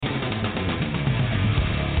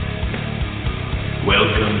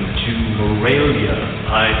Welcome to Morelia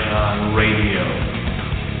Python Radio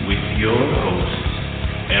with your hosts,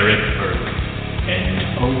 Eric Burke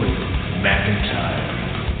and Owen McIntyre.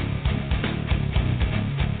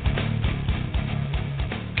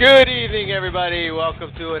 Good evening, everybody.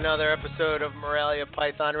 Welcome to another episode of Morelia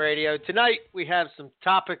Python Radio. Tonight, we have some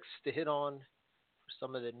topics to hit on for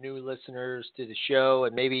some of the new listeners to the show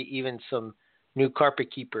and maybe even some new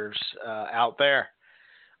carpet keepers out there.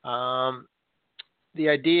 The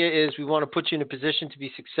idea is we want to put you in a position to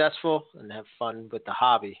be successful and have fun with the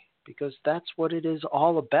hobby because that's what it is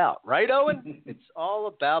all about. Right, Owen? It's all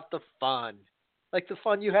about the fun. Like the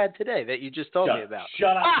fun you had today that you just told me about.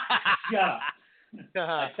 Shut up. Shut up.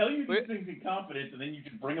 I tell you these things in confidence, and then you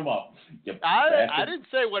just bring them up. I didn't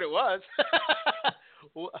say what it was.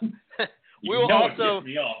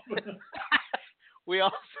 We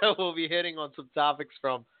also will be hitting on some topics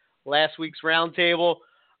from last week's roundtable.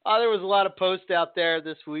 There was a lot of posts out there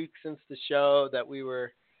this week since the show that we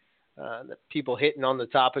were that people hitting on the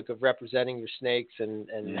topic of representing your snakes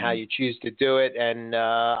and how you choose to do it. And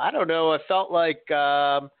I don't know, I felt like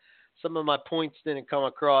some of my points didn't come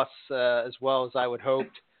across as well as I would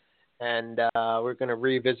hoped. And we're going to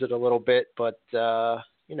revisit a little bit, but so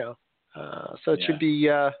it should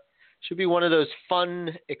be one of those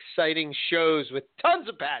fun, exciting shows with tons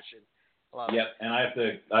of passion. Yep, and I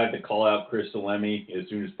have to call out Chris Salemi as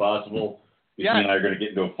soon as possible because he and I are going to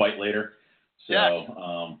get into a fight later. So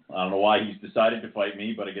I don't know why he's decided to fight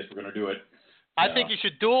me, but I guess we're going to do it. I think you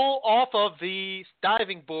should duel off of the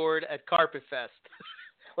diving board at Carpet Fest,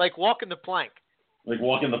 like walking the plank. Like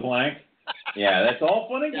walking the plank? Yeah, that's all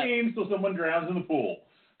fun and games till someone drowns in the pool.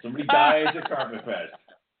 Somebody dies at Carpet Fest.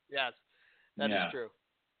 Yes, that is true.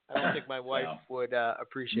 I don't think my wife would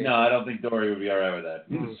appreciate it. No, I don't think Dory would be all right with that.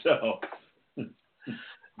 So.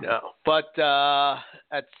 No, but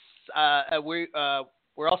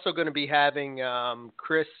we're also going to be having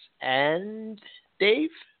Chris and Dave.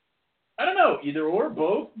 I don't know, either or,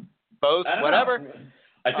 both. Both, whatever.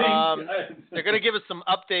 I think they're going to give us some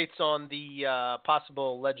updates on the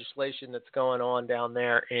possible legislation that's going on down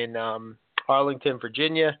there in Arlington,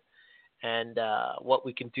 Virginia, and what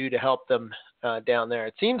we can do to help them down there.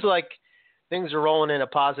 It seems like things are rolling in a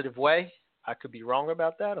positive way. I could be wrong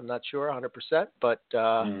about that. I'm not sure 100%, but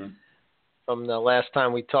from the last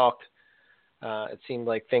time we talked, it seemed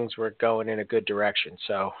like things were going in a good direction.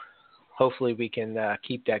 So hopefully we can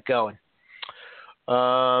keep that going.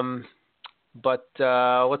 But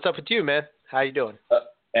what's up with you, man? How you doing?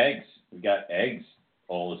 Eggs. We got eggs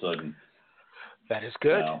all of a sudden. That is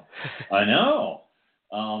good. I know.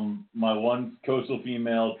 My one coastal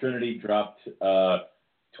female, Trinity, dropped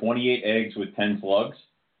 28 eggs with 10 slugs.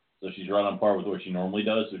 So she's right on par with what she normally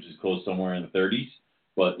does, which is close somewhere in the 30s.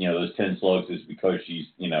 But, those 10 slugs is because she's,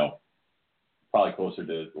 probably closer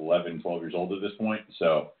to 11, 12 years old at this point.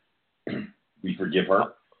 So we forgive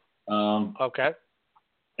her. Okay.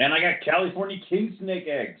 And I got California king snake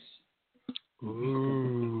eggs.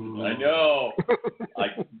 Ooh. I know.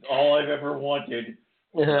 All I've ever wanted.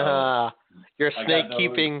 Your snake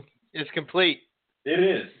keeping is complete. It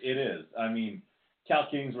is. I mean, Cal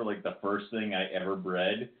Kings were like the first thing I ever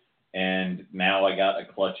bred. And now I got a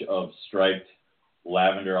clutch of striped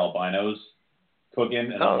lavender albinos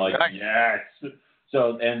cooking. And I'm like, yes.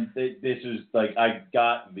 So, and this is like, I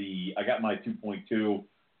got my 2.2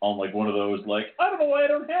 on like one of those, like, I don't know why I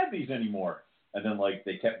don't have these anymore. And then like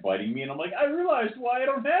they kept biting me and I'm like, I realized why I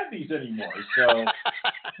don't have these anymore. So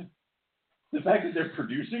the fact that they're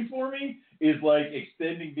producing for me is like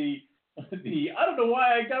extending the I don't know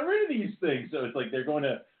why I got rid of these things. So it's like they're going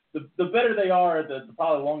to, the better they are, the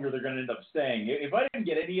probably longer they're going to end up staying. If I didn't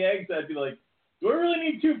get any eggs, I'd be like, do I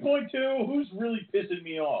really need 2.2? Who's really pissing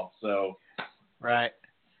me off? So right.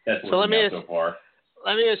 That's what we got so far.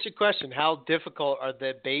 Let me ask you a question. How difficult are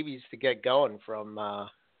the babies to get going from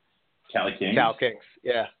Cali Kings? Cal Kings,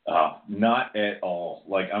 yeah. Not at all.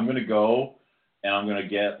 Like, I'm going to go and I'm going to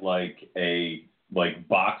get like a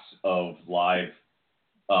box of live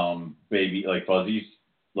baby, like fuzzies,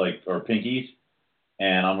 like, or pinkies.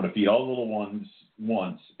 And I'm going to feed all the little ones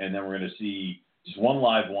once. And then we're going to see just one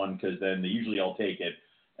live one because then they usually all take it.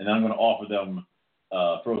 And then I'm going to offer them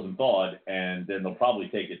frozen thawed and then they'll probably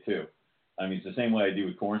take it too. I mean, it's the same way I do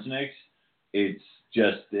with corn snakes. It's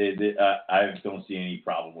just, I don't see any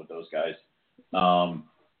problem with those guys. It's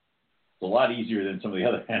a lot easier than some of the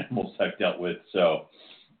other animals I've dealt with. So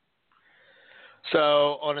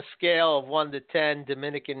on a scale of 1 to 10,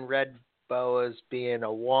 Dominican red boas being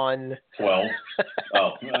a 1. 12.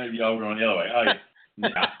 Oh, we're going the other way.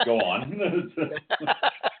 Yeah, go on.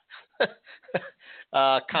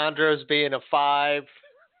 Chondros being a 5.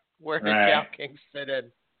 where the Right. Cow Kings fit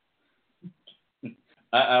in.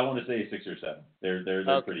 I want to say 6 or 7. They're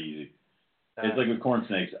Okay. pretty easy. All It's right. like with corn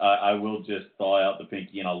snakes. I will just thaw out the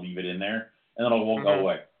pinky and I'll leave it in there, and then I won't go Mhm.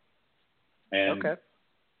 away. And Okay.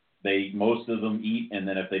 most of them eat, and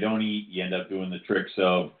then if they don't eat, you end up doing the tricks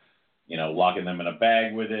of, locking them in a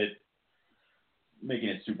bag with it, making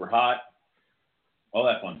it super hot, all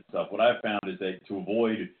that fun stuff. What I've found is that to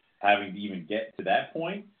avoid having to even get to that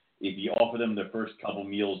point, if you offer them their first couple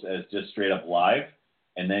meals as just straight up live,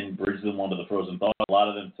 and then bridge them onto the frozen thaw, a lot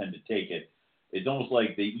of them tend to take it. It's almost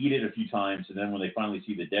like they eat it a few times, and then when they finally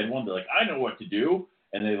see the dead one, they're like, I know what to do.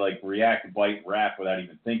 And they react, bite, wrap without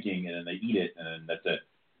even thinking, and then they eat it, and then that's it.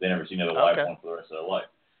 They never see another live one for the rest of their life.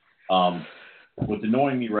 What's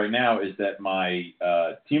annoying me right now is that my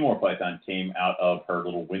Timor python came out of her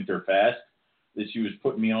little winter fast that she was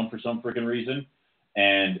putting me on for some freaking reason,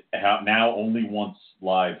 and now only wants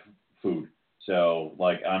live food. So,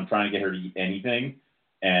 I'm trying to get her to eat anything,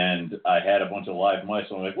 and I had a bunch of live mice,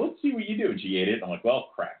 so I'm like, let's see what you do. And she ate it. I'm like, well,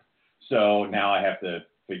 crap. So now I have to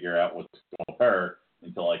figure out what's going on with her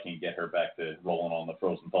until I can get her back to rolling on the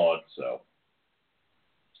frozen thawed. So,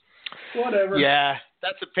 whatever. Yeah,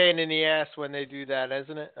 that's a pain in the ass when they do that,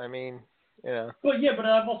 isn't it? I mean, yeah. But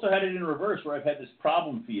I've also had it in reverse where I've had this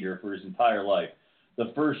problem feeder for his entire life.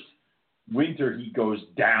 The first winter he goes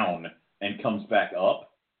down and comes back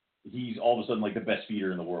up, he's all of a sudden the best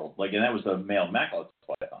feeder in the world. And that was the male Macklot's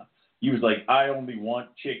python. He was like, I only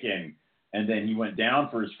want chicken. And then he went down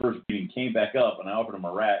for his first feeding, came back up, and I offered him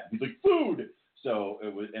a rat. He's like, food! So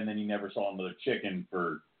it was, and then he never saw another chicken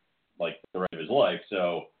for the rest of his life.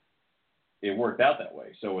 So it worked out that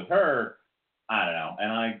way. So with her, I don't know,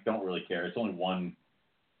 and I don't really care. It's only one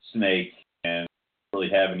snake, and I don't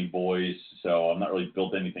really have any boys, so I'm not really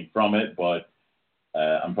built anything from it, but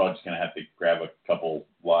I'm probably just going to have to grab a couple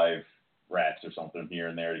live rats or something here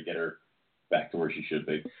and there to get her back to where she should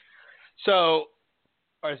be. So,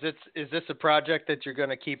 is this a project that you're going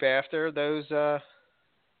to keep after those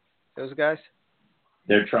guys?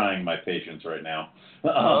 They're trying my patience right now.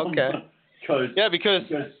 Okay. Because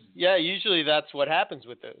usually that's what happens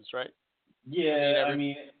with those, right? Yeah,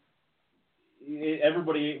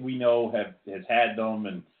 everybody we know has had them,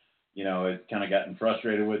 and has kind of gotten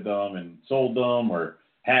frustrated with them and sold them or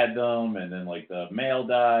had them, and then the male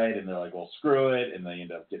died, and they're like, well, screw it, and they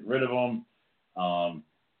end up getting rid of them.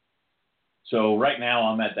 So right now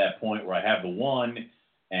I'm at that point where I have the one,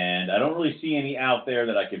 and I don't really see any out there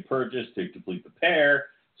that I can purchase to complete the pair.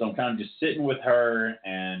 So I'm kind of just sitting with her,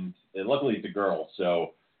 and luckily it's a girl,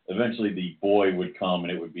 so eventually the boy would come,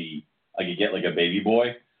 and it would be, I could get a baby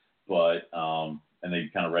boy, but and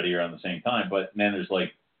they'd kind of ready around the same time. But then there's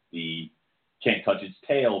the can't touch its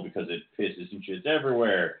tail because it pisses and shits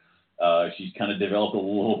everywhere. She's kind of developed a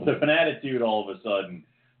little bit of an attitude all of a sudden.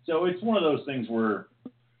 So it's one of those things where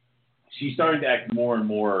she's starting to act more and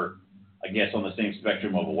more, I guess, on the same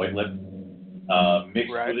spectrum of a white lip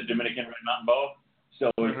mixed with a Dominican red mountain boa.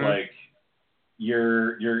 So it's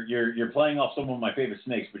you're playing off some of my favorite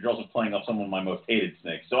snakes, but you're also playing off some of my most hated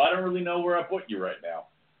snakes. So I don't really know where I put you right now.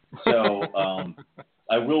 So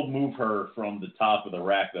I will move her from the top of the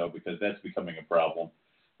rack, though, because that's becoming a problem.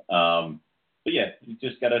 But yeah, you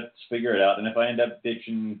just got to figure it out. And if I end up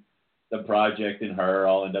ditching the project in her,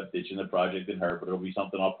 I'll end up ditching the project in her, but it'll be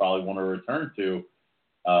something I'll probably want to return to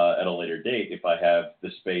at a later date if I have the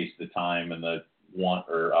space, the time, and the want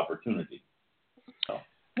or opportunity. So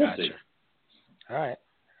we'll see. All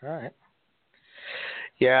right.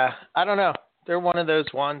 Yeah, I don't know. They're one of those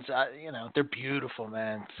ones, they're beautiful,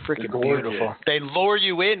 man. Freaking beautiful. They lure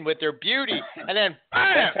you in with their beauty, and then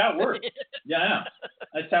bam! That's how it works. Yeah,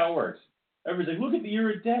 that's how it works. Everybody's like, look at the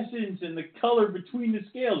iridescence and the color between the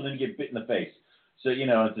scales, and then you get bit in the face. So,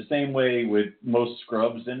 it's the same way with most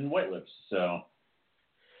scrubs and white lips. So,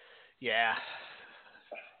 yeah,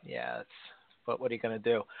 but what are you going to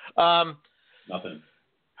do? Nothing.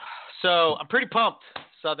 So I'm pretty pumped.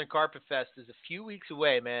 Southern Carpet Fest is a few weeks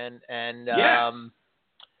away, man. And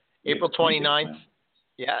April 29th.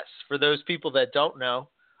 Yes. For those people that don't know,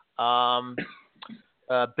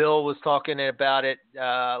 Bill was talking about it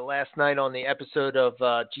last night on the episode of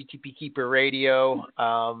GTP Keeper Radio.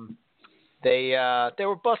 They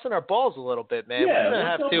were busting our balls a little bit, man. Yeah, we're gonna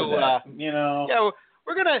have to, Yeah,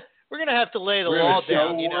 we're gonna have to lay the law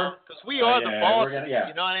down, because we are the bosses.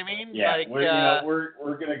 You know what I mean? Yeah,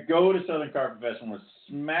 we're gonna go to Southern Carpet Fest and we'll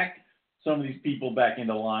smack some of these people back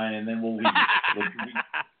into line, and then we'll leave.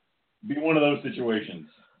 Be one of those situations,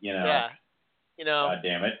 Yeah. God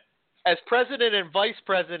damn it. As president and vice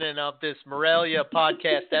president of this Morelia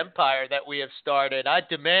podcast empire that we have started, I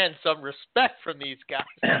demand some respect from these guys.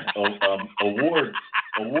 Award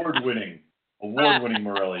award-winning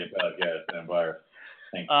Morelia podcast empire.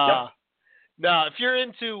 Thanks. Yep. No,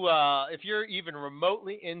 if you're even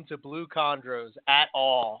remotely into Blue Chondros at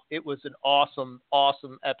all, it was an awesome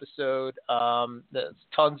episode. There's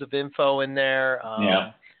tons of info in there.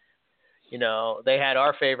 Yeah. You know, they had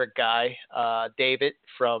our favorite guy, David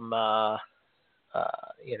from,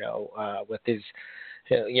 with his,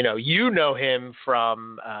 you know him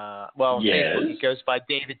from, Yes. he goes by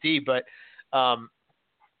David D, but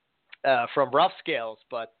from Rough Scales.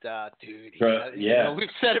 But, dude, we've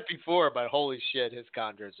said it before, but holy shit, his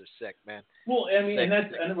chondros are sick, man. Well, I mean,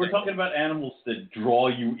 and we're talking about animals that draw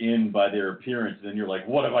you in by their appearance, and then you're like,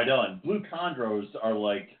 what have I done? Blue chondros are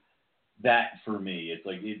like that for me. It's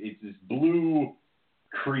like it's this blue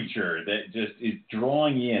creature that just is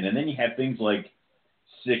drawing you in, and then you have things like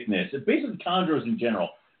sickness. Basically, chondros in general,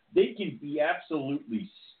 they can be absolutely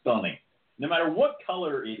stunning. No matter what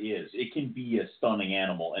color it is, it can be a stunning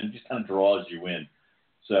animal, and it just kind of draws you in.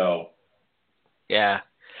 So, yeah,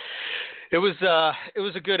 it was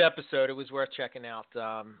a good episode. It was worth checking out.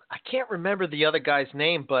 I can't remember the other guy's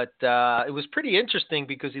name, but it was pretty interesting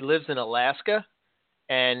because he lives in Alaska,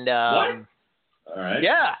 and what? All right.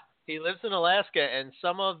 Yeah, he lives in Alaska, and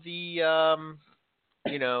some of the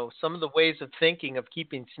some of the ways of thinking of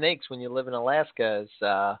keeping snakes when you live in Alaska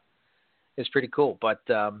is pretty cool. But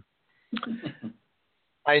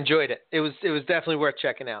I enjoyed it. It was definitely worth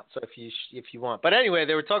checking out. So if you want, but anyway,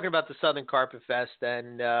 they were talking about the Southern Carpet Fest,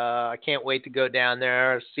 and I can't wait to go down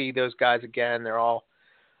there, see those guys again. They're all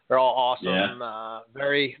awesome. Yeah.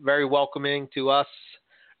 Very, very welcoming to us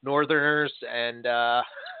Northerners, and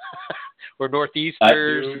we're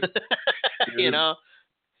Northeasters. You know.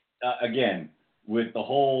 Again, with the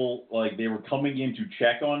whole, like, they were coming in to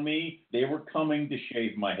check on me, they were coming to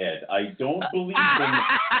shave my head. I don't believe them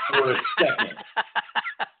for a second.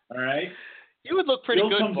 All right? You would look pretty Bill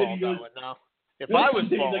good bald, now. If I was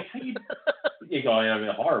bald. Like,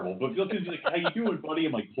 horrible. But Bill comes in, like, how you doing, buddy?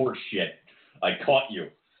 I'm like, horse shit. I caught you.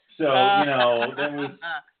 So, that was,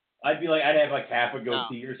 I'd be like, I'd have like half a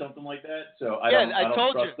goatee or something like that. So I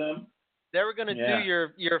don't trust them. They were going to do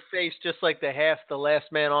your face just like the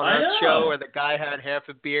Last Man on Earth show, where the guy had half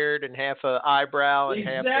a beard and half an eyebrow.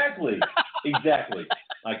 And Exactly.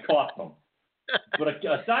 I caught them. But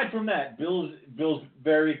aside from that, Bill's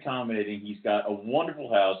very accommodating. He's got a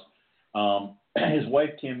wonderful house. His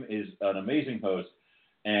wife, Kim, is an amazing host.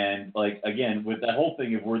 And, like, again, with that whole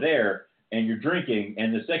thing, if we're there and you're drinking,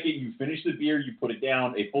 and the second you finish the beer, you put it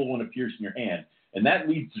down, a full one appears in your hand. And that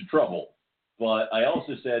leads to trouble. But I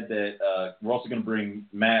also said that we're also going to bring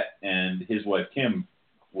Matt and his wife, Kim,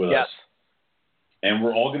 with us. And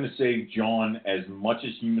we're all going to save John as much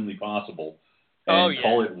as humanly possible and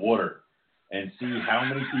call it water and see how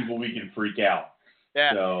many people we can freak out.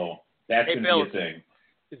 Yeah. So that's going to be a thing.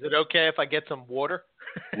 Is it okay if I get some water?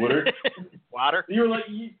 Water? Water? You're like,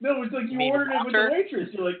 no, it's like you ordered it with the waitress.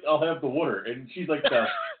 You're like, I'll have the water. And she's like,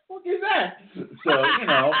 what is that?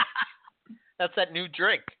 So, That's that new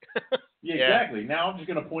drink. Yeah, exactly. Now I'm just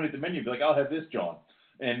going to point at the menu and be like, I'll have this, John.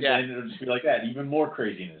 And it'll just be like that. Even more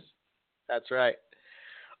craziness. That's right.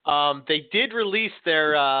 They did release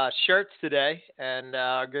their shirts today, and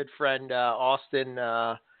our good friend Austin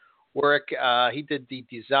Warwick, he did the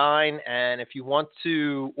design. And if you want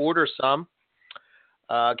to order some,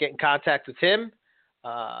 get in contact with him.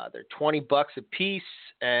 They're $20 a piece,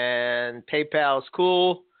 and PayPal is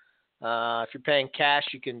cool. If you're paying cash,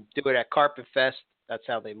 you can do it at Carpet Fest. That's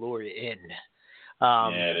how they lure you in.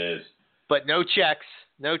 It is. But no checks.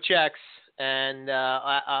 And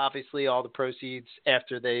obviously all the proceeds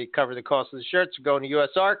after they cover the cost of the shirts are going to U.S.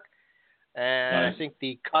 Ark. And nice. I think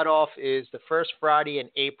the cutoff is the first Friday in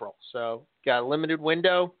April. So got a limited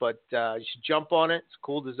window, but you should jump on it. It's a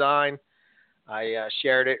cool design. I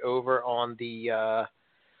shared it over on the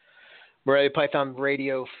Morelia Python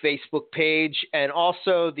Radio Facebook page. And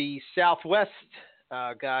also the Southwest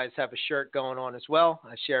guys have a shirt going on as well.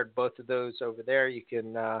 I shared both of those over there. You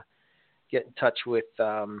can get in touch with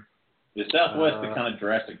the Southwest, the kind of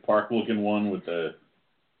Jurassic Park looking one with the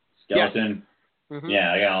skeleton. Yes. Mm-hmm.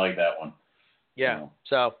 Yeah, I kind of like that one. Yeah,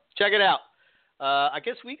 so check it out. I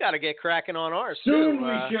guess we got to get cracking on ours soon. Too.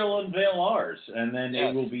 We shall unveil ours, and then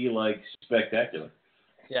it will be like spectacular.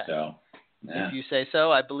 Yeah. So if you say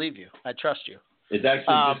so, I believe you. I trust you. It's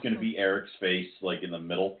actually just going to be Eric's face, like in the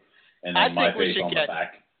middle. And then my face on the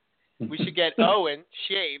back. We should get Owen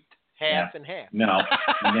shaved half and half. No.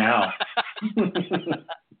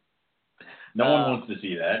 No one wants to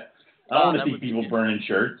see that. I don't want to see people burning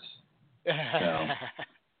shirts. So.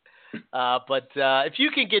 But if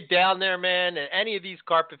you can get down there, man, and any of these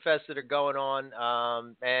carpet fests that are going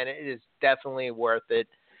on, man, it is definitely worth it.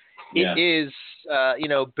 Yeah. It is,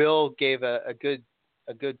 Bill gave a good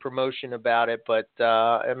promotion about it, but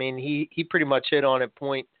I mean, he pretty much hit on a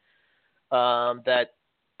point that,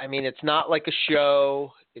 I mean, it's not like a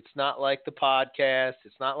show, it's not like the podcast,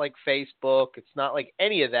 it's not like Facebook, it's not like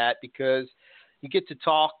any of that, because you get to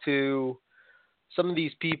talk to some of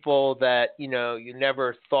these people that you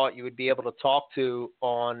never thought you would be able to talk to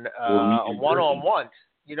on a one-on-one.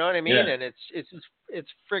 You know what I mean? Yeah. And it's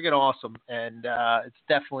friggin' awesome, and it's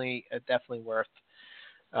definitely worth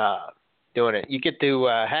doing it. You get to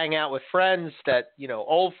hang out with friends that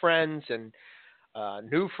old friends and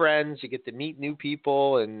new friends. You get to meet new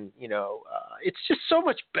people, and it's just so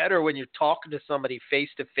much better when you're talking to somebody face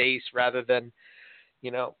to face rather than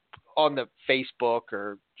on the Facebook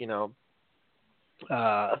or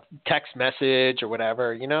text message or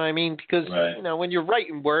whatever. You know what I mean? Because right. When you're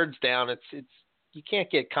writing words down, it's you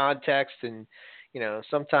can't get context, and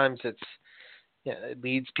sometimes it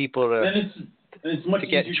leads people to and it's much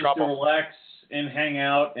get easier in trouble. to relax and hang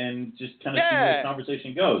out and just kind of see where the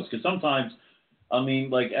conversation goes. Because sometimes, I mean,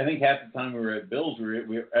 like I think half the time we were at Bill's,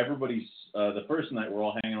 everybody's the first night we're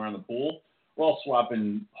all hanging around the pool. We're all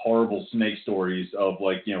swapping horrible snake stories of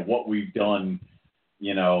like what we've done,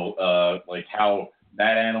 like how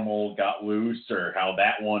that animal got loose or how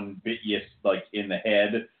that one bit you like in the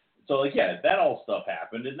head. So like that all stuff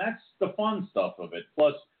happened, and that's the fun stuff of it.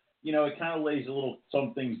 Plus, it kind of lays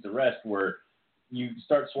some things to rest where you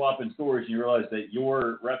start swapping stories and you realize that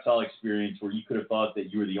your reptile experience, where you could have thought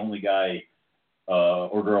that you were the only guy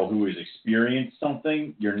or girl who has experienced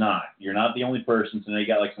something, you're not. You're not the only person, so now you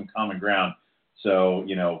got like some common ground. So,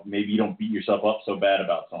 maybe you don't beat yourself up so bad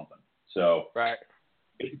about something. So right.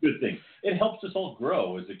 It's a good thing. It helps us all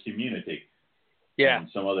grow as a community. Yeah. And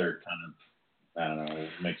some other kind of, I don't know,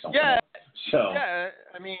 make something up. So, yeah,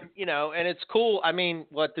 I mean, and it's cool. I mean,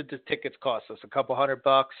 what did the tickets cost us? A couple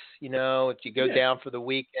 $100, if you go down for the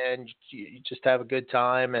weekend, you just have a good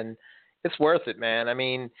time, and it's worth it, man. I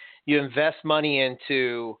mean, you invest money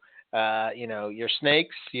into, your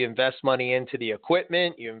snakes, you invest money into the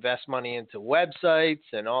equipment, you invest money into websites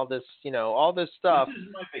and all this, all this stuff. This is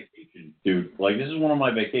my vacation, dude. Like, this is one of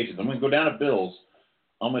my vacations. I'm going to go down to Bill's.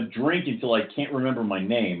 I'm going to drink until I can't remember my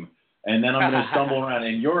name. And then I'm going to stumble around,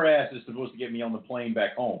 and your ass is supposed to get me on the plane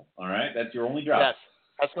back home. All right, that's your only job. Yes,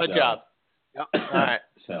 that's my job. Yep. All right.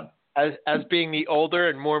 So, as being the older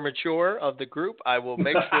and more mature of the group, I will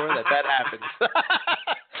make sure that happens.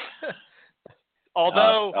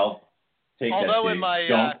 Although, I'll take in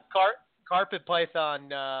my Carpet Python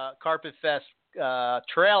Carpet Fest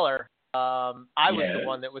trailer, I was the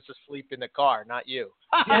one that was asleep in the car, not you.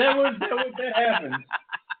 that happened.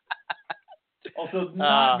 Also,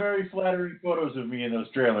 not very flattering photos of me in those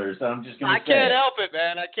trailers. I'm just going to say. I can't help it,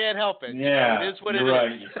 man. I can't help it. Yeah, it is what it you're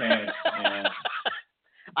right. is. You can't. Yeah.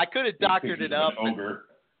 I could have doctored it up. Ogre.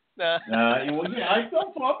 I'm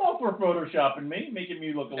all for photoshopping me, making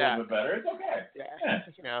me look a little bit better. It's okay.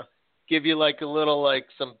 Yeah. Give you like a little,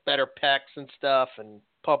 some better pecs and stuff, and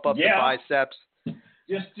pump up the biceps.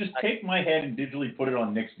 Just take my head and digitally put it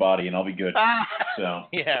on Nick's body, and I'll be good. So.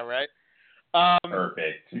 Yeah. Right.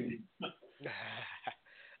 Perfect.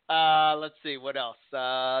 Let's see what else.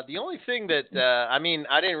 The only thing that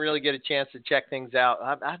I didn't really get a chance to check things out.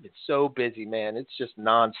 I've been so busy, man. It's just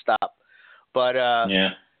nonstop. But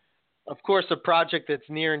of course, a project that's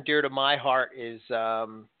near and dear to my heart is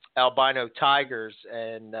albino tigers,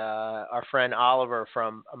 and our friend Oliver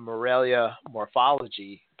from Morelia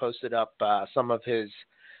Morphology posted up some of his.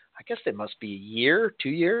 I guess it must be a year, 2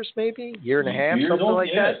 years, maybe year and a half, something like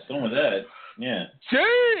that. Something like that. Yeah.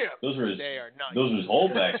 Damn! Those were his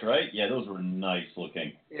holdbacks, right? Yeah, those were nice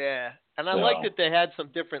looking. Yeah. And I like that they had some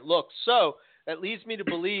different looks. So that leads me to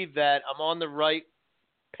believe that I'm on the right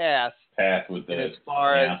path with this. As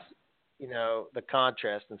far as, the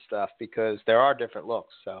contrast and stuff, because there are different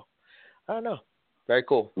looks. So I don't know. Very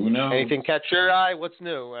cool. Who knows? Anything catch your eye? What's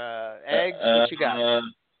new? Eggs? What you got?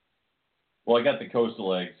 Well, I got the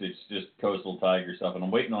coastal eggs. It's just coastal tiger stuff, and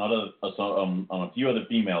I'm waiting on a few other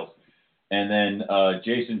females. And then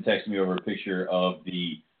Jason texted me over a picture of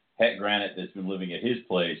the het granite that's been living at his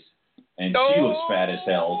place, and she looks fat as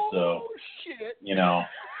hell. So, shit.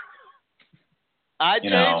 I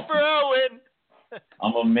changed for Owen.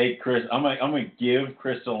 I'm gonna make Chris. I'm gonna give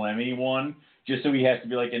Chris Salemi one just so he has to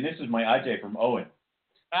be like, and this is my IJ from Owen.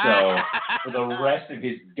 So for the rest of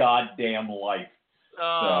his goddamn life.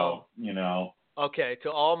 Oh. So Okay, to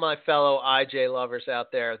all my fellow IJ lovers out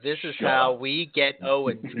there, this is how we get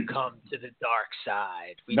Owen to come to the dark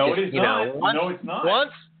side. It's not. No, it's not.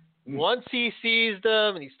 once he sees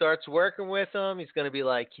them and he starts working with them, he's going to be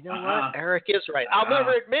like, you know what? Eric is right. I'll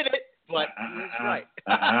never admit it, but he is right.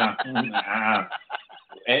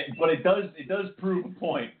 But it does prove a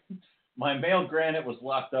point. My male granite was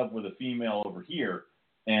locked up with a female over here,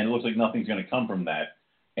 and it looks like nothing's going to come from that.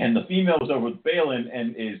 And the female was over with Balin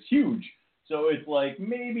and is huge. So it's like,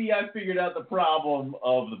 maybe I figured out the problem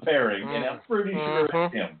of the pairing, and I'm pretty sure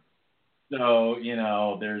it's him. So,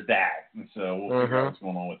 there's that. So we'll figure out what's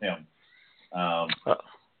going on with him.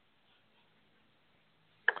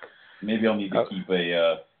 Maybe I'll need to keep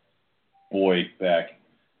a boy back.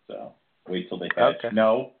 So wait till they hatch. Okay.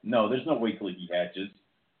 No, there's no wait till he hatches.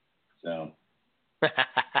 So.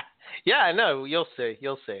 Yeah, I know. You'll see.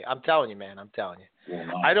 I'm telling you, man.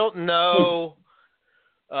 I don't know.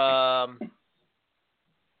 I'm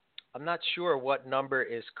not sure what number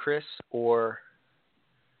is Chris or.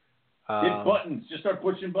 Hit buttons. Just start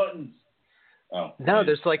pushing buttons. Oh. No,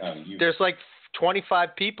 there's like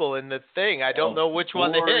 25 people in the thing. I don't know which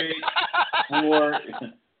one to hit.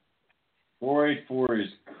 484 is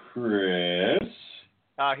Chris.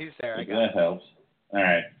 Oh, he's there. I got that helps. All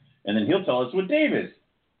right. And then he'll tell us what Dave is.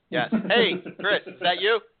 Yes. Hey, Chris, is that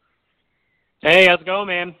you? Hey, how's it going,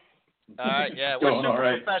 man? All right, yeah. We're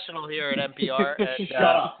super professional here at NPR. And, shut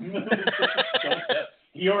up.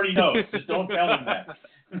 He already knows. Just don't tell him that.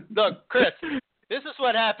 Look, Chris, this is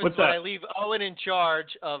what happens when I leave Owen in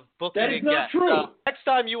charge of booking a guest. That is not true. So next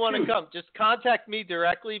time you want to come, just contact me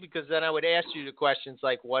directly, because then I would ask you the questions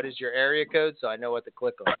like, what is your area code, so I know what to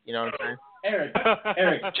click on. You know what I'm saying?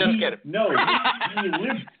 Eric, just get it. No,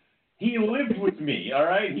 he lived with me, all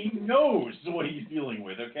right? He knows what he's dealing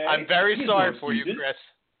with, okay? I'm very sorry for you, Chris.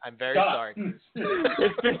 I'm very sorry.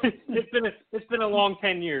 It's been a long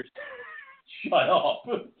 10 years. Shut up.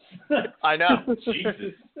 I know.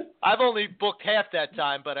 Jesus. I've only booked half that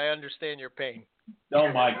time, but I understand your pain.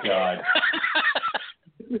 Oh, my God.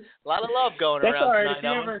 A lot of love going That's around all right.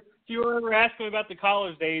 tonight. If you were ever asking me about the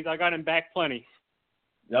college days, I got him back plenty.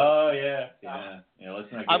 Oh, yeah.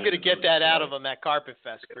 Let's not I'm going to get that out of him at Carpet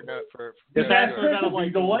Fest. For I'll be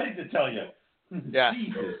delighted to tell you. Yeah.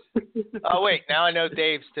 Jesus. Oh, wait. Now I know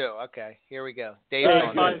Dave's, too. Okay. Here we go. Dave's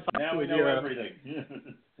on. Now we know everything.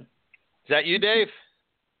 Is that you, Dave?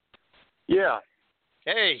 Yeah.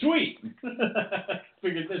 Hey. Sweet.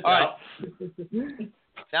 Figured this out. Right.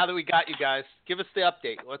 Now that we got you guys, give us the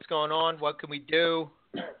update. What's going on? What can we do?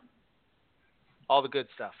 All the good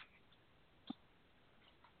stuff.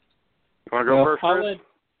 You want to go first, Chris?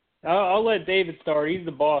 I'll let David start. He's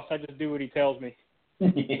the boss. I just do what he tells me.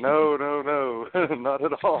 No. Not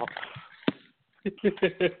at all.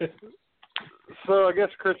 So I guess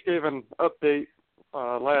Chris gave an update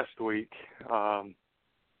last week.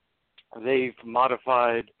 They've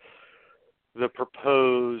modified the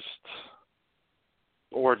proposed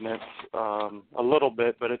ordinance a little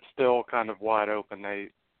bit, but it's still kind of wide open.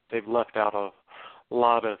 They've left out a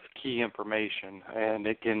lot of key information, and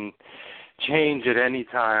it can change at any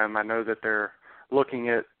time. I know that they're looking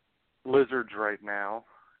at lizards right now.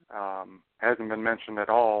 Hasn't been mentioned at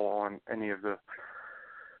all on any of the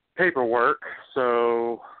paperwork,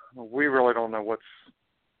 so we really don't know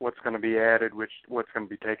what's going to be added, what's going to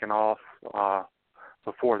be taken off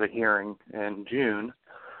before the hearing in June.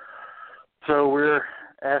 So we're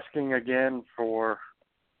asking again for,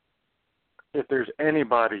 if there's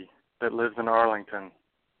anybody that lives in Arlington,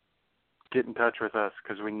 get in touch with us,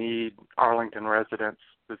 because we need Arlington residents.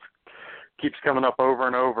 This keeps coming up over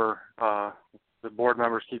and over. The board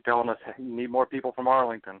members keep telling us, hey, you need more people from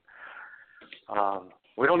Arlington.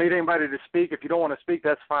 We don't need anybody to speak. If you don't want to speak,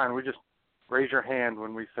 that's fine. We just raise your hand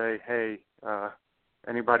when we say, hey,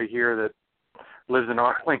 anybody here that lives in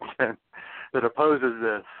Arlington that opposes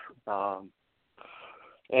this.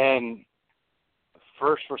 And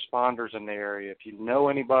first responders in the area, if you know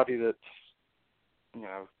anybody that's,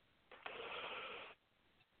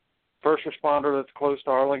 first responder that's close to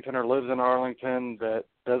Arlington or lives in Arlington that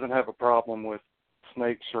doesn't have a problem with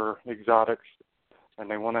snakes or exotics and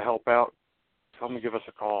they want to help out, tell them to give us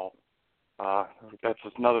a call. That's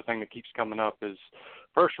another thing that keeps coming up is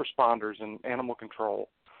first responders and animal control.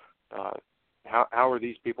 How are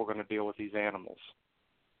these people going to deal with these animals?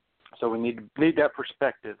 So we need that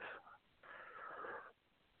perspective.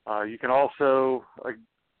 You can also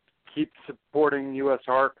keep supporting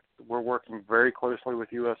USARK. We're working very closely with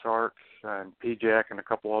USARK and PJAC and a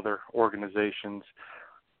couple other organizations.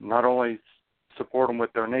 Not only support them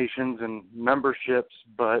with donations and memberships,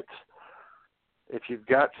 but if you've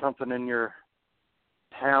got something in your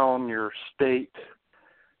town, your state,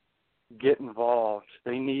 get involved.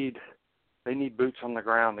 They need boots on the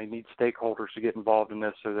ground. They need stakeholders to get involved in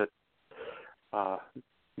this so that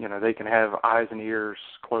they can have eyes and ears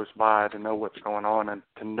close by to know what's going on and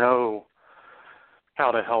to know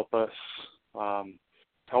how to help us,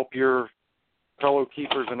 help your fellow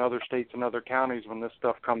keepers in other states and other counties when this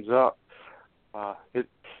stuff comes up. It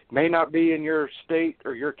may not be in your state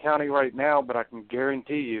or your county right now, but I can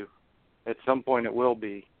guarantee you at some point it will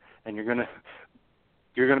be. And you're gonna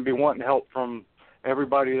be wanting help from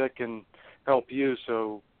everybody that can help you.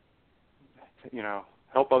 So,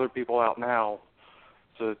 help other people out now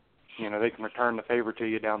so, they can return the favor to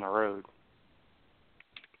you down the road.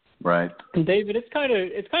 Right. And David, it's kind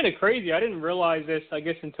of crazy. I didn't realize this, I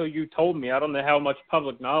guess, until you told me. I don't know how much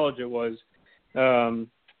public knowledge it was.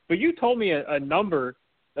 But you told me a number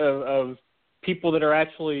of people that are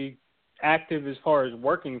actually active as far as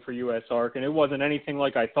working for USARK, and it wasn't anything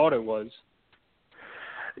like I thought it was.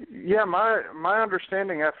 Yeah, my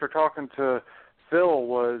understanding after talking to Phil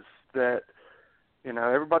was that,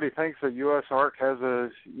 everybody thinks that USARK has a,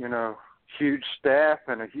 huge staff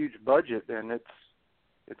and a huge budget, and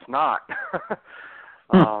it's not.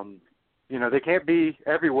 They can't be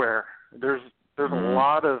everywhere. There's a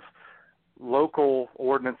lot of local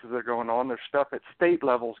ordinances that are going on. There's stuff at state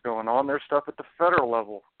levels going on. There's stuff at the federal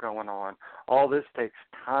level going on. All this takes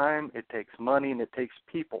time, it takes money, and it takes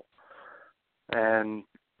people. And,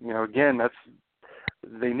 again,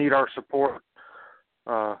 they need our support,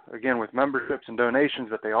 again, with memberships and donations,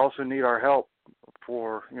 but they also need our help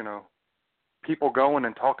for, people going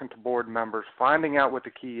and talking to board members, finding out what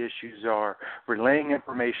the key issues are, relaying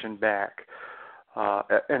information back.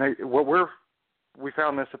 We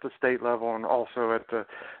found this at the state level and also at the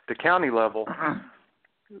county level.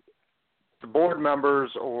 The board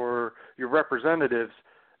members or your representatives,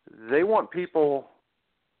 they want people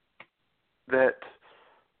that,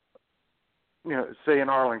 say in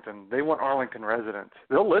Arlington, they want Arlington residents.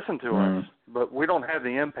 They'll listen to us, but we don't have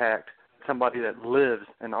the impact somebody that lives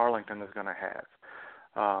in Arlington is going to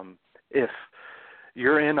have. If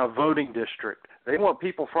you're in a voting district, they want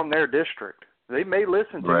people from their district. They may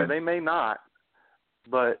listen to you, they may not.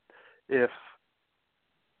 But if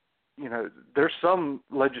there's some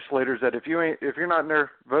legislators that if you're not in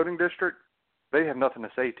their voting district, they have nothing to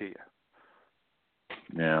say to you.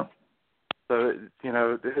 Yeah. So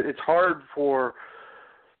it's hard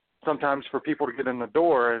sometimes for people to get in the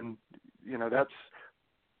door, and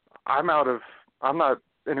I'm not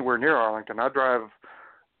anywhere near Arlington. I drive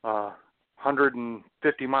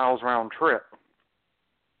 150 miles round trip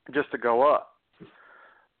just to go up.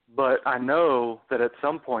 But I know that at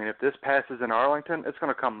some point, if this passes in Arlington, it's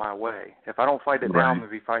going to come my way. If I don't fight it now, I'm going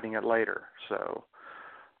to be fighting it later. So,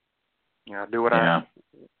 doing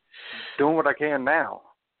what I can now.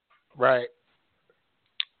 Right.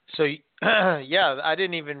 So, yeah, I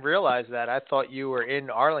didn't even realize that. I thought you were in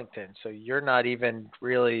Arlington. So you're not even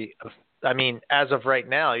really, as of right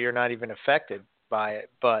now, you're not even affected by it.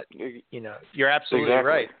 But, you're absolutely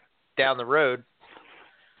right. Down the road.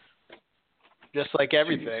 Just like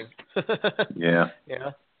everything. Yeah.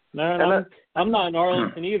 Yeah. No, I'm not in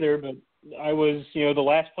Arlington either, but I was, the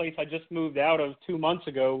last place I just moved out of 2 months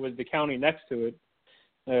ago was the county next to it.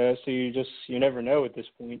 So you never know at this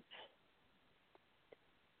point.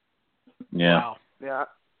 Yeah. Wow. Yeah.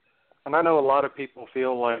 And I know a lot of people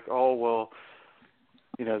feel like, oh, well,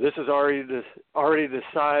 this is already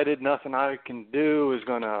decided. Nothing I can do is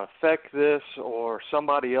going to affect this, or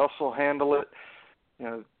somebody else will handle it.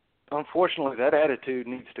 Unfortunately, that attitude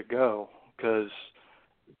needs to go, because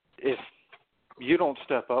if you don't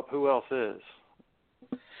step up, who else is?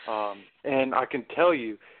 And I can tell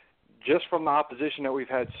you, just from the opposition that we've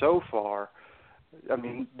had so far,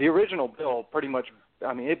 the original bill pretty much,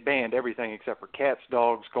 it banned everything except for cats,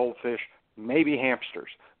 dogs, goldfish, maybe hamsters.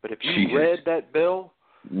 But if you read that bill,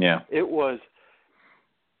 it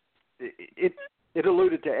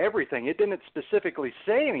alluded to everything. It didn't specifically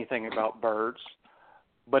say anything about birds,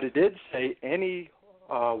 but it did say any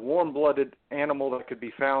warm-blooded animal that could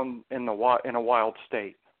be found in a wild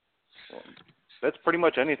state. That's pretty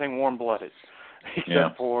much anything warm-blooded,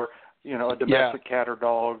 except for a domestic cat or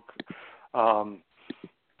dog.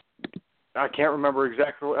 I can't remember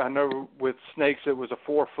exactly. I know with snakes it was a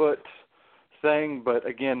 4-foot thing, but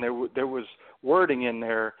again there was wording in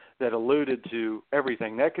there that alluded to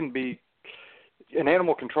everything. That can be an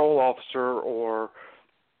animal control officer or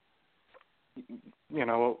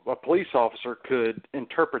a police officer could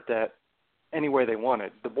interpret that any way they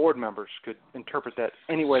wanted. The board members could interpret that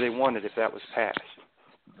any way they wanted if that was passed.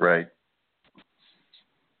 Right.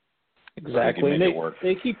 Exactly. And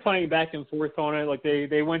they keep playing back and forth on it. Like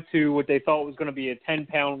they went to what they thought was going to be a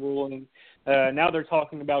 10-pound rule, and now they're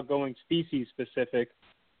talking about going species specific.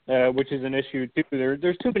 which is an issue too.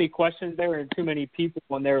 There's too many questions there and too many people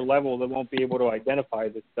on their level that won't be able to identify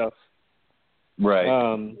this stuff. Right.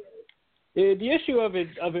 The issue of it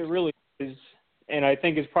really is, and I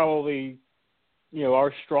think is probably,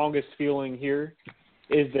 our strongest feeling here,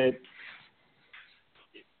 is that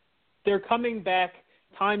they're coming back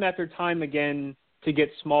time after time again to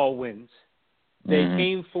get small wins. They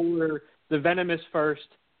came for the Venomous first.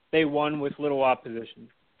 They won with little opposition.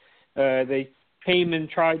 They came and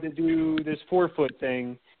tried to do this 4-foot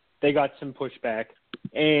thing. They got some pushback.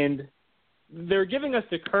 And they're giving us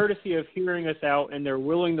the courtesy of hearing us out, and they're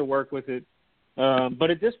willing to work with it. But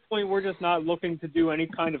at this point, we're just not looking to do any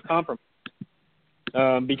kind of compromise.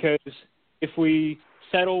 Because if we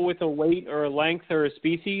settle with a weight or a length or a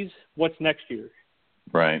species, what's next year?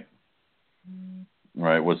 Right.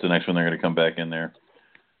 Right. What's the next one they're going to come back in there?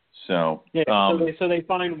 So yeah. So they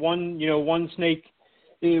find one snake,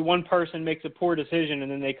 one person makes a poor decision,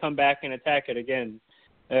 and then they come back and attack it again.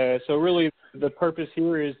 So really, the purpose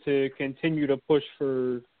here is to continue to push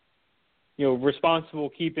for, responsible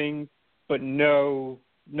keeping, but no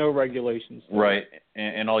regulations. Right.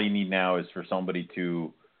 And all you need now is for somebody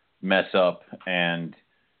to mess up and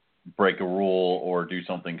break a rule or do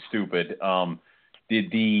something stupid. I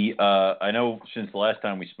know since the last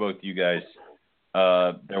time we spoke to you guys,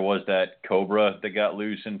 there was that cobra that got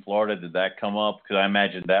loose in Florida. Did that come up? Because I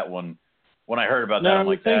imagine that one, when I heard about that, I'm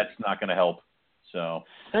like, that's not going to help. So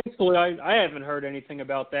thankfully, I haven't heard anything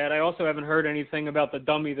about that. I also haven't heard anything about the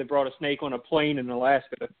dummy that brought a snake on a plane in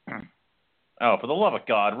Alaska. Oh, for the love of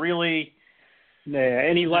God, really? Yeah,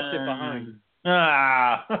 and he left it behind.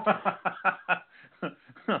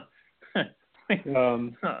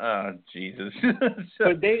 Oh, Jesus.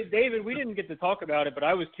 But David, we didn't get to talk about it, but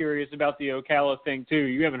I was curious about the Ocala thing, too.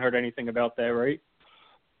 You haven't heard anything about that, right?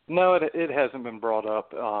 No, it hasn't been brought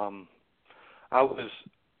up. I was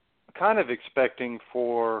kind of expecting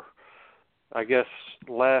for, I guess,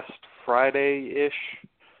 last Friday-ish,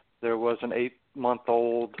 there was an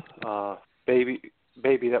 8-month-old baby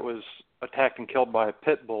that was attacked and killed by a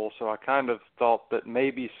pit bull, so I kind of thought that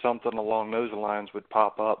maybe something along those lines would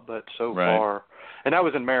pop up, but so far, and that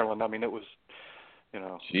was in Maryland. I mean, it was,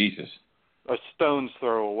 Jesus, a stone's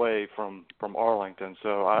throw away from Arlington.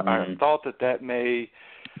 So I thought that may,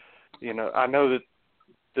 I know that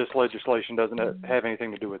this legislation doesn't have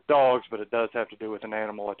anything to do with dogs, but it does have to do with an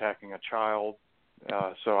animal attacking a child.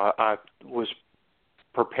 So I was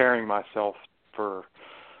preparing myself for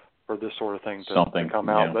this sort of thing to come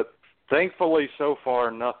out, but thankfully, so far,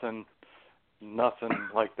 nothing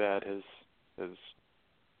like that has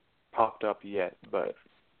popped up yet. But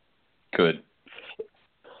could,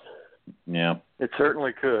 yeah, it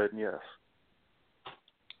certainly could. Yes.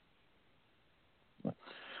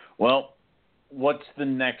 Well, what's the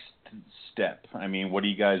next step? I mean, what are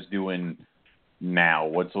you guys doing now?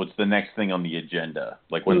 What's the next thing on the agenda?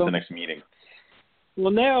 Like, when's the next meeting?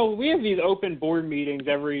 Well, now we have these open board meetings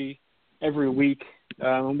every week.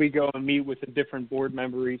 And we go and meet with a different board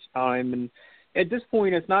member each time. And at this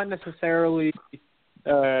point, it's not necessarily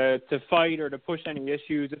to fight or to push any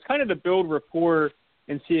issues. It's kind of to build rapport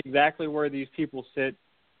and see exactly where these people sit,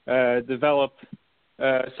 develop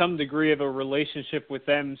some degree of a relationship with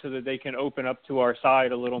them so that they can open up to our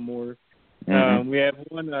side a little more. We have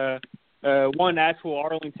one actual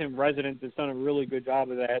Arlington resident that's done a really good job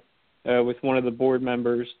of that with one of the board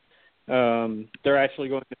members. They're actually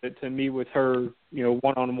going to meet with her,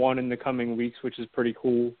 one-on-one in the coming weeks, which is pretty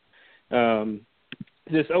cool.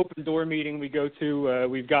 This open door meeting we go to,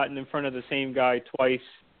 we've gotten in front of the same guy twice.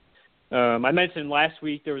 I mentioned last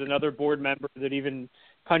week there was another board member that even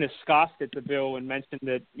kind of scoffed at the bill and mentioned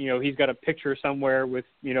that, he's got a picture somewhere with,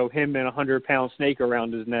 him and a 100-pound snake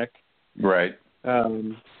around his neck. Right.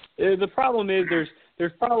 The problem is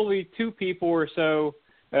there's probably 2 people or so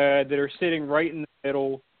that are sitting right in the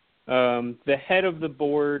middle. The head of the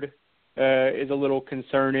board is a little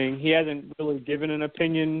concerning. He hasn't really given an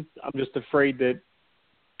opinion. I'm just afraid that,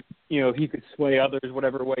 he could sway others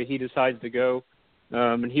whatever way he decides to go.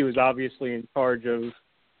 And he was obviously in charge of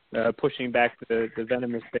pushing back the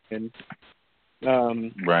Venomous ban.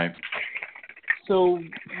 Right. So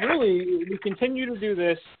really, we continue to do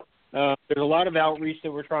this. There's a lot of outreach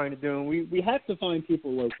that we're trying to do, and we have to find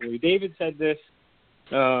people locally. David said this.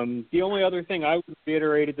 The only other thing I would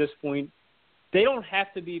reiterate at this point, they don't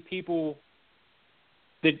have to be people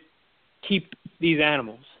that keep these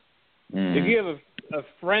animals. If you have a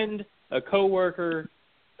friend, a coworker,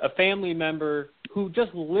 a family member who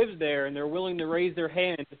just lives there and they're willing to raise their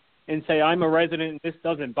hand and say, I'm a resident and this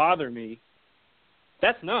doesn't bother me,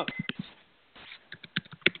 that's enough.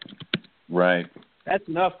 Right. that's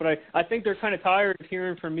enough. But I think they're kind of tired of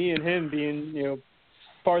hearing from me and him being,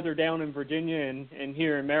 farther down in Virginia and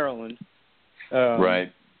here in Maryland.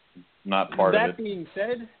 Right. Not part of it. That being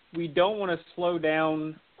said, we don't want to slow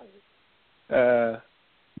down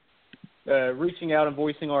reaching out and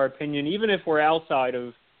voicing our opinion, even if we're outside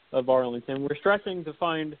of Arlington. We're stressing to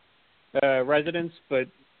find residents, but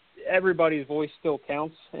everybody's voice still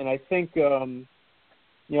counts. And I think,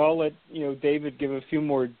 I'll let David give a few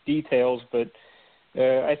more details, but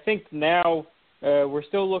I think now we're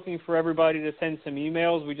still looking for everybody to send some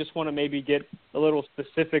emails. We just want to maybe get a little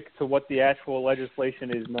specific to what the actual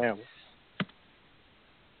legislation is now.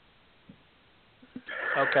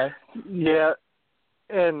 Okay. Yeah,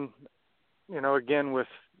 and again, with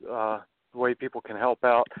the way people can help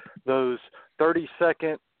out, those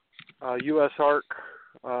 30-second USARK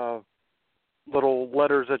little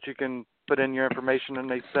letters that you can put in your information and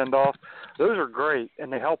they send off, those are great,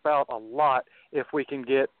 and they help out a lot if we can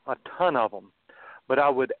get a ton of them. But I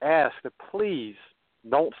would ask that please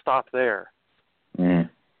don't stop there.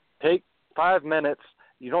 Take 5 minutes.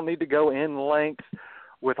 You don't need to go in length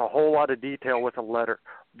with a whole lot of detail with a letter,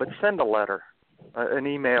 but send a letter, an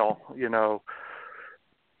email,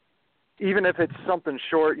 even if it's something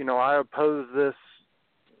short. I oppose this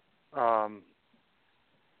ban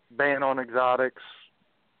on exotics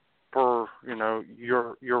for, your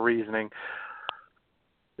reasoning.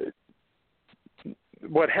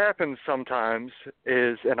 What happens sometimes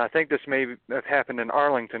is, and I think this may have happened in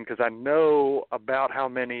Arlington, because I know about how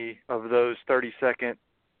many of those 30-second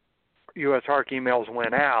USARK emails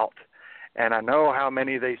went out, and I know how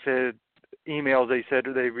many emails they said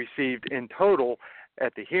they received in total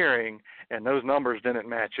at the hearing, and those numbers didn't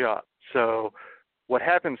match up. So what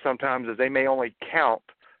happens sometimes is they may only count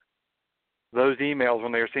those emails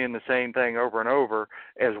when they're seeing the same thing over and over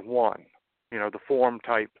as one, the form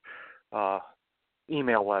type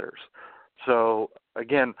email letters. So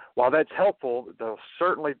again, while that's helpful, they'll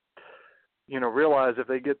certainly, realize if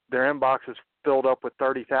they get their inboxes filled up with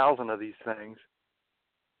 30,000 of these things,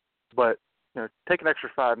 but take an extra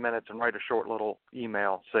 5 minutes and write a short little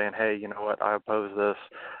email saying, hey, you know what, I oppose this,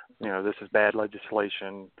 this is bad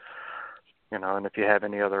legislation, and if you have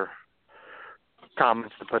any other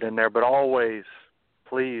comments to put in there, but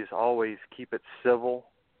please always keep it civil,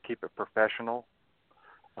 keep it professional.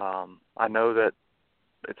 I know that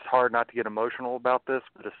it's hard not to get emotional about this,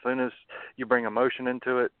 but as soon as you bring emotion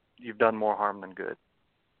into it, you've done more harm than good.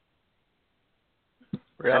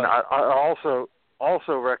 Really? And I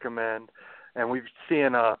also recommend, and we've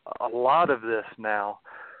seen a lot of this now.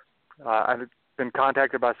 I've been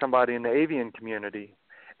contacted by somebody in the avian community,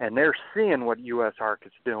 and they're seeing what USARK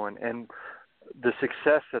is doing and the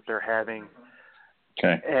success that they're having.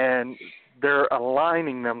 Okay. And they're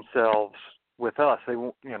aligning themselves with us. They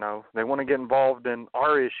want to get involved in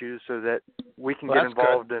our issues so that we can get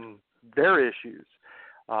involved in their issues.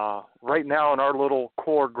 Right now in our little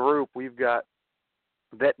core group, we've got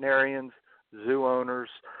veterinarians, zoo owners,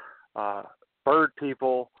 bird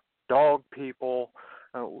people, dog people.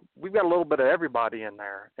 We've got a little bit of everybody in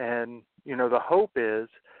there. And, the hope is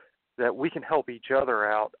that we can help each other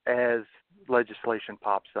out as legislation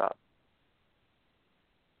pops up.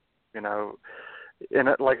 And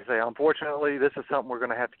like I say, unfortunately, this is something we're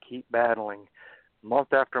going to have to keep battling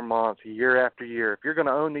month after month, year after year. If you're going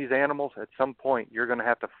to own these animals, at some point you're going to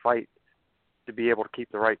have to fight to be able to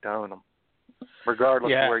keep the right to own them,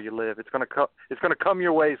 regardless of where you live. It's going to come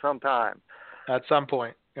your way sometime. At some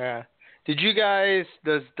point, yeah. Did you guys?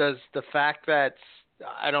 Does the fact that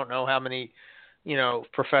I don't know how many,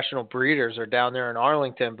 professional breeders are down there in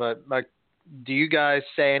Arlington, but do you guys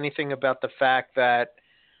say anything about the fact that,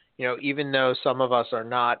 even though some of us are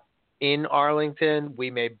not in Arlington, we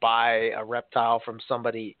may buy a reptile from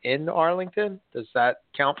somebody in Arlington? Does that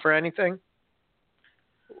count for anything?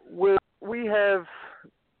 We have,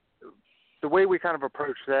 the way we kind of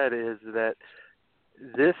approach that is that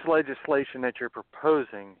this legislation that you're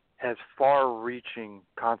proposing has far-reaching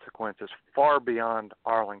consequences, far beyond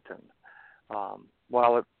Arlington.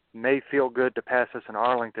 While it may feel good to pass this in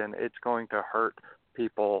Arlington, it's going to hurt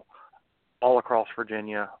people all across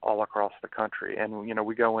Virginia, all across the country. And,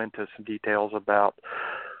 we go into some details about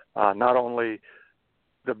not only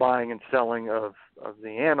the buying and selling of the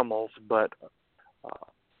animals, but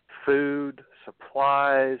food,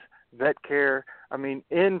 supplies, vet care. I mean,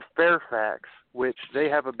 in Fairfax, which they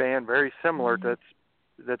have a ban very similar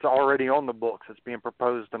that's already on the books, it's being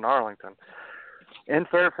proposed in Arlington. In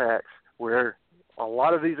Fairfax, where a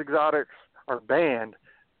lot of these exotics are banned,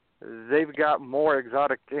 they've got more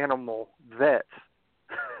exotic animal vets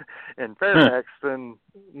in Fairfax than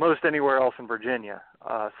most anywhere else in Virginia.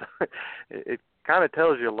 So it kind of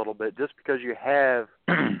tells you a little bit. Just because you have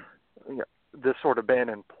this sort of ban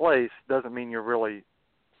in place doesn't mean you're really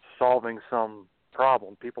solving some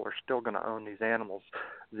problem. People are still going to own these animals.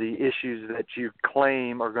 The issues that you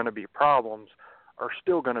claim are going to be problems are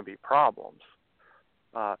still going to be problems.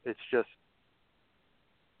 It's just,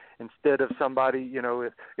 instead of somebody,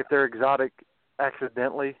 if their exotic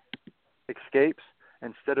accidentally escapes,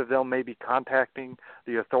 instead of them maybe contacting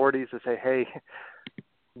the authorities to say, hey,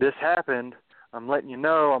 this happened, I'm letting you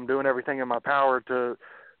know, I'm doing everything in my power to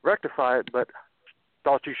rectify it, but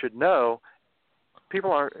thought you should know,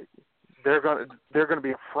 people are, they're going to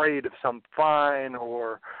be afraid of some fine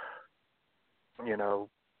or,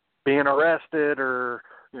 being arrested or,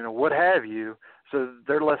 what have you. So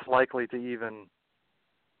they're less likely to even,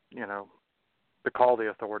 to call the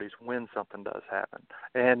authorities when something does happen.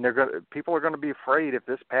 And people are going to be afraid if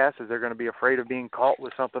this passes. They're going to be afraid of being caught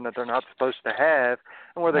with something that they're not supposed to have.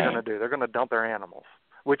 And what are they going to do? They're going to dump their animals,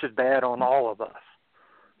 which is bad on all of us.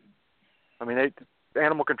 I mean,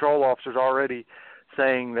 animal control officers already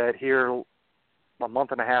saying that here a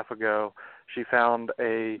month and a half ago, she found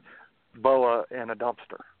a boa in a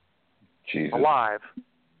dumpster. Jesus. Alive.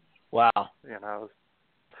 Wow.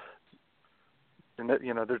 And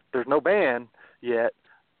there's no ban yet,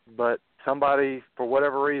 but somebody, for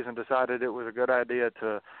whatever reason, decided it was a good idea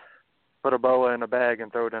to put a boa in a bag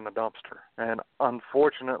and throw it in a dumpster. And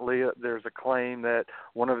unfortunately, there's a claim that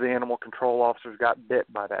one of the animal control officers got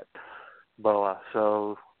bit by that boa.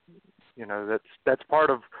 So, that's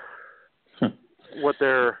part of what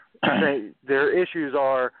their issues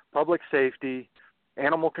are: public safety,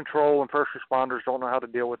 animal control, and first responders don't know how to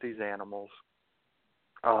deal with these animals.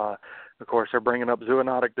 Of course, they're bringing up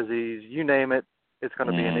zoonotic disease. You name it, it's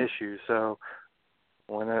going to be an issue. So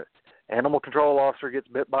when an animal control officer gets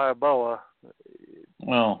bit by a boa,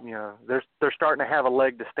 they're starting to have a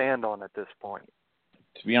leg to stand on at this point.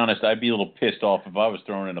 To be honest, I'd be a little pissed off if I was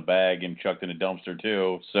thrown in a bag and chucked in a dumpster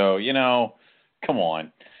too. So, come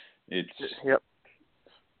on. Yep.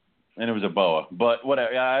 And it was a boa. But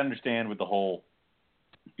whatever, I understand with the whole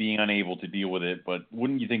being unable to deal with it, but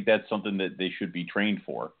wouldn't you think that's something that they should be trained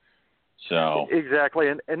for? So exactly,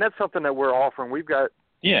 and that's something that we're offering. We've got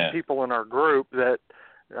people in our group that,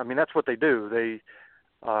 that's what they do. They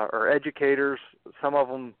are educators. Some of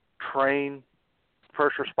them train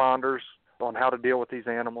first responders on how to deal with these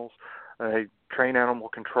animals. They train animal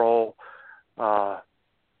control.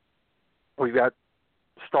 We've got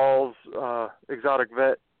Stalls Exotic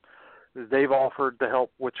Vet. They've offered to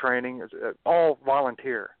help with training. All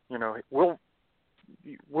volunteer. We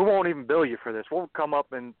won't even bill you for this. We'll come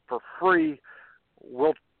up and for free,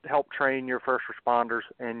 we'll help train your first responders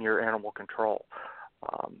and your animal control.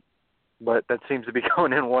 But that seems to be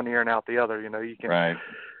going in one ear and out the other. You can. Right.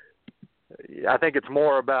 I think it's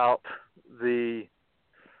more about the,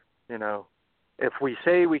 if we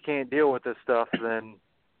say we can't deal with this stuff, then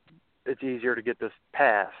it's easier to get this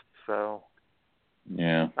passed. So.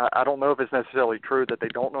 Yeah. I don't know if it's necessarily true that they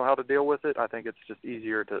don't know how to deal with it. I think it's just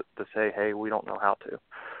easier to say, hey, we don't know how to.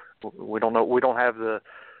 We don't know. We don't have the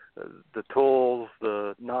tools,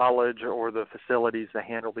 the knowledge, or the facilities to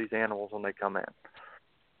handle these animals when they come in.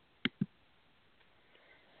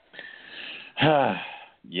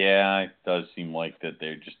 Yeah, it does seem like that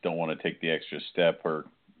they just don't want to take the extra step, or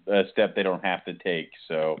a step they don't have to take.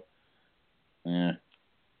 So, yeah.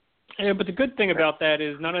 Yeah, but the good thing about that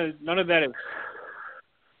is none of that is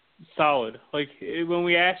solid. Like, when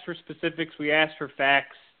we ask for specifics, we ask for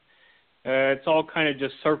facts. It's all kind of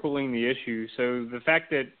just circling the issue. So the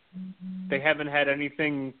fact that they haven't had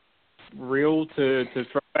anything real to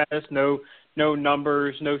throw at us, no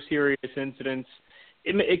numbers, no serious incidents,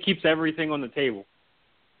 it keeps everything on the table.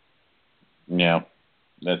 Yeah,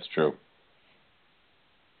 that's true.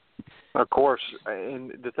 Of course,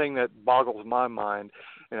 and the thing that boggles my mind,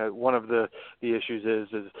 one of the issues is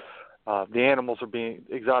the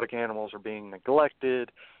exotic animals are being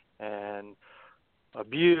neglected and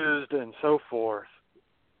abused and so forth.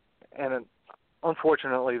 And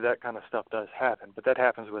unfortunately, that kind of stuff does happen, but that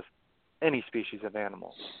happens with any species of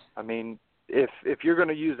animal. I mean, if you're going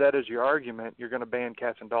to use that as your argument, you're going to ban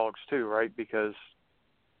cats and dogs too, right? Because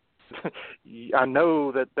I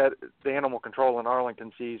know that the animal control in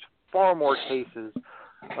Arlington sees far more cases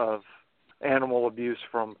of animal abuse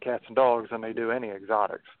from cats and dogs than they do any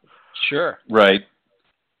exotics. Sure. Right.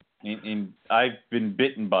 And I've been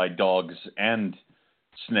bitten by dogs and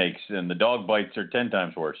snakes, and the dog bites are 10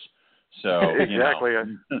 times worse. So exactly.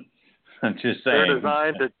 I'm just saying. They're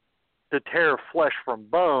designed to tear flesh from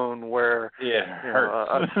bone, where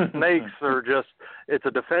snakes are just, it's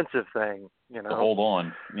a defensive thing, To hold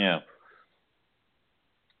on. Yeah.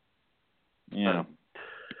 Yeah.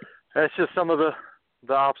 That's just some of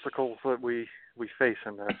the obstacles that we face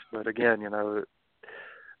in this. But again,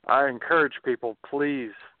 I encourage people,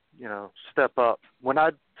 please, step up. When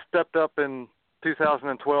I stepped up in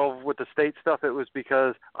 2012 with the state stuff, it was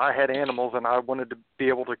because I had animals and I wanted to be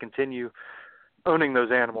able to continue owning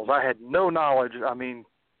those animals. I had no knowledge,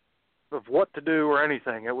 of what to do or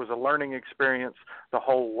anything. It was a learning experience the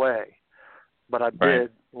whole way. But I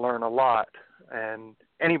did learn a lot, and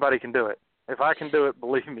anybody can do it. If I can do it,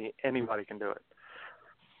 believe me, anybody can do it.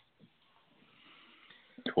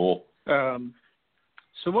 Cool.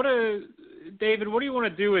 So David, what do you want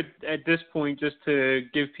to do at this point just to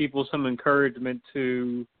give people some encouragement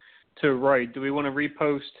to write? Do we want to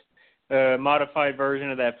repost a modified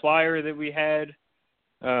version of that flyer that we had?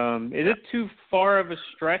 Is it too far of a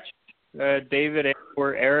stretch, David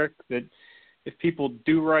or Eric, that if people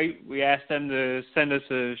do write, we ask them to send us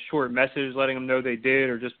a short message letting them know they did,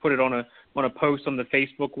 or just put it on a post on the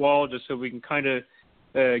Facebook wall just so we can kind of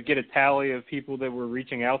get a tally of people that we're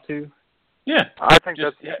reaching out to? Yeah, I think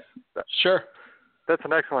Sure. That's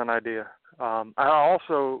an excellent idea. I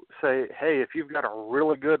also say, hey, if you've got a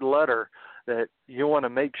really good letter that you want to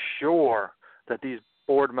make sure that these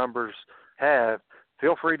board members have,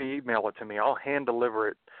 feel free to email it to me. I'll hand deliver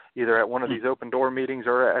it either at one of these open door meetings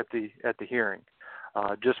or at the hearing.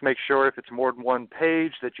 Just make sure if it's more than one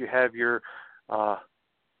page that you have your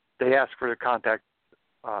they ask for the contact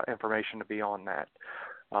information to be on that.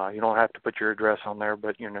 You don't have to put your address on there,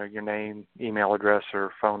 but your name, email address,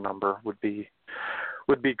 or phone number would be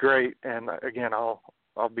great. And again, I'll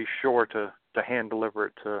be sure to hand deliver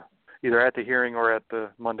it to either at the hearing or at the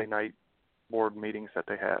Monday night board meetings that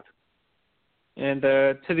they have. And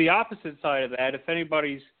to the opposite side of that, if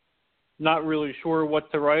anybody's not really sure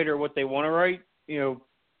what to write or what they want to write,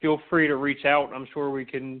 feel free to reach out. I'm sure we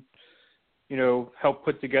can, help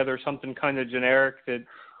put together something kind of generic that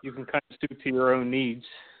you can kind of suit to your own needs.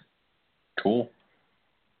 Cool.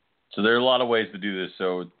 So there are a lot of ways to do this.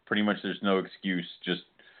 So pretty much there's no excuse. Just,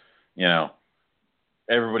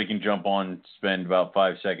 everybody can jump on, spend about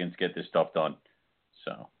 5 seconds, get this stuff done.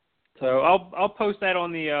 So I'll post that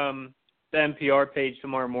on the NPR page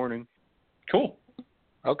tomorrow morning. Cool.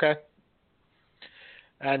 Okay.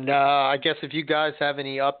 And I guess if you guys have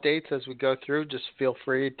any updates as we go through, just feel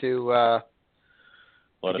free to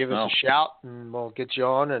give us a shout, and we'll get you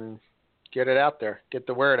on and get it out there, get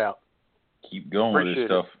the word out. Keep going with this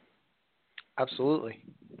stuff. Absolutely.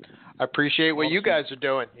 I appreciate what you guys are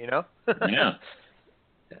doing, Yeah.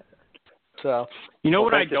 So.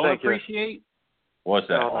 What I don't appreciate? What's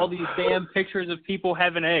that? All these damn pictures of people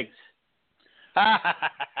having eggs.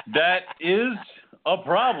 That is a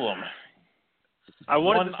problem. I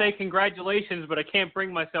wanted to say congratulations, but I can't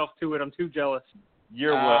bring myself to it. I'm too jealous.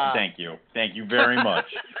 You're welcome. Thank you. Thank you very much.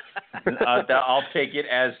 I'll take it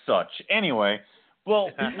as such. Anyway, well,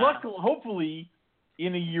 hopefully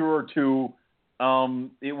in a year or two,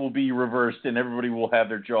 it will be reversed and everybody will have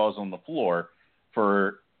their jaws on the floor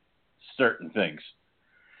for certain things.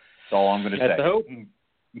 That's all I'm going to say. That's the hope.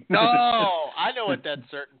 No, I know what that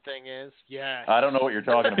certain thing is. Yes. I don't know what you're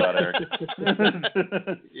talking about, Eric.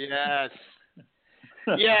 Yes.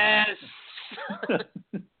 Yes.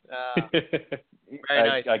 Very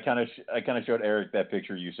nice. I kind of showed Eric that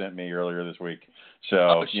picture you sent me earlier this week.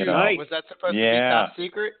 So Nice. Was that supposed to be top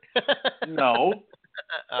secret? No.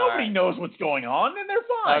 Nobody knows what's going on, and they're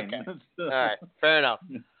fine. Okay. All right. Fair enough.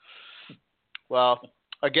 Well,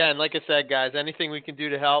 again, like I said, guys, anything we can do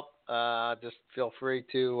to help, just feel free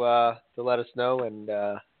to let us know, and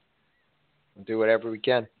we'll do whatever we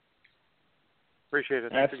can. Appreciate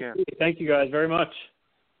it. Thanks again. Thank you guys very much.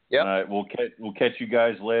 Yep. All right, we'll catch you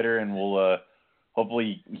guys later, and we'll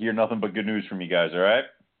hopefully hear nothing but good news from you guys. All right.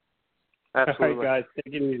 Absolutely. All right, guys.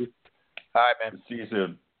 Take it easy. All right, man. See you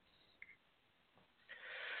soon.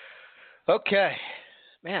 Okay.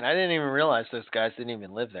 Man, I didn't even realize those guys didn't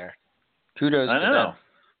even live there. Kudos to them.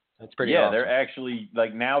 That's pretty awesome. They're actually,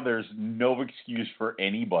 now there's no excuse for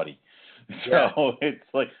anybody. Yeah. So it's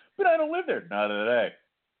like, but I don't live there. Not today.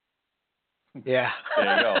 Yeah.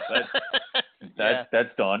 There you go.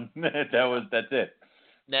 That's done. That's it.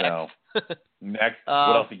 Next. So, next.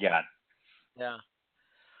 What else you got? Yeah.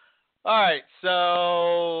 All right.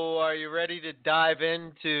 So, are you ready to dive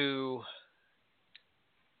into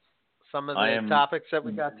some of the topics that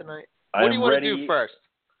we got tonight? What do you want to do first?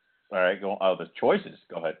 All right. Go. Oh, the choices.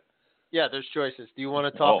 Go ahead. Yeah, there's choices. Do you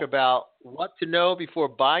want to talk about what to know before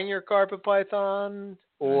buying your carpet python,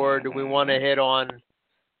 or do we want to hit on,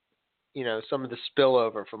 some of the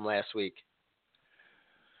spillover from last week?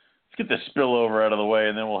 Let's get the spillover out of the way,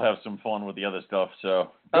 and then we'll have some fun with the other stuff.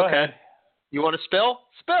 So go ahead. You want to spill?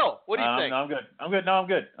 Spill. What do you think? No, I'm good. No,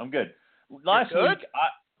 I'm good. Last good? week,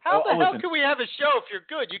 How the hell listen. can we have a show if you're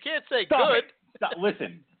good? You can't say Stop good. it. Stop.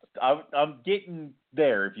 Listen, I'm getting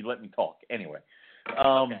there if you let me talk. Anyway,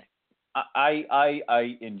 Okay.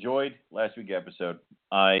 I enjoyed last week's episode.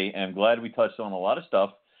 I am glad we touched on a lot of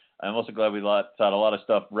stuff. I'm also glad we got a lot of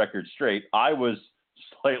stuff record straight. I was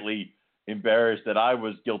slightly embarrassed that I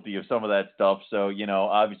was guilty of some of that stuff. So,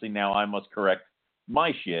 obviously now I must correct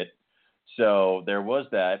my shit. So there was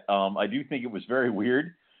that. I do think it was very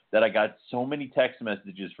weird that I got so many text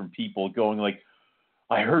messages from people going like,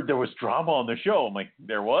 I heard there was drama on the show. I'm like,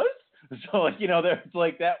 there was? So there's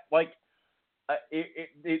like that, like,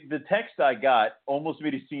 the text I got almost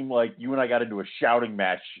made it seem like you and I got into a shouting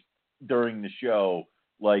match during the show,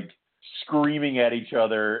 like screaming at each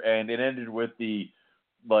other, and it ended with the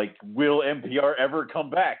like, will NPR ever come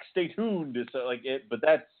back? Stay tuned. So but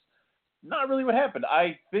that's not really what happened.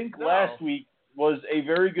 I think last week was a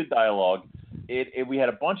very good dialogue. We had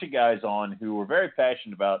a bunch of guys on who were very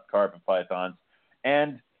passionate about carpet pythons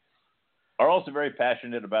and are also very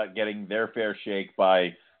passionate about getting their fair shake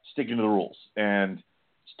by sticking to the rules, and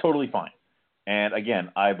it's totally fine. And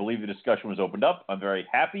again, I believe the discussion was opened up. I'm very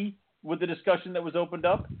happy with the discussion that was opened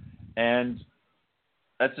up, and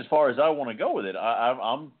that's as far as I want to go with it.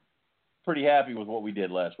 I'm pretty happy with what we did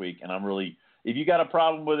last week, and I'm really, if you got a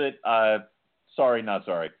problem with it, sorry, not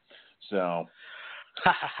sorry. So,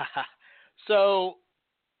 so,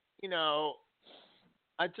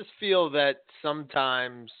 I just feel that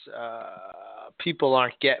sometimes people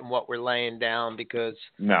aren't getting what we're laying down because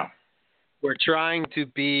we're trying to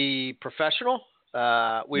be professional.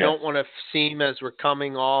 We don't want to seem as we're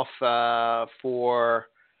coming off for,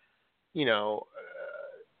 we don't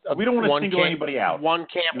want to single anybody out. One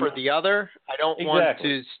camp or the other. I don't want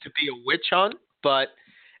to be a witch hunt, but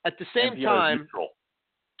at the same time,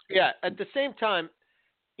 at the same time,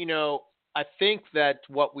 I think that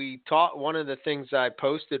what we taught, one of the things I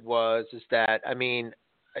posted is that, I mean,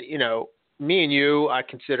 me and you, I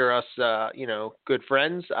consider us, good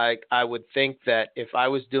friends. I would think that if I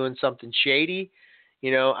was doing something shady,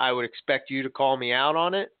 I would expect you to call me out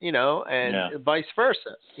on it, and vice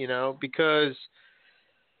versa, because,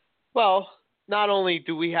 well, not only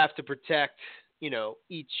do we have to protect,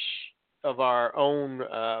 each of our own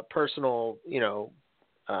personal,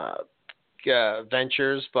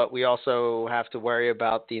 ventures, but we also have to worry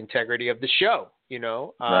about the integrity of the show,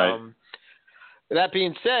 Right. That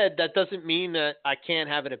being said, that doesn't mean that I can't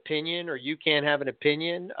have an opinion or you can't have an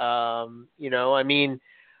opinion. I mean,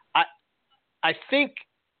 I think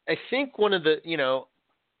one of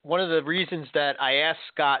the reasons that I asked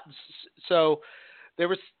Scott, so there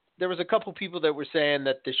was a couple people that were saying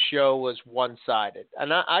that the show was one-sided,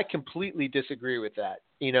 and I completely disagree with that,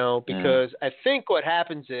 because I think what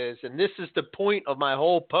happens is, and this is the point of my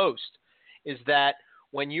whole post, is that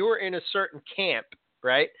when you're in a certain camp,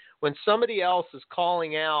 right, when somebody else is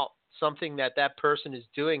calling out something that person is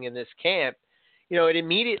doing in this camp, it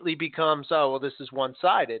immediately becomes, oh, well, this is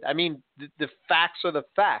one-sided. I mean, the facts are the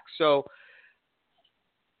facts. So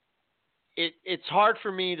it's hard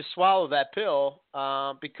for me to swallow that pill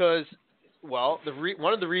because, well,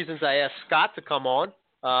 one of the reasons I asked Scott to come on,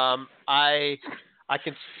 I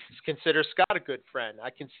can consider Scott a good friend.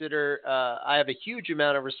 I consider I have a huge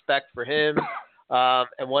amount of respect for him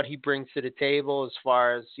and what he brings to the table as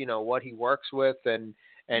far as, what he works with and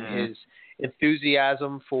his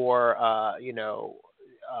enthusiasm for,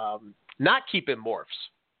 not keeping morphs,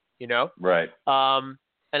 Right.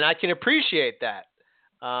 And I can appreciate that.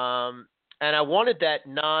 And I wanted that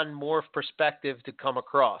non-morph perspective to come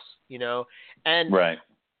across, and right.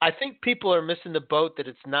 I think people are missing the boat that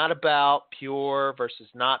it's not about pure versus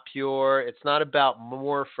not pure. It's not about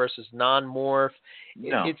morph versus non-morph.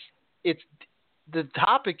 No. It's the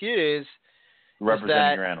topic is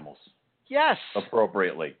representing your animals. Yes.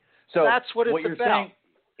 Appropriately. So that's what it's you're about.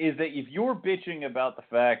 Saying is that if you're bitching about the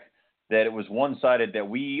fact that it was one-sided, that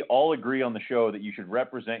we all agree on the show that you should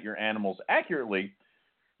represent your animals accurately,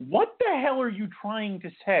 what the hell are you trying to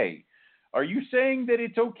say? Are you saying that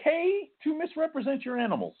it's okay to misrepresent your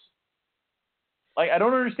animals? I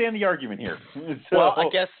don't understand the argument here. Well, I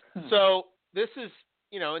guess so. This is,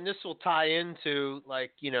 and this will tie into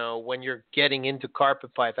when you're getting into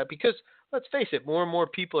carpet python, because let's face it, more and more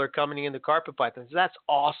people are coming into carpet pythons. That's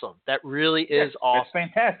awesome. That really is awesome.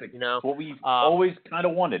 That's fantastic. It's what we've always kind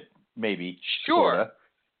of wanted, maybe. Sure.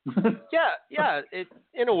 Yeah.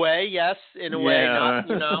 In a way, yes. In a way, not.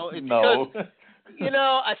 It's no. Because,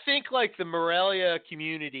 I think the Morelia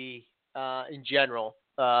community in general.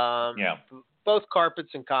 Both carpets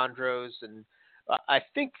and chondros, and I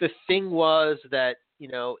think the thing was that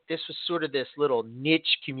this was sort of this little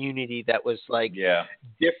niche community that was like Yeah.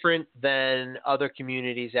 different than other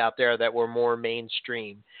communities out there that were more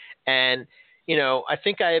mainstream. And, I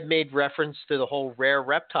think I had made reference to the whole rare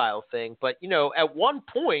reptile thing, but, at one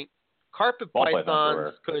point, carpet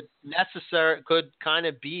pythons could kind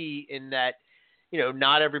of be in that,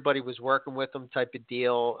 not everybody was working with them type of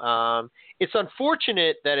deal. It's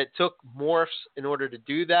unfortunate that it took morphs in order to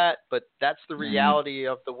do that, but that's the reality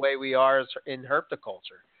of the way we are in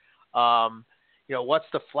herpetoculture. What's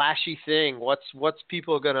the flashy thing? What's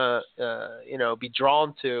people gonna, be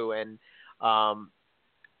drawn to? And,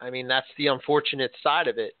 that's the unfortunate side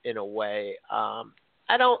of it in a way.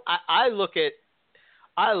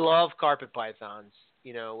 I love carpet pythons,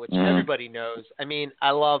 which everybody knows. I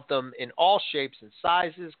love them in all shapes and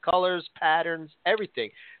sizes, colors, patterns, everything.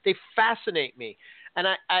 They fascinate me. And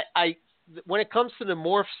I when it comes to the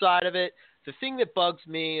morph side of it, the thing that bugs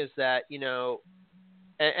me is that,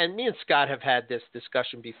 and me and Scott have had this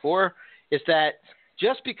discussion before, is that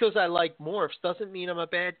just because I like morphs doesn't mean I'm a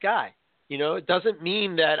bad guy. It doesn't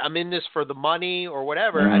mean that I'm in this for the money or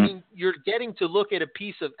whatever. You're getting to look at a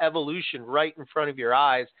piece of evolution right in front of your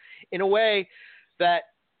eyes in a way that,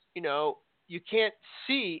 you can't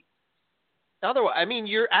see otherwise.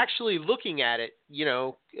 You're actually looking at it,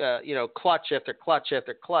 clutch after clutch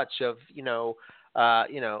after clutch of,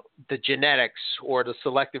 the genetics or the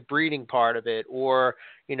selective breeding part of it, or,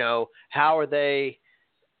 how are they,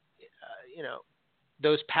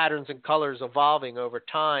 those patterns and colors evolving over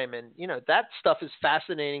time. And, that stuff is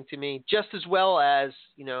fascinating to me just as well as,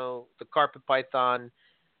 the carpet python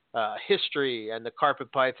history and the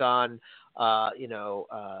carpet python,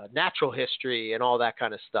 natural history and all that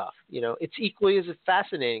kind of stuff. It's equally as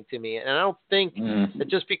fascinating to me. And I don't think that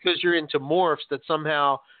just because you're into morphs that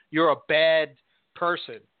somehow you're a bad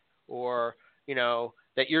person or,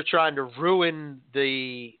 that you're trying to ruin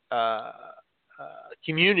the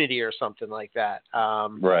community or something like that.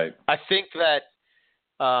 Right. I think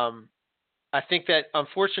that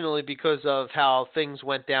unfortunately, because of how things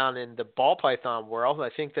went down in the ball python world, I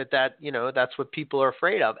think that that's what people are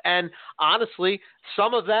afraid of. And honestly,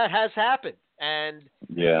 some of that has happened. And,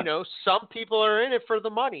 some people are in it for the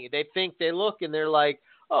money. They think they look and they're like,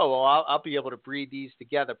 oh, well, I'll be able to breed these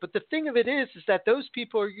together. But the thing of it is that those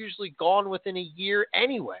people are usually gone within a year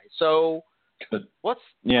anyway. So what's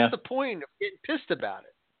the point of getting pissed about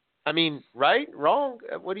it? Right? Wrong?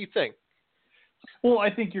 What do you think? Well, I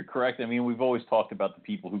think you're correct. We've always talked about the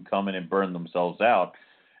people who come in and burn themselves out.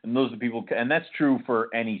 And those are the people, and that's true for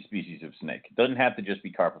any species of snake. It doesn't have to just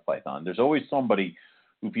be carpet python. There's always somebody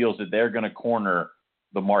who feels that they're going to corner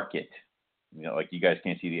the market. Like you guys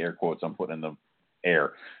can't see the air quotes I'm putting in the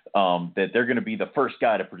air, that they're going to be the first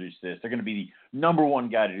guy to produce this. They're going to be the number one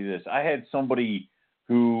guy to do this. I had somebody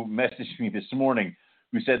who messaged me this morning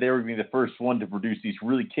who said they were going to be the first one to produce these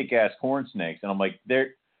really kick-ass corn snakes. And I'm like,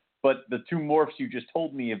 but the two morphs you just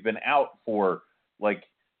told me have been out for like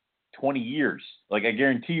 20 years. Like, I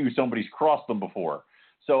guarantee you somebody's crossed them before.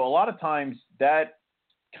 So a lot of times that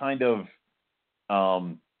kind of,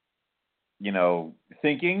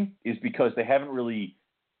 thinking is because they haven't really,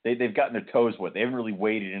 they've gotten their toes wet. They haven't really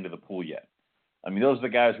waded into the pool yet. Those are the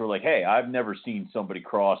guys who are like, hey, I've never seen somebody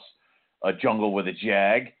cross a jungle with a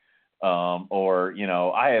jag, or,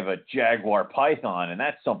 I have a jaguar python and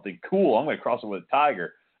that's something cool. I'm going to cross it with a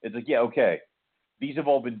tiger. It's like, yeah, okay. These have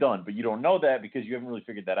all been done, but you don't know that because you haven't really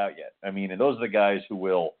figured that out yet. And those are the guys who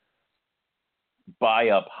will buy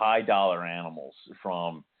up high dollar animals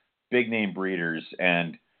from big name breeders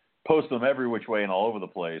and post them every which way and all over the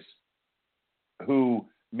place, who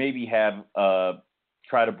maybe have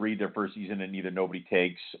try to breed their first season and either nobody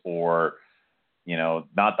takes or,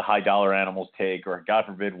 not the high dollar animals take, or God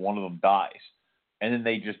forbid one of them dies. And then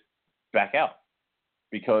they just back out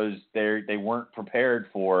because they weren't prepared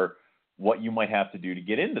for what you might have to do to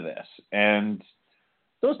get into this. And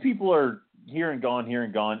those people are here and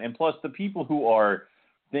gone. And plus the people who are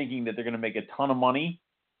thinking that they're going to make a ton of money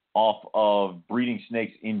off of breeding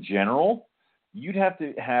snakes in general, you'd have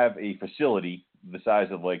to have a facility the size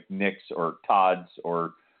of like Nick's or Todd's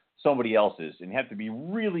or somebody else's, and you have to be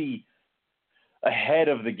really ahead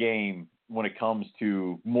of the game when it comes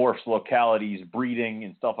to morphs, localities, breeding,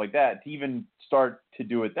 and stuff like that to even start to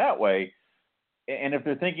do it that way. And if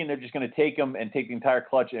they're thinking they're just going to take them and take the entire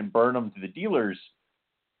clutch and burn them to the dealers,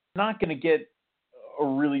 they're not going to get a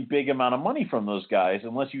really big amount of money from those guys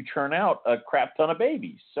unless you churn out a crap ton of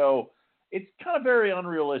babies. So it's kind of very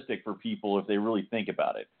unrealistic for people if they really think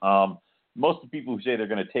about it. Most of the people who say they're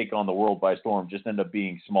going to take on the world by storm just end up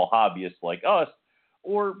being small hobbyists like us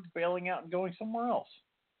or bailing out and going somewhere else.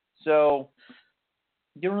 So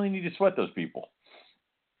you don't really need to sweat those people.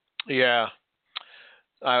 Yeah,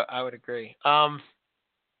 I would agree.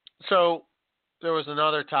 So there was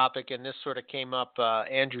another topic, and this sort of came up.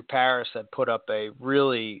 Andrew Paris had put up a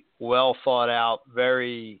really well thought out,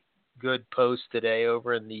 very good post today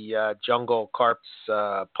over in the Jungle Carps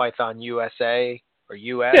Python USA or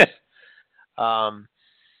US.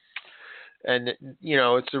 And,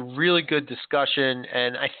 it's a really good discussion.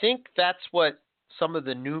 And I think that's what some of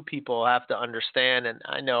the new people have to understand. And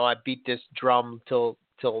I know I beat this drum till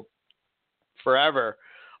forever.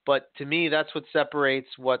 But to me, that's what separates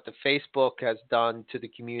what the Facebook has done to the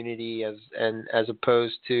community as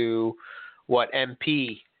opposed to what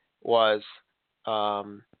MP was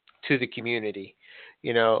to the community.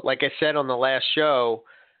 Like I said on the last show,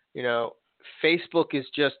 Facebook is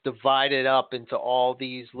just divided up into all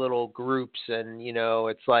these little groups, and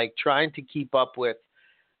it's like trying to keep up with,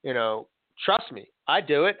 trust me, I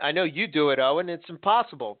do it. I know you do it, Owen. It's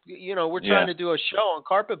impossible. We're trying to do a show on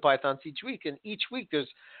carpet pythons each week, and each week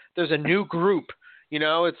there's a new group.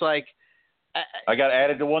 It's like I got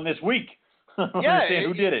added to one this week. Yeah,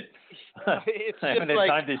 who did it? It's I haven't had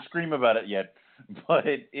time to scream about it yet, but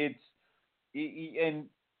and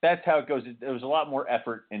that's how it goes. There was a lot more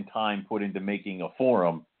effort and time put into making a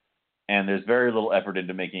forum, and there's very little effort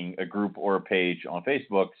into making a group or a page on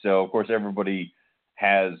Facebook. So of course everybody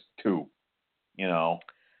has two,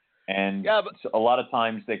 and so a lot of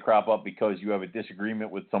times they crop up because you have a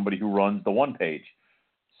disagreement with somebody who runs the one page.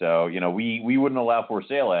 So, we wouldn't allow for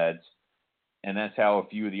sale ads, and that's how a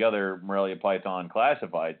few of the other Morelia Python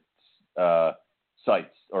classified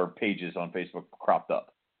sites or pages on Facebook cropped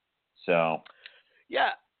up. So, yeah,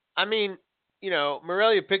 I mean,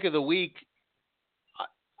 Morelia Pick of the Week,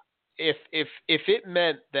 if it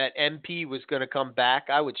meant that MP was going to come back,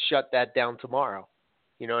 I would shut that down tomorrow.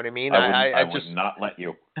 You know what I mean? I would not let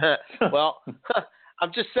you. Well,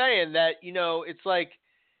 I'm just saying that, it's like,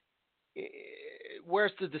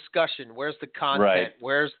 where's the discussion? Where's the content? Right.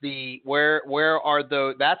 Where's where are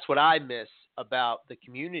the, that's what I miss about the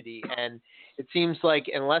community. And it seems like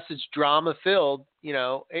unless it's drama filled,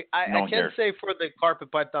 I can say for the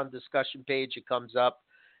Carpet Python discussion page, it comes up,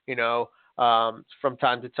 from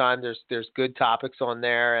time to time, there's good topics on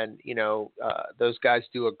there, and those guys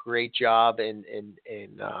do a great job in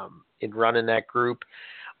running that group.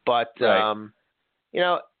 But right.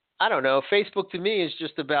 I don't know. Facebook to me is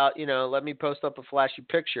just about, let me post up a flashy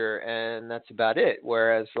picture and that's about it.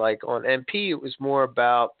 Whereas like on MP, it was more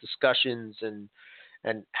about discussions and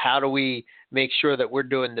how do we make sure that we're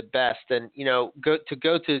doing the best. And,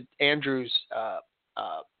 go to Andrew's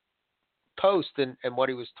post and what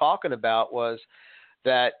he was talking about was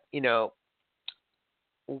that,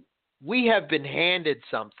 we have been handed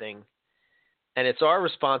something, and it's our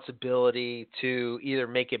responsibility to either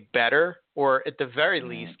make it better or at the very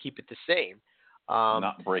least keep it the same.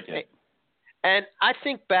 Not break it. And I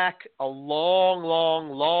think back a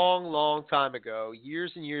long time ago,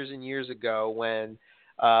 years and years and years ago, when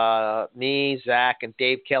me, Zach, and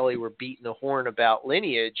Dave Kelly were beating the horn about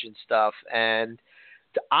lineage and stuff. And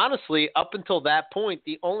honestly, up until that point,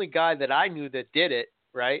 the only guy that I knew that did it,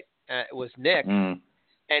 right, was Nick.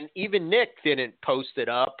 And even Nick didn't post it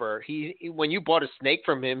up, or he when you bought a snake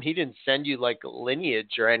from him, he didn't send you like a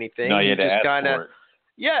lineage or anything. No, you had to ask for it.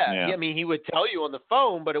 Yeah. I mean, he would tell you on the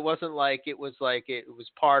phone, but it wasn't like it was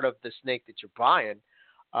part of the snake that you're buying.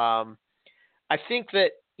 I think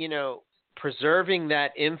that preserving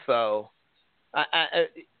that info.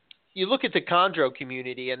 You look at the chondro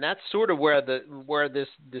community, and that's sort of where this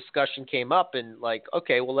discussion came up. And like,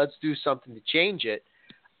 okay, well, let's do something to change it.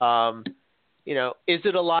 Is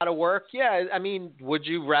it a lot of work? Yeah. I mean, would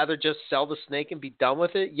you rather just sell the snake and be done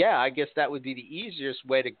with it? Yeah, I guess that would be the easiest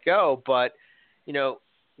way to go. But,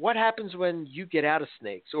 what happens when you get out of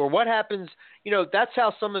snakes? Or what happens, that's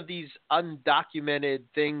how some of these undocumented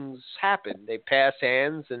things happen. They pass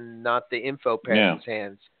hands and not the info passes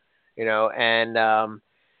hands, and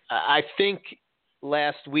I think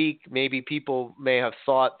last week maybe people may have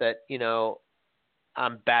thought that,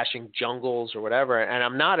 I'm bashing jungles or whatever, and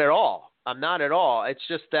I'm not at all. It's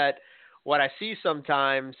just that what I see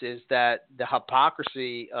sometimes is that the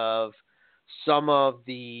hypocrisy of some of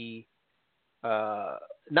the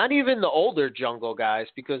not even the older jungle guys,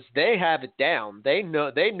 because they have it down. They know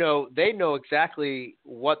exactly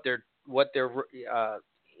what they're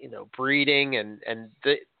breeding, and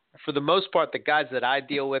for the most part, the guys that I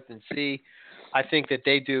deal with and see, I think that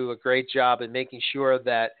they do a great job in making sure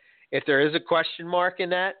that if there is a question mark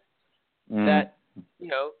in that they're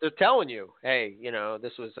telling you, hey,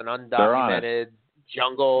 this was an undocumented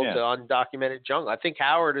jungle to undocumented jungle. I think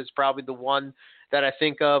Howard is probably the one that I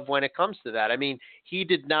think of when it comes to that. I mean, he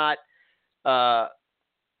did not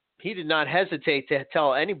he did not hesitate to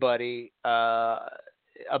tell anybody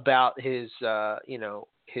about his,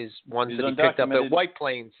 his ones that he picked up at White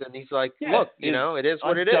Plains, and he's like, look, it is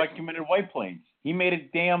what it is. Undocumented White Plains. He made a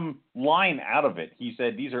damn line out of it. He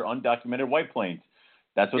said these are undocumented White Plains.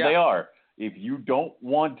 That's what they are. If you don't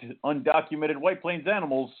want undocumented White Plains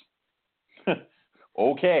animals,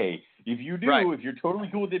 okay. If you do, if you're totally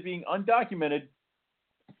cool with it being undocumented,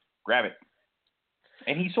 grab it.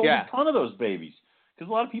 And he sold a ton of those babies because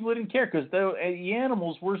a lot of people didn't care because the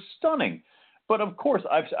animals were stunning. But of course,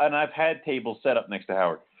 I've had tables set up next to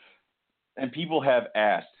Howard, and people have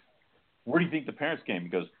asked, "Where do you think the parents came?" He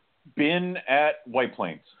goes, "Been at White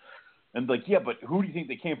Plains," and like, yeah, but who do you think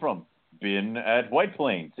they came from? Been at White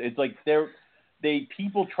Plains. It's like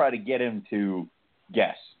people try to get him to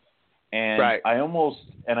guess, and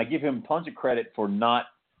I give him tons of credit for not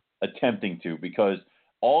attempting to, because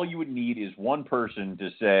all you would need is one person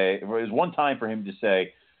to say, or is one time for him to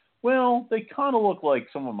say, well, they kind of look like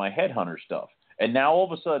some of my Headhunter stuff. And now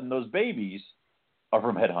all of a sudden those babies are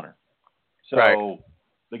from Headhunter. So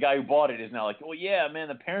the guy who bought it is now like, well, yeah, man,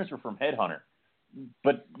 the parents were from Headhunter.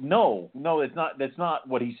 But no, that's not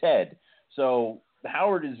what he said. So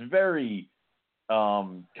Howard is very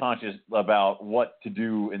conscious about what to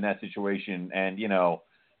do in that situation. And,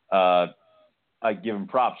 I give him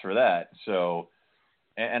props for that. So,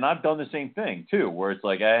 and I've done the same thing too, where it's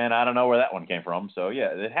like, and I don't know where that one came from. So yeah,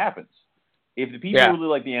 it happens. If the people really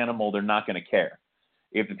like the animal, they're not going to care.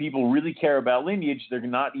 If the people really care about lineage, they're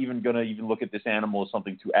not even going to even look at this animal as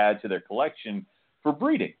something to add to their collection for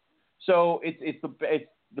breeding. So it's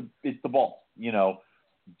the ball.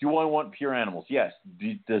 Do I want pure animals? Yes.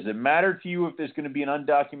 Does it matter to you if there's going to be an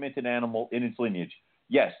undocumented animal in its lineage?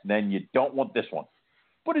 Yes. Then you don't want this one.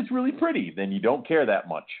 But it's really pretty. Then you don't care that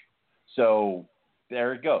much. So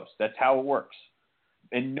there it goes. That's how it works.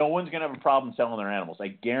 And no one's going to have a problem selling their animals. I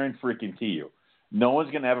guarantee you. No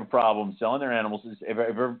one's going to have a problem selling their animals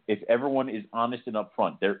if everyone is honest and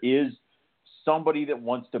upfront. There is somebody that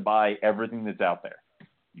wants to buy everything that's out there.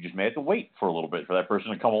 You just may have to wait for a little bit for that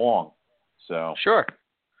person to come along. So Sure.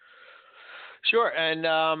 And,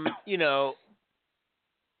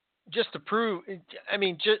 just to prove,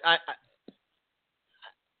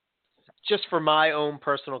 just for my own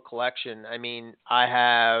personal collection, I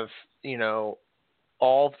have,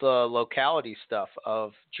 all the locality stuff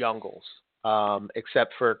of jungles,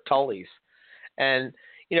 except for Tullies. And,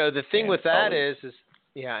 the thing with that is,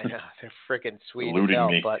 yeah, I know, they're freaking sweet as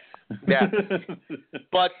hell, but yeah.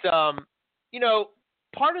 But,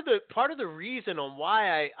 part of the reason on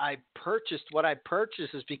why I purchased what I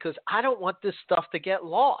purchased is because I don't want this stuff to get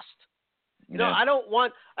lost. I don't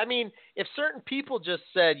want. If certain people just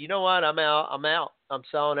said, you know what, I'm out, I'm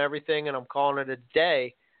selling everything and I'm calling it a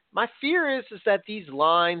day. My fear is that these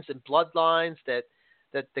lines and bloodlines that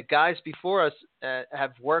the guys before us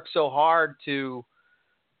have worked so hard to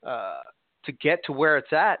get to where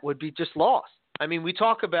it's at would be just lost. We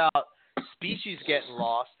talk about species getting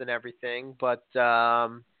lost and everything, but I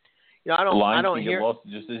don't hear get lost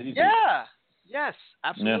just as easy. Yeah. Yes,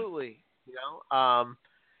 absolutely. Yeah.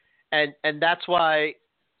 And that's why,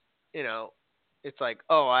 it's like,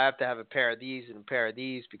 oh, I have to have a pair of these and a pair of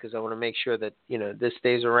these because I want to make sure that, this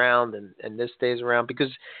stays around and this stays around,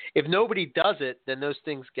 because if nobody does it, then those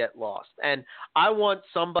things get lost. And I want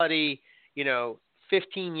somebody,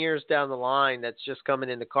 15 years down the line that's just coming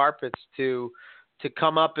into carpets to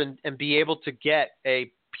come up and be able to get a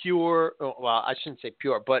pure, well, I shouldn't say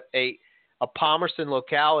pure, but a Palmerston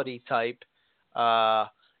locality type, or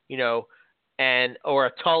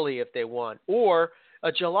a Tully if they want, or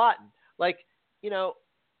a gelatin. Like,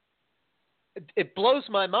 it blows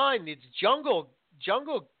my mind. These jungle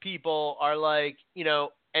people are like,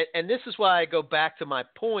 and this is why I go back to my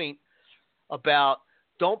point about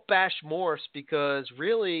don't bash Morse, because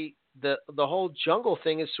really the whole jungle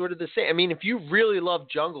thing is sort of the same. If you really love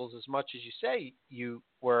jungles as much as you say you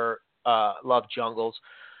love jungles,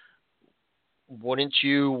 wouldn't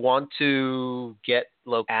you want to get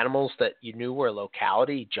animals that you knew were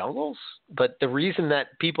locality jungles? But the reason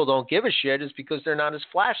that people don't give a shit is because they're not as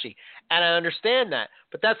flashy. And I understand that.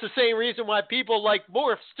 But that's the same reason why people like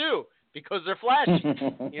morphs too, because they're flashy.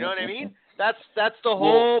 You know what I mean? That's the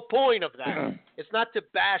whole point of that. It's not to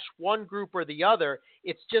bash one group or the other.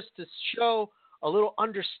 It's just to show a little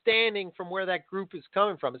understanding from where that group is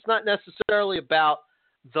coming from. It's not necessarily about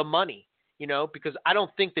the money. Because I don't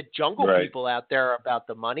think the jungle people out there are about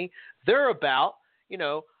the money. They're about,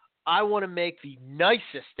 I want to make the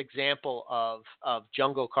nicest example of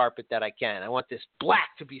jungle carpet that I can. I want this black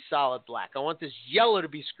to be solid black. I want this yellow to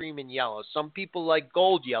be screaming yellow. Some people like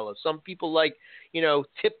gold yellow. Some people like,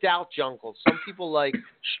 tipped out jungles. Some people like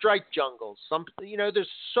striped jungles. There's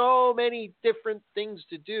so many different things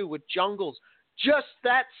to do with jungles. Just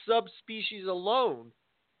that subspecies alone,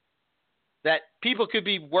 that people could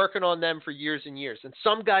be working on them for years and years. And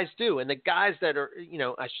some guys do. And the guys that are,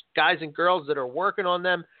 guys and girls that are working on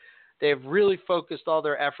them, they have really focused all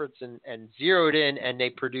their efforts and zeroed in, and they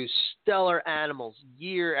produce stellar animals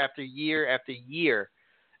year after year after year.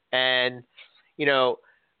 And,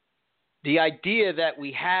 the idea that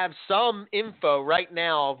we have some info right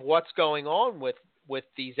now of what's going on with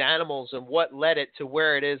these animals and what led it to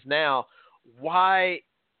where it is now, why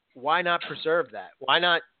not preserve that? Why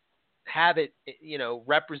not have it,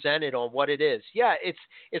 represented on what it is? Yeah,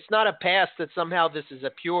 it's not a past that somehow this is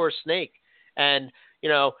a pure snake. And,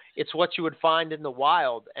 it's what you would find in the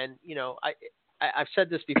wild. And, I've said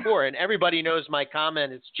this before, and everybody knows my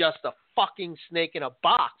comment. It's just a fucking snake in a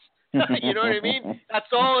box. You know what I mean? That's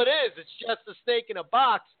all it is. It's just a snake in a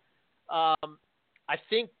box. I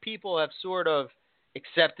think people have sort of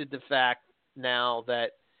accepted the fact now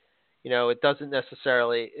that, it doesn't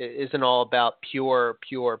necessarily, it isn't all about pure,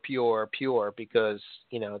 because,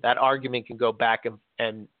 that argument can go back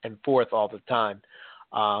and forth all the time.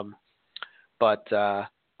 But I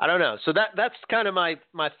don't know. So that's kind of my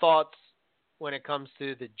thoughts when it comes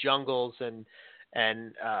to the jungles and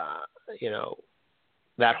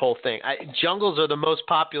that whole thing. Jungles are the most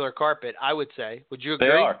popular carpet, I would say. Would you agree?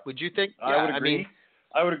 They are. Would you think? I would agree.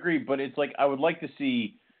 I would agree, but it's like I would like to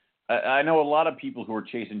see. I know a lot of people who are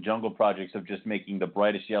chasing jungle projects of just making the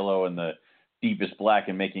brightest yellow and the deepest black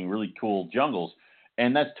and making really cool jungles,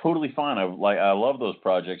 and that's totally fine. I love those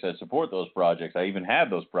projects. I support those projects. I even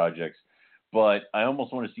have those projects. But I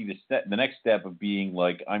almost want to see the next step of being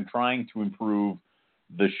like, I'm trying to improve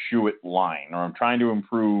the Schuett line, or I'm trying to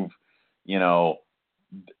improve,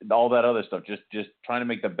 all that other stuff. Just trying to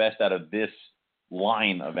make the best out of this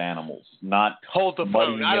line of animals, not hold the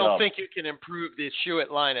phone. I don't think you can improve the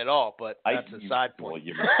Schuett line at all, but that's a side point.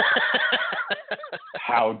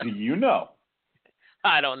 How do you know?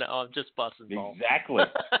 I don't know. I'm just busting balls. Exactly.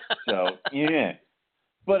 So, yeah.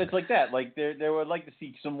 But it's like that. Like, they would like to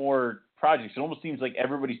see some more projects. It almost seems like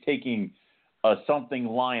everybody's taking a something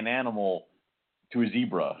lion animal to a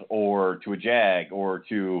zebra or to a jag or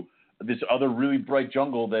to this other really bright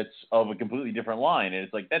jungle that's of a completely different line. And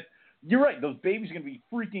it's like, you're right. Those babies are going to be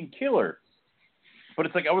freaking killer. But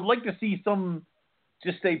it's like, I would like to see some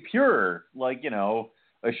just stay pure, like, a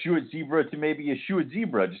Schuett zebra to maybe a Schuett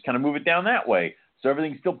zebra. Just kind of move it down that way. So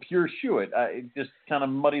everything's still pure Schuett. It just kind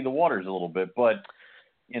of muddy the waters a little bit. But,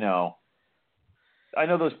 I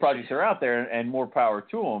know those projects are out there, and more power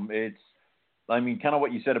to them. Kind of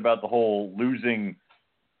what you said about the whole losing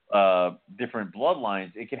different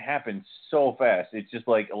bloodlines. It can happen so fast. It's just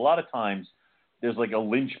like a lot of times there's like a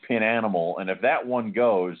linchpin animal, and if that one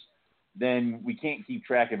goes, then we can't keep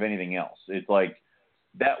track of anything else. It's like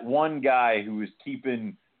that one guy who was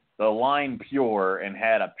keeping the line pure and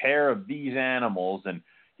had a pair of these animals, and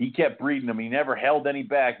he kept breeding them. He never held any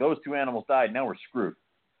back. Those two animals died. Now we're screwed.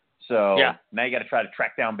 So now you got to try to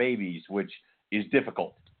track down babies, which is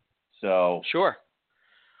difficult. So sure.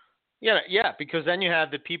 Yeah, because then you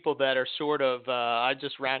have the people that are sort of.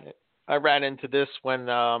 I ran into this when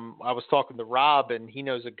I was talking to Rob, and he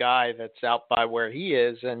knows a guy that's out by where he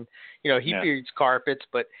is, and he breeds carpets,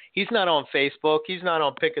 but he's not on Facebook. He's not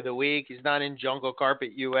on Pick of the Week. He's not in Jungle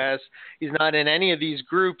Carpet US. He's not in any of these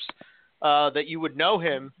groups that you would know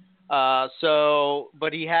him.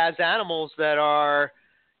 But he has animals that are.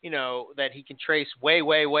 That he can trace way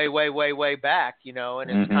back, and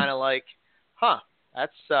it's kind of like,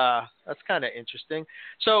 that's kind of interesting.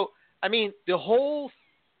 So, the whole,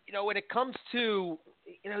 when it comes to,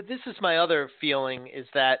 this is my other feeling is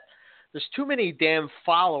that there's too many damn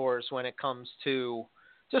followers when it comes to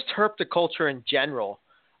just herpetoculture in general.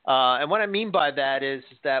 And what I mean by that is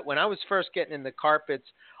that when I was first getting into carpets,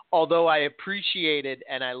 although I appreciated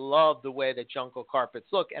and I love the way that jungle carpets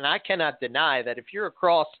look, and I cannot deny that if you're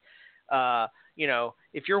across,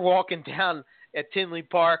 if you're walking down at Tinley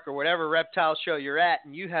Park or whatever reptile show you're at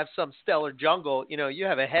and you have some stellar jungle, you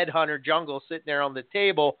have a headhunter jungle sitting there on the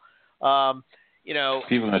table, people are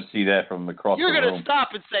going to see that from across the room. You're going to stop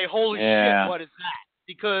and say, holy shit, what is that?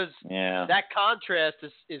 Because that contrast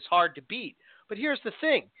is hard to beat. But here's the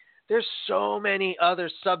thing. There's so many other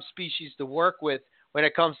subspecies to work with when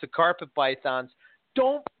it comes to carpet pythons.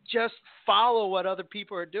 Don't just follow what other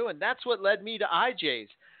people are doing. That's what led me to IJs.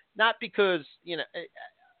 Not because,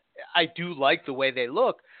 I do like the way they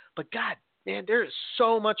look, but God, man, there is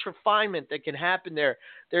so much refinement that can happen there.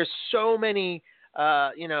 There's so many,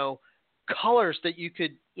 colors that you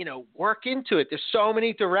could, work into it. There's so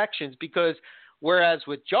many directions because whereas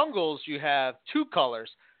with jungles, you have 2 colors,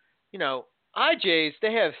 IJs,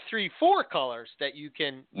 they have 3-4 colors that you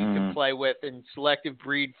can play with and selective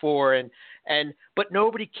breed for. But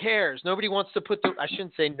nobody cares. Nobody wants to put I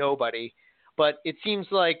shouldn't say nobody, but it seems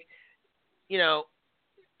like,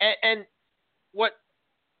 and what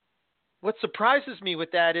surprises me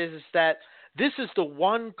with that is that this is the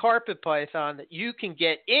one carpet python that you can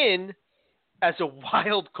get in as a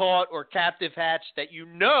wild caught or captive hatch that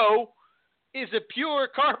is a pure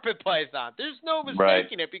carpet python. There's no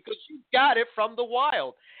mistaking it because you got it from the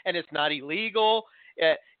wild, and it's not illegal.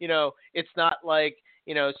 It's not like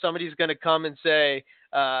somebody's going to come and say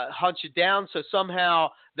hunt you down. So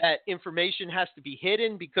somehow that information has to be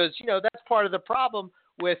hidden because that's part of the problem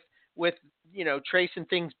with tracing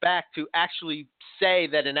things back to actually say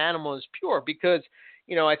that an animal is pure because,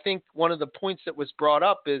 I think one of the points that was brought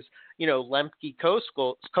up is, Lemke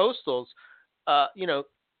coastals,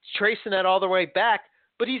 tracing that all the way back,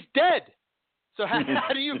 but he's dead. So how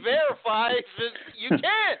do you verify that you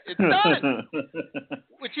can't? It's done.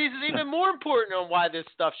 Which is even more important on why this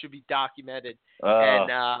stuff should be documented. And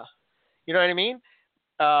you know what I mean?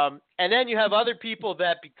 And then you have other people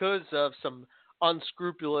that because of some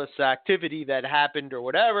unscrupulous activity that happened or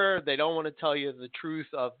whatever, they don't want to tell you the truth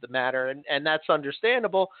of the matter, and that's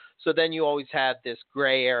understandable. So then you always have this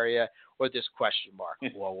gray area or this question mark.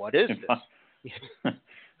 Well, what is this?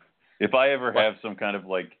 If I ever have some kind of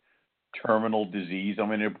like terminal disease, I'm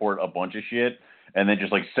going to import a bunch of shit and then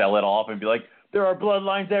just like sell it off and be like, there are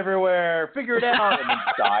bloodlines everywhere, figure it out, and then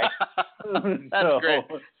die. That's great.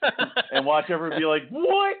 And watch everyone be like,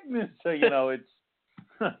 what? So, it's...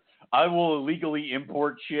 I will illegally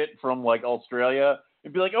import shit from like Australia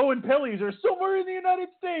and be like, oh, and Pellies are somewhere in the United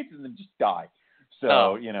States, and then just die.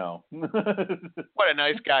 So, What a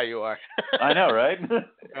nice guy you are. I know, right?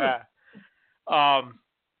 Yeah.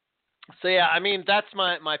 So yeah, I mean that's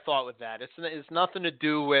my thought with that. It's nothing to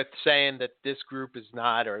do with saying that this group is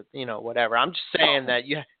not or whatever. I'm just saying that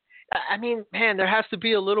man, there has to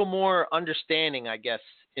be a little more understanding, I guess,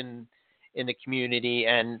 in the community,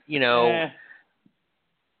 and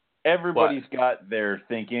everybody's got their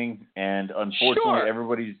thinking, and unfortunately,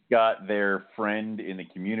 everybody's got their friend in the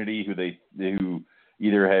community who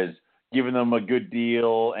either has given them a good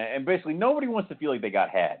deal, and basically nobody wants to feel like they got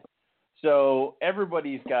had. So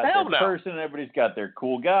everybody's got their person, everybody's got their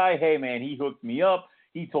cool guy. Hey man, he hooked me up.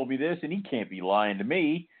 He told me this, and he can't be lying to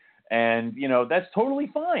me. And that's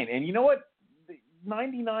totally fine. And you know what?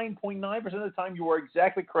 99.9% of the time, you are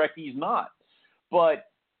exactly correct. He's not. But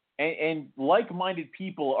and like-minded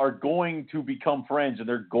people are going to become friends, and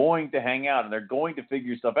they're going to hang out, and they're going to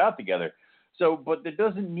figure stuff out together. So, but there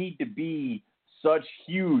doesn't need to be such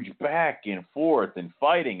huge back and forth and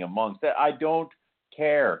fighting amongst that. I don't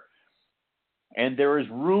care. And there is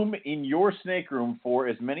room in your snake room for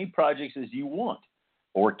as many projects as you want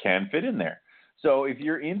or can fit in there. So if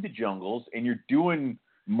you're into jungles and you're doing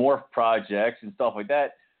morph projects and stuff like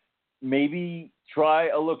that, maybe try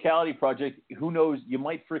a locality project. Who knows? You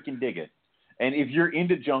might freaking dig it. And if you're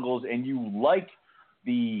into jungles and you like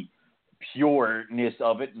the pureness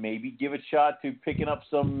of it, maybe give a shot to picking up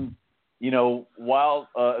some, wild,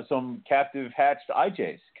 some captive hatched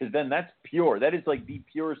IJs, because then that's pure. That is like the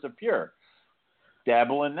purest of pure.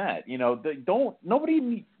 Dabble in that.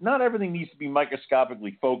 Not everything needs to be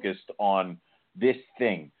microscopically focused on this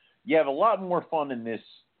thing. You have a lot more fun in this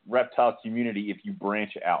reptile community if you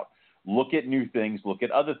branch out. Look at new things, look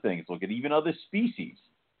at other things, look at even other species.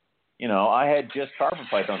 I had just carpet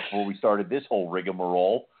pythons before we started this whole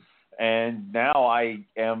rigmarole, and now I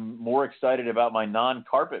am more excited about my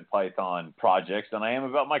non-carpet python projects than I am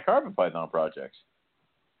about my carpet python projects.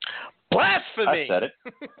 Blasphemy! I said it.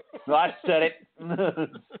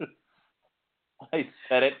 I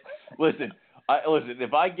said it. Listen.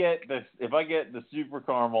 If I get the super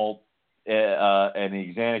caramel and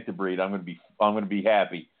the Xanac to breed, I'm gonna be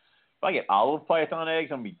happy. If I get olive python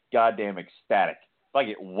eggs, I'm gonna be goddamn ecstatic. If I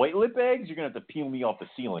get white lip eggs, you're gonna have to peel me off the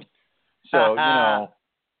ceiling. So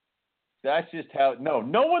that's just how. No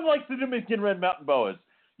one likes the Dominican red mountain boas.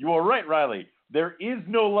 You are right, Riley. There is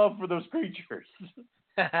no love for those creatures.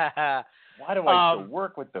 Why do I still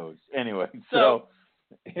work with those? Anyway, so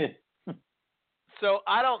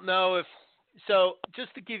I don't know if so.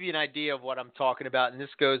 Just to give you an idea of what I'm talking about, and this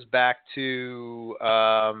goes back to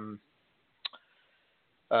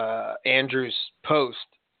Andrew's post,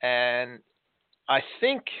 and I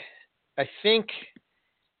think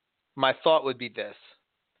my thought would be this: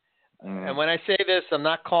 and when I say this, I'm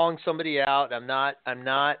not calling somebody out. I'm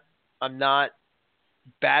not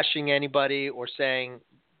bashing anybody or saying,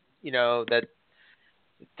 that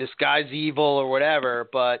this guy's evil or whatever,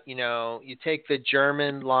 but, you take the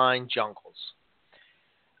German line Jungles.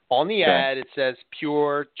 On the ad, it says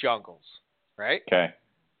Pure Jungles, right? Okay.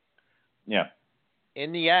 Yeah.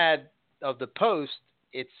 In the ad of the post,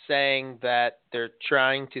 it's saying that they're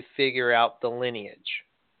trying to figure out the lineage.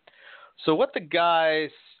 So what the guys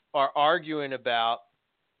are arguing about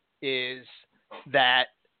is that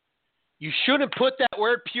you shouldn't put that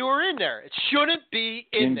word pure in there. It shouldn't be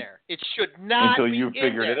in there. It should not until be you in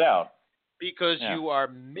figured there it out. because you are.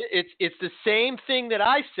 It's the same thing that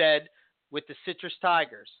I said with the Citrus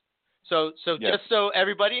Tigers. So just so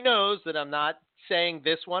everybody knows that I'm not saying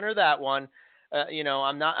this one or that one.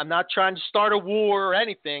 I'm not trying to start a war or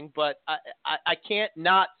anything, but I can't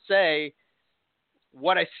not say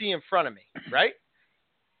what I see in front of me, right?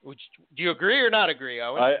 Do you agree or not agree,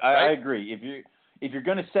 Owen? I agree. If you're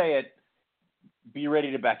going to say it, be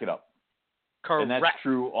ready to back it up. Correct. And that's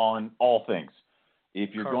true on all things.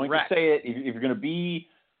 If you're going to say it, if you're going to be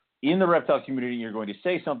in the reptile community, you're going to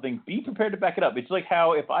say something, be prepared to back it up. It's like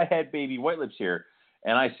how if I had baby white lips here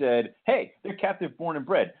and I said, hey, they're captive born and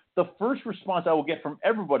bred, the first response I will get from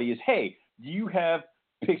everybody is, hey, do you have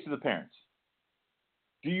pics of the parents?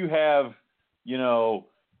 Do you have,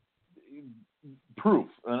 proof?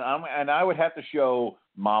 And I would have to show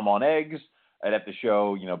mom on eggs. I'd have to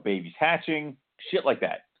show, babies hatching, shit like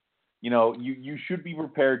that. You should be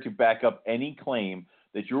prepared to back up any claim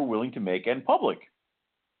that you're willing to make in public.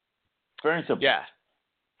 Very simple. Yeah.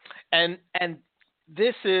 And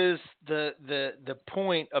this is the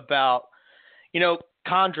point about,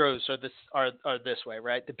 chondros are this way,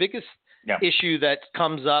 right? The biggest issue that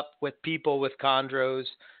comes up with people with chondros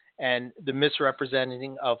and the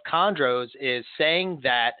misrepresenting of chondros is saying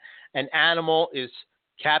that an animal is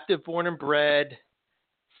captive born and bred,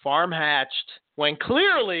 farm hatched, when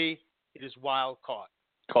clearly it is wild caught.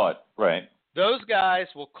 Caught, right. Those guys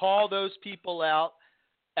will call those people out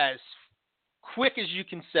as quick as you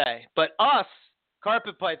can say. But us,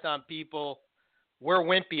 carpet python people, we're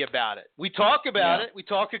wimpy about it. We talk about it. We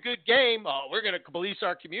talk a good game. Oh, we're going to police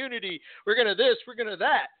our community. We're going to this. We're going to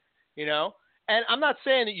that. And I'm not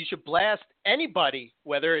saying that you should blast anybody,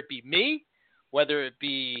 whether it be me, whether it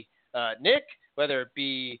be Nick, whether it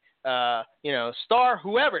be Star,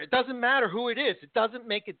 whoever. It doesn't matter who it is. It doesn't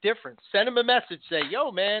make a difference. Send them a message. Say,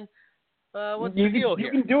 yo, man, what's the deal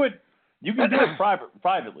here? You can do it. You can do it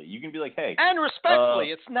privately. You can be like, hey. And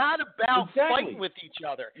respectfully. It's not about fighting with each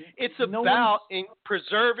other. It's about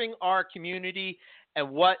preserving our community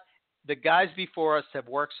and what the guys before us have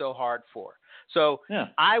worked so hard for. So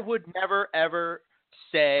I would never, ever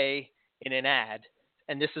say in an ad,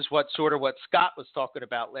 and this is what Scott was talking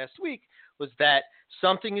about last week, was that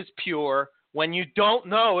something is pure when you don't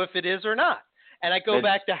know if it is or not. And I go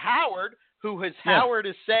back to Howard, Howard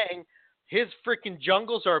is saying his freaking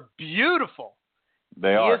jungles are beautiful. He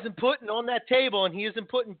isn't putting on that table, and he isn't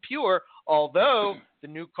putting pure, although the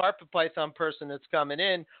new carpet python person that's coming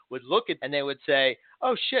in would look at and they would say,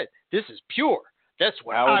 oh, shit, this is pure. That's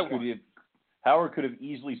what I want. Howard could have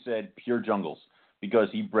easily said pure jungles because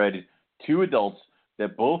he bred two adults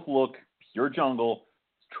that both look pure jungle,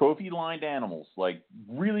 trophy-lined animals, like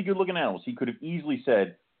really good-looking animals. He could have easily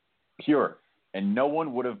said pure, and no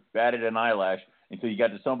one would have batted an eyelash until you got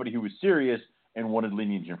to somebody who was serious and wanted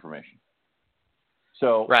lineage information.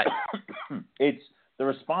 So it's the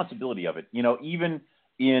responsibility of it. Even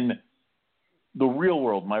in the real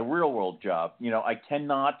world, my real world job, I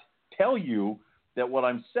cannot tell you that what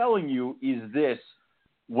I'm selling you is this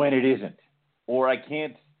when it isn't. Or I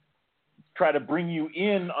can't try to bring you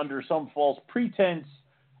in under some false pretense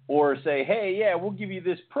or say, hey, yeah, we'll give you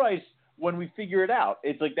this price when we figure it out.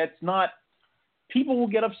 It's like that's not – people will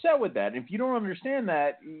get upset with that. And if you don't understand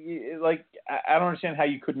that, I don't understand how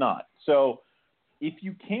you could not. So if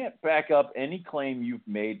you can't back up any claim you've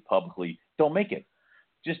made publicly, don't make it.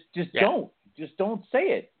 Just don't. Just don't say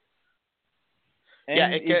it.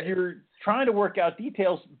 And if you're trying to work out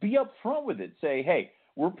details, be upfront with it. Say, hey,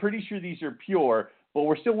 we're pretty sure these are pure, but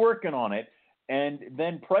we're still working on it, and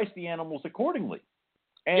then price the animals accordingly.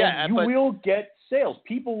 And you will get sales.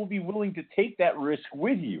 People will be willing to take that risk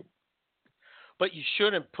with you. But you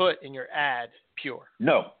shouldn't put in your ad pure.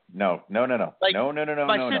 No. No.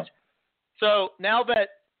 So now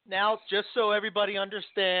just so everybody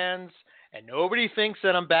understands and nobody thinks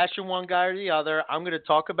that I'm bashing one guy or the other, I'm going to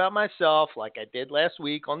talk about myself like I did last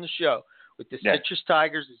week on the show with the Citrus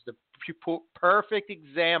Tigers is the perfect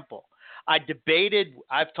example. I've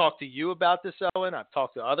talked to you about this, Owen. I've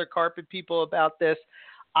talked to other carpet people about this.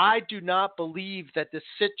 I do not believe that the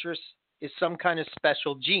citrus is some kind of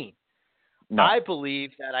special gene. No. I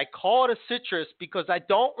believe that I call it a citrus because I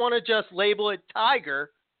don't want to just label it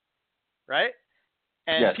tiger, right?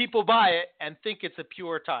 And Yes. people buy it and think it's a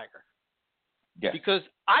pure tiger. Yes. Because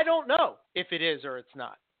I don't know if it is or it's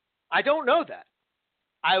not. I don't know that.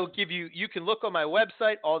 I will give you, you can look on my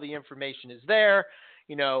website, all the information is there.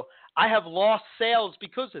 You know, I have lost sales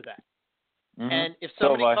because of that. Mm-hmm. And if So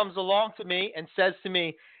somebody have I. comes along to me and says to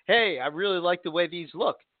me, hey, I really like the way these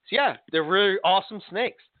look. So yeah, they're really awesome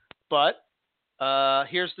snakes. But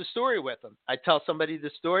here's the story with them. I tell somebody the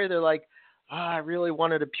story. They're like, I really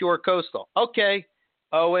wanted a pure coastal. Okay.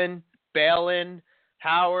 Owen, Balin,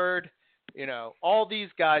 Howard, you know, all these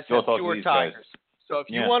guys have pure tigers. So if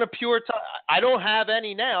you want a pure tiger, I don't have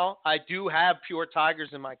any now. I do have pure tigers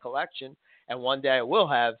in my collection. And one day I will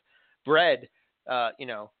have bred, you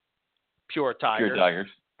know, pure tigers. Pure tigers.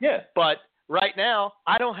 Yeah. But right now,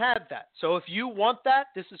 I don't have that. So if you want that,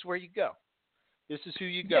 this is where you go. This is who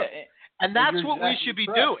you go. Yeah, and that's you're what exactly we should be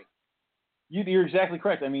correct. doing. You're exactly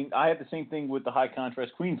correct. I mean, I have the same thing with the high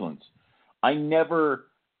contrast Queenslands. I never,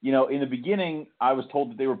 you know, in the beginning, I was told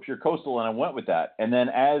that they were pure coastal, and I went with that. And then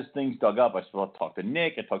as things dug up, I talked to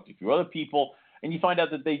Nick, I talked to a few other people, and you find out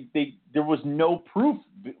that there was no proof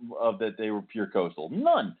of that they were pure coastal,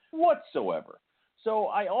 none whatsoever. So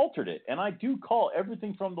I altered it, and I do call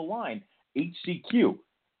everything from the line HCQ.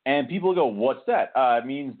 And people go, what's that? It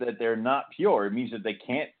means that they're not pure. It means that they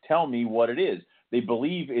can't tell me what it is. They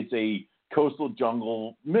believe it's a coastal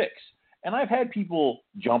jungle mix. And I've had people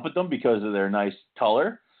jump at them because of their nice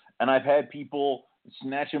color. And I've had people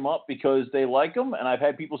snatch them up because they like them. And I've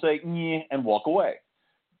had people say, "Nyeh," and walk away.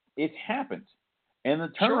 It happens. And the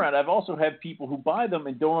turnaround, I've also had people who buy them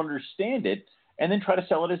and don't understand it and then try to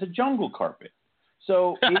sell it as a jungle carpet.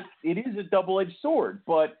 So it is a double-edged sword.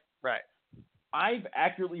 But right. I've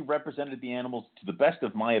accurately represented the animals to the best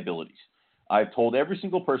of my abilities. I've told every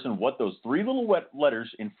single person what those three little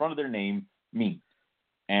letters in front of their name mean.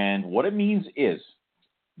 And what it means is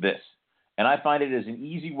this. And I find it as an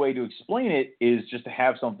easy way to explain it is just to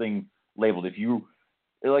have something labeled. If you,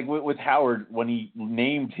 like with Howard, when he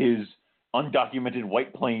named his undocumented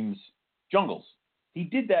White Plains jungles, he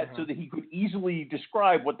did that so that he could easily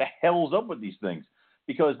describe what the hell's up with these things.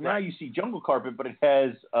 Because now you see jungle carpet, but it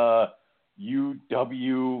has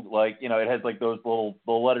UW, like, you know, it has like those little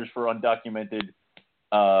letters for undocumented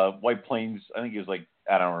White Plains. I think it was like,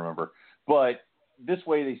 I don't remember. But this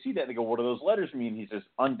way they see that and they go, what do those letters mean? He says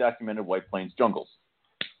undocumented White Plains jungles.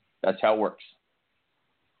 That's how it works.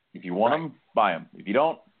 If you want them, buy them. If you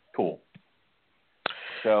don't, cool.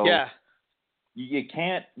 So you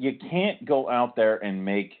can't go out there and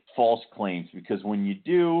make false claims, because when you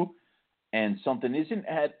do and something isn't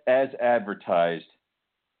as advertised,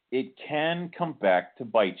 it can come back to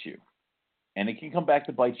bite you. And it can come back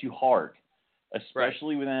to bite you hard,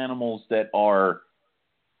 especially with animals that are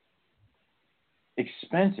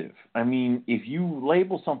expensive. I mean, if you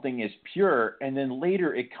label something as pure and then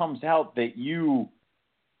later it comes out that you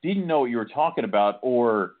didn't know what you were talking about,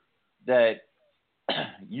 or that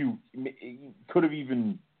you could have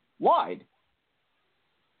even lied,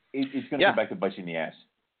 it's going to come back to bite you in the ass.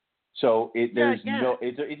 So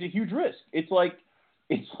it's a huge risk. It's like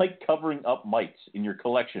covering up mites in your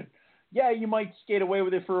collection. Yeah, you might skate away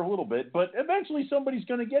with it for a little bit, but eventually somebody's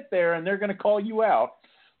going to get there and they're going to call you out.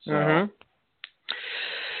 So.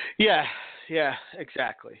 Yeah,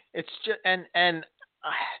 exactly. It's just, and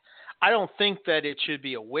I don't think that it should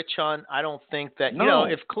be a witch hunt. I don't think that, you know,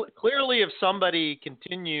 if clearly if somebody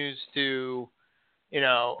continues to, you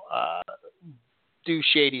know, do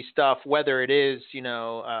shady stuff, whether it is, you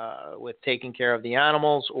know, with taking care of the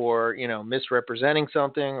animals or, you know, misrepresenting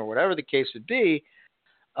something or whatever the case would be,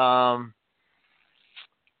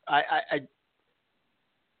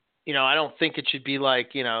 you know, I don't think it should be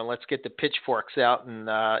like, you know, let's get the pitchforks out and,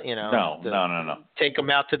 you know, no. Take them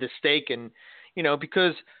out to the stake and, you know,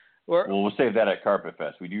 because we'll save that at Carpet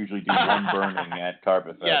Fest. We usually do one burning at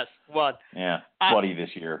Carpet Fest. Yes, one. Yeah, buddy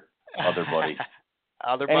this year. Other buddy.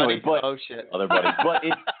 Other anyway, buddy. Oh, shit. Other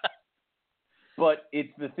buddy. But it's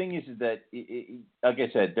the thing is that, like I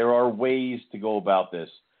said, there are ways to go about this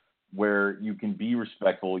where you can be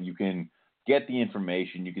respectful. You can get the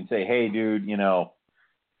information. You can say, hey, dude, you know,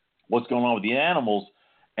 what's going on with the animals?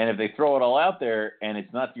 And if they throw it all out there and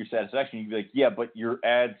it's not to your satisfaction, you can be like, yeah, but your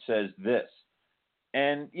ad says this.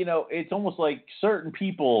 And, you know, it's almost like certain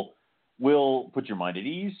people will put your mind at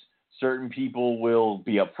ease. Certain people will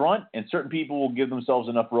be upfront, and certain people will give themselves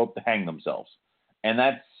enough rope to hang themselves. And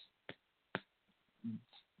that's,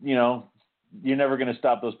 you know, you're never going to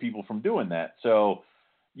stop those people from doing that. So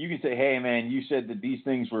you can say, hey, man, you said that these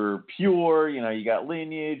things were pure, you got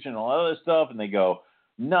lineage and all that other stuff. And they go,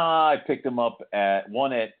 nah, I picked them up at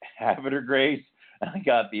Havre Grace, and I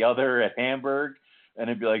got the other at Hamburg. And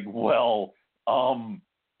it'd be like, well, all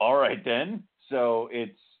right then. So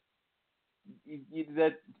it's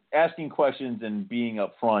that asking questions and being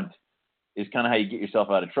upfront is kind of how you get yourself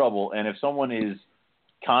out of trouble. And if someone is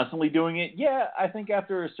constantly doing it, yeah, I think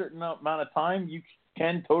after a certain amount of time, you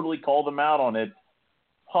can totally call them out on it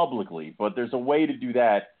publicly. But there's a way to do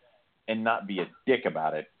that and not be a dick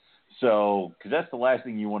about it. So, because that's the last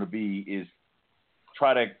thing you want to be is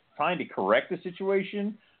trying to correct the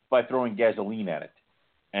situation by throwing gasoline at it.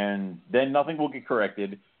 And then nothing will get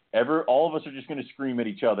corrected. All of us are just going to scream at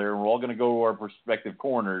each other, and we're all going to go to our respective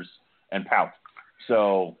corners and pout.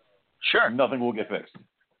 So sure, nothing will get fixed.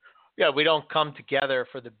 Yeah, we don't come together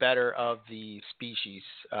for the better of the species.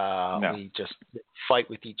 No. We just fight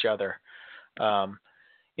with each other. Another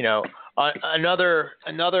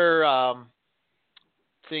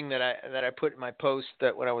thing that I put in my post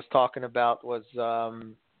that when I was talking about was, I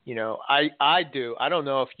don't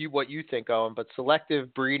know what you think, Owen, but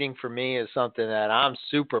selective breeding for me is something that I'm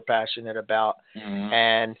super passionate about. Mm-hmm.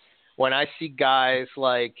 And when I see guys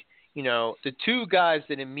like, the two guys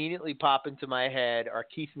that immediately pop into my head are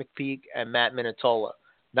Keith McPeak and Matt Minatola.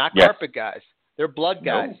 Not carpet guys. They're blood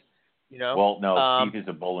guys. No. Well, no, Keith is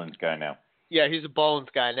a Boland's guy now. Yeah, he's a Boland's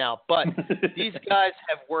guy now. But these guys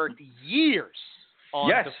have worked years on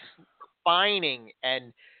refining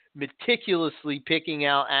and meticulously picking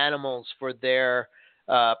out animals for their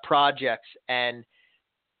projects, and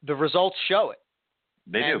the results show it.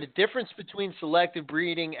 They do. The difference between selective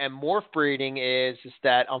breeding and morph breeding is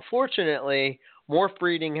that, unfortunately, morph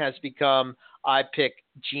breeding has become, I pick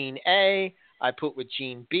gene A, I put with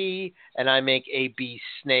gene B, and I make a B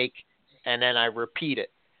snake, and then I repeat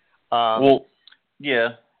it.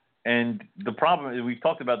 Yeah. And the problem is, we've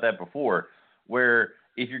talked about that before, where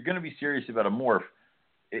if you're going to be serious about a morph,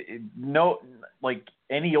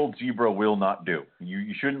 any old zebra will not do.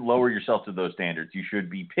 You shouldn't lower yourself to those standards. You should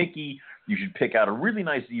be picky. You should pick out a really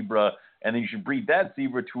nice zebra, and then you should breed that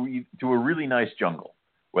zebra to a really nice jungle,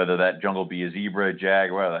 whether that jungle be a zebra, a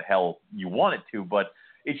jag, whatever the hell you want it to, but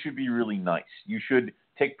it should be really nice. You should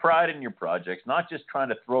take pride in your projects, not just trying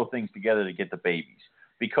to throw things together to get the babies.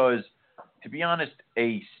 Because, to be honest,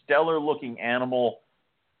 a stellar-looking animal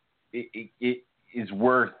it is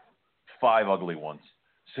worth 5 ugly ones.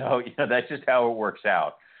 So, that's just how it works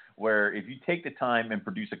out, where if you take the time and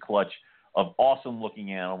produce a clutch of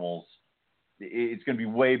awesome-looking animals, it's going to be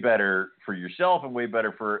way better for yourself and way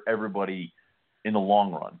better for everybody in the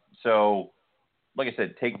long run. So, like I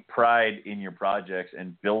said, take pride in your projects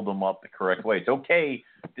and build them up the correct way. It's okay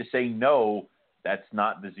to say, no, that's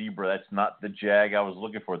not the zebra, that's not the jag I was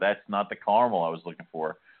looking for, that's not the caramel I was looking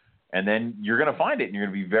for. And then you're going to find it, and you're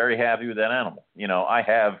going to be very happy with that animal. I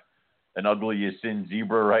have an ugly as sin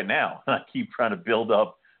zebra right now. I keep trying to build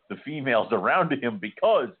up the females around him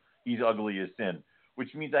because he's ugly as sin,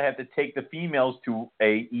 which means I have to take the females to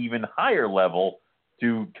a even higher level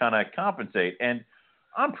to kind of compensate. And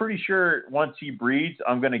I'm pretty sure once he breeds,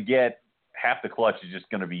 I'm going to get half the clutch is just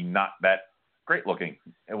going to be not that great looking.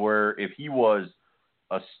 Where if he was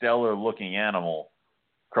a stellar looking animal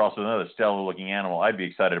crossed with another stellar looking animal, I'd be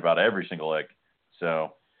excited about every single egg.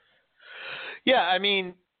 So, yeah, I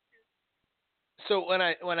mean, so when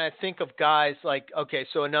I think of guys like, okay,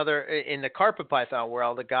 so another in the carpet python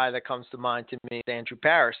world, the guy that comes to mind to me is Andrew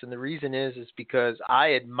Parris, and the reason is because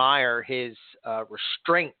I admire his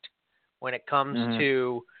restraint when it comes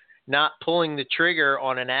to not pulling the trigger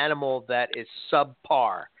on an animal that is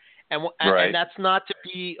subpar, and that's not to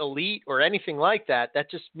be elite or anything like that. That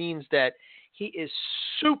just means that he is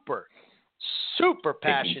super, super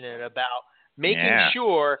passionate about making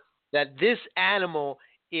sure that this animal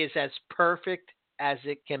is as perfect as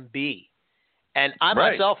it can be. And I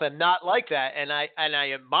myself am not like that, and I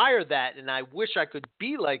admire that, and I wish I could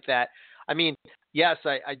be like that. I mean, yes,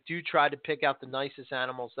 I do try to pick out the nicest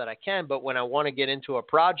animals that I can, but when I want to get into a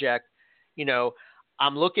project,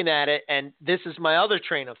 I'm looking at it, and this is my other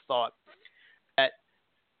train of thought, that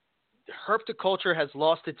herpetoculture has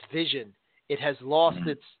lost its vision. It has lost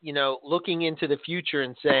its, looking into the future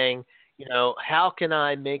and saying, how can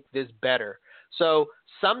I make this better? So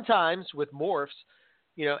sometimes with morphs,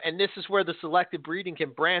 and this is where the selective breeding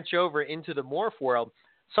can branch over into the morph world.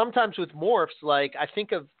 Sometimes with morphs, like I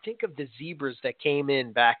think of the zebras that came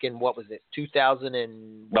in back in, what was it, 2000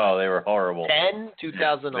 and oh, they were horrible.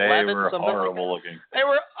 2011. They were horrible like looking. They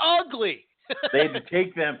were ugly. They had to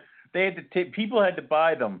take them. People had to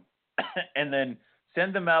buy them, and then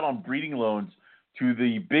send them out on breeding loans to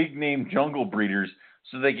the big name jungle breeders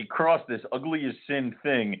so they could cross this ugly as sin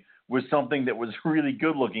thing with something that was really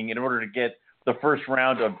good looking in order to get the first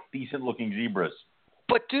round of decent looking zebras.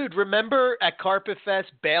 But dude, remember at Carpet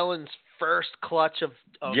Fest, Balin's first clutch of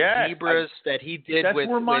zebras that he did with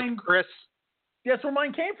Chris? That's where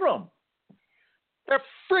mine came from. They're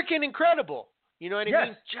freaking incredible. You know what I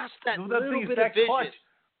mean? Just that little bit of vision. Clutch,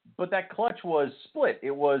 but that clutch was split.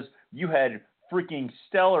 It was, you had freaking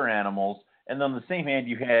stellar animals, and on the same hand,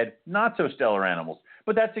 you had not so stellar animals.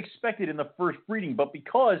 But that's expected in the first breeding. But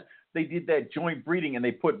because they did that joint breeding and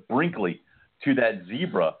they put Brinkley to that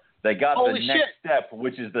zebra, they got the next step,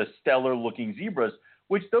 which is the stellar looking zebras,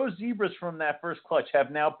 which those zebras from that first clutch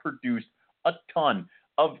have now produced a ton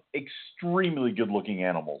of extremely good looking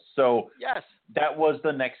animals. So that was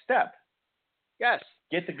the next step. Yes.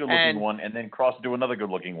 Get the good looking one and then cross to another good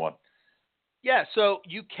looking one. Yeah, so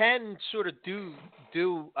you can sort of do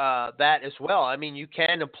that as well. I mean, you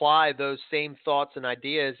can apply those same thoughts and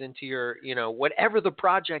ideas into your, whatever the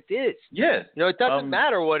project is. Yeah. It doesn't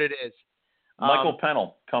matter what it is. Michael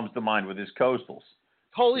Pennell comes to mind with his coastals.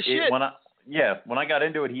 Holy shit. When I got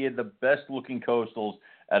into it, he had the best looking coastals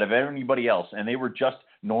out of anybody else, and they were just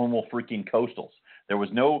normal freaking coastals. There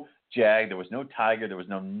was no jag, there was no tiger, there was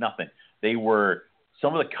no nothing. They were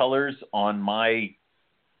some of the colors on my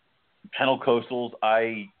Pennell coastals.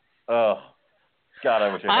 God,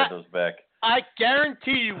 I wish I had those back. I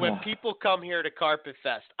guarantee you, when people come here to Carpet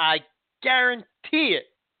Fest, I guarantee it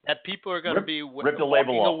that people are going to be rip the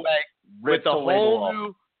label off. Away with a whole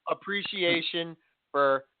new appreciation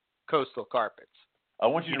for coastal carpets. I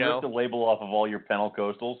want you to rip the label off of all your Pennell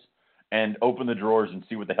coastals and open the drawers and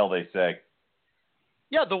see what the hell they say.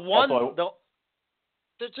 Yeah, they're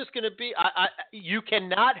just going to be. You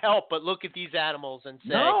cannot help but look at these animals and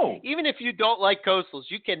say, even if you don't like coastals,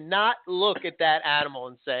 you cannot look at that animal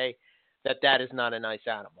and say that is not a nice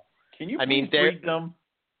animal. Can you breed them?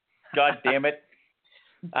 God damn it!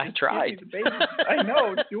 I tried. I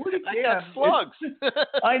know. Do it again. I got slugs.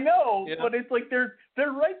 I know, but it's like they're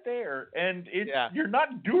right there, and you're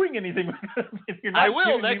not doing anything with them. You're not I will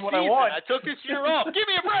giving next me what season. I want. I took this year off. Give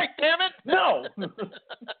me a break, damn it! No.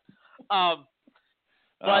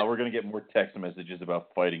 We're gonna get more text messages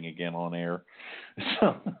about fighting again on air.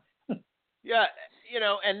 Yeah,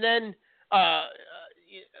 and then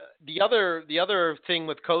the other thing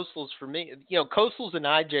with coastals for me, coastals and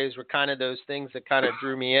IJs were kind of those things that kind of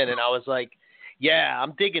drew me in, and I was like, yeah,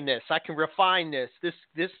 I'm digging this. I can refine this.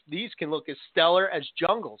 These can look as stellar as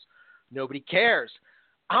jungles. Nobody cares.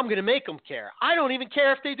 I'm gonna make them care. I don't even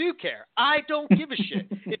care if they do care. I don't give a shit.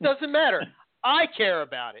 It doesn't matter. I care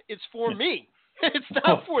about it. It's for me. It's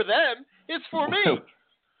not for them. It's for me.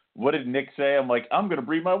 What did Nick say? I'm like, I'm going to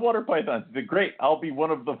breed my water pythons. He said, great. I'll be one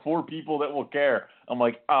of the 4 people that will care. I'm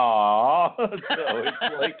like, ah. So it's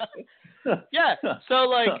like, yeah. So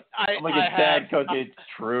like, I'm like, it's sad because it's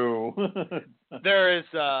true. There is,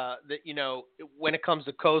 when it comes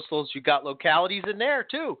to coastals, you got localities in there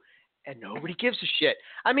too, and nobody gives a shit.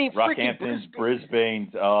 I mean, Rockhamptons,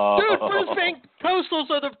 Brisbane's. Dude, Brisbane coastals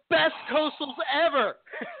are the best coastals ever.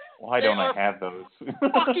 Why don't I have those?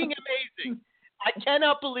 Fucking amazing. I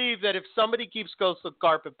cannot believe that if somebody keeps coastal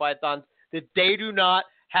carpet pythons, that they do not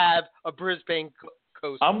have a Brisbane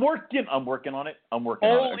coastal. I'm working on it.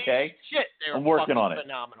 Holy okay? Shit, I'm working on it.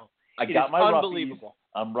 Phenomenal. I got my unbelievable.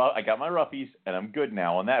 Roughies. I got my roughies, and I'm good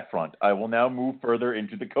now on that front. I will now move further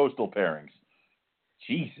into the coastal pairings.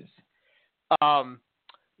 Jesus.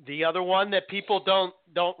 The other one that people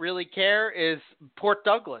don't really care is Port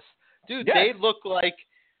Douglas. Dude, yes. They look like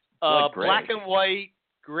black and white,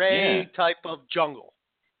 gray type of jungle.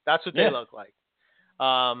 That's what they look like.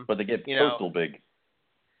 But they get coastal big.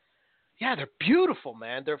 Yeah, they're beautiful,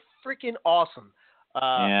 man. They're freaking awesome.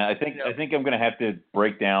 I think I'm going to have to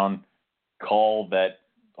break down, call that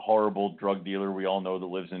horrible drug dealer we all know that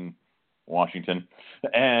lives in Washington,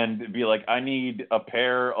 and be like, I need a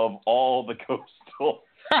pair of all the coastal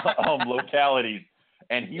localities.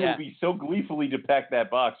 And he will be so gleefully to pack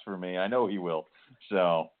that box for me. I know he will.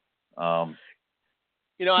 So, I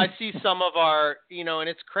see some of our, and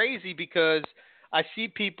it's crazy because I see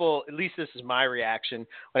people, at least this is my reaction,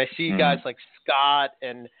 when I see guys like Scott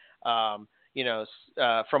and, from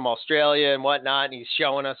Australia and whatnot, and he's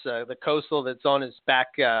showing us the coastal that's on his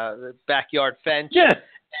backyard fence. Yeah.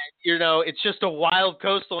 And, it's just a wild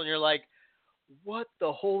coastal, and you're like, what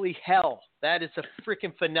the holy hell? That is a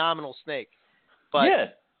freaking phenomenal snake.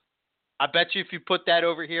 But I bet you if you put that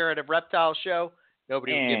over here at a reptile show,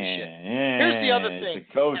 nobody would give a shit. Here's the other thing.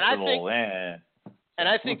 And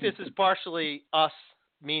I think this is partially us,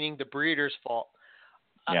 meaning the breeder's fault.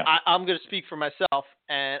 Yeah. I'm going to speak for myself,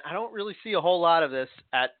 and I don't really see a whole lot of this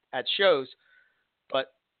at shows.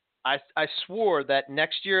 but I swore that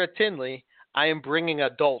next year at Tinley, I am bringing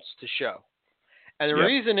adults to show. And the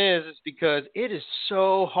reason is because it is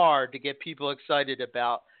so hard to get people excited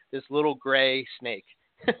about this little gray snake.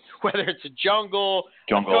 Whether it's a jungle,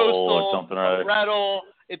 a coastal, or something, a rattle,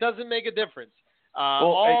 it doesn't make a difference.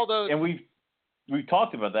 And we've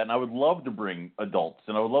talked about that, and I would love to bring adults,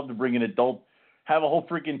 and I would love to bring an adult, have a whole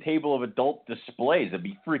freaking table of adult displays. That'd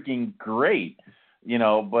be freaking great,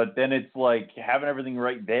 but then it's like having everything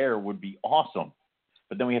right there would be awesome.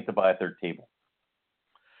 But then we have to buy a third table.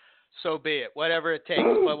 So be it, whatever it takes.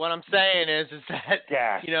 But what I'm saying is that,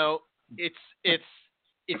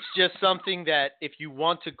 it's just something that if you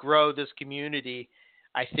want to grow this community,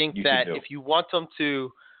 I think that if you want them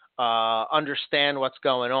to understand what's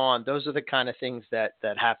going on, those are the kind of things that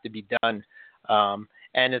have to be done.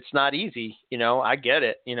 And it's not easy, I get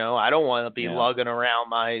it. I don't want to be lugging around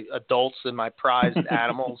my adults and my prized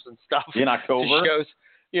animals and stuff. In October. Shows,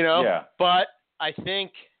 but I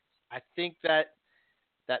think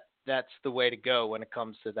that's the way to go when it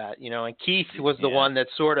comes to that, and Keith was the one that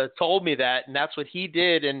sort of told me that, and that's what he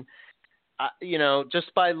did. And,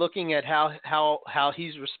 just by looking at how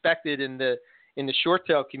he's respected in the short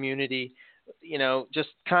tail community, just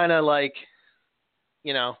kind of like,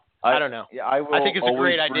 I don't know. I think it's a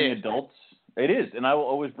great idea. Adults. It is. And I will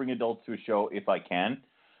always bring adults to a show if I can.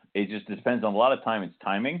 It just depends on a lot of time. It's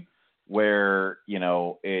timing where,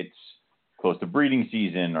 it's close to breeding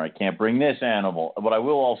season, or I can't bring this animal. What I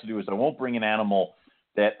will also do is I won't bring an animal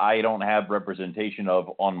that I don't have representation of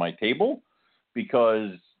on my table,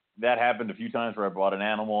 because that happened a few times where I brought an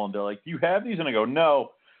animal and they're like, "Do you have these?" And I go,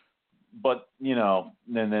 "No," but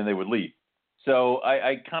then they would leave. So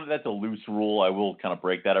I kind of, that's a loose rule. I will kind of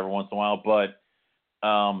break that every once in a while, but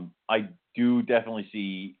I do definitely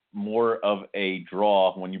see more of a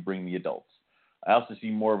draw when you bring the adults. I also see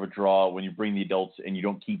more of a draw when you bring the adults and you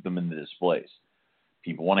don't keep them in the displays.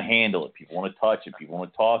 People want to handle it. People want to touch it. People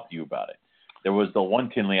want to talk to you about it. There was the one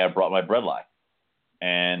Tinley I brought my bredli,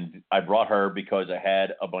 and I brought her because I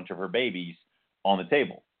had a bunch of her babies on the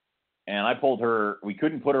table. And I pulled her. We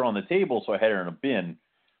couldn't put her on the table, so I had her in a bin.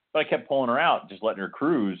 But I kept pulling her out, just letting her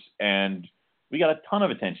cruise, and we got a ton of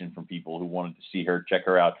attention from people who wanted to see her, check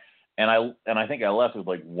her out. And I think I left with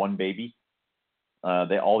like one baby.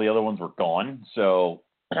 All the other ones were gone. So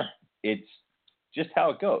it's just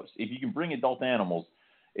how it goes. If you can bring adult animals,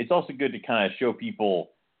 it's also good to kind of show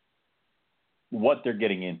people what they're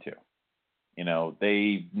getting into.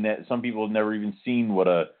 Some people have never even seen what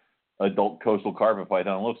a adult coastal carpet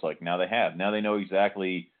python looks like. Now they have. Now they know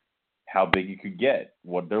exactly how big you could get,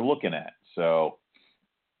 what they're looking at. So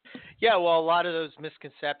yeah, well, a lot of those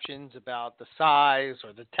misconceptions about the size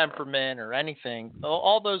or the temperament or anything,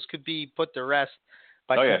 all those could be put to rest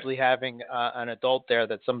by simply having an adult there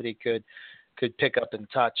that somebody could pick up and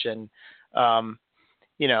touch. And,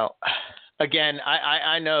 again,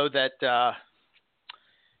 I know that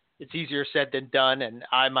it's easier said than done, and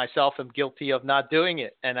I myself am guilty of not doing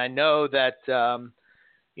it. And I know that,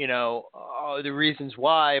 the reasons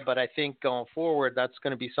why, but I think going forward, that's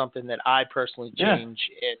going to be something that I personally change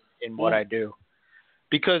in what I do.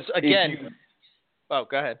 Because, again, go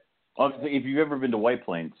ahead. If you've ever been to White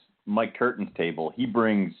Plains, Mike Curtin's table, he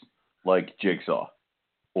brings like Jigsaw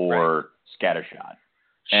or Scattershot.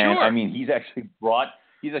 And sure. I mean, he's actually brought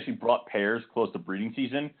pairs close to breeding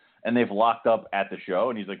season, and they've locked up at the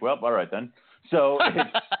show, and he's like, "Well, all right then." So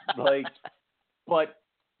it's like, but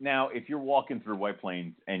now if you're walking through White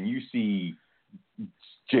Plains and you see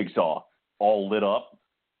Jigsaw all lit up,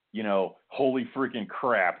 holy freaking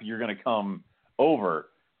crap, you're going to come over.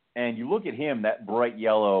 And you look at him, that bright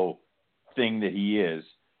yellow thing that he is,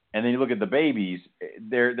 and then you look at the babies,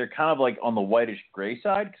 they're kind of like on the whitish gray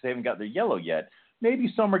side because they haven't got their yellow yet.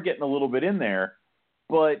 Maybe some are getting a little bit in there,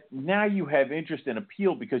 but now you have interest and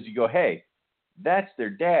appeal because you go, hey, that's their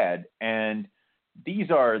dad, and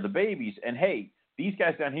these are the babies, and hey, these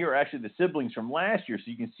guys down here are actually the siblings from last year,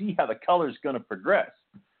 so you can see how the color is going to progress.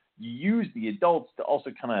 You use the adults to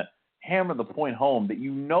also kind of hammer the point home that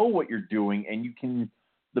you know what you're doing, and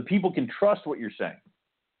the people can trust what you're saying.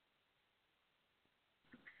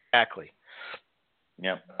 Exactly.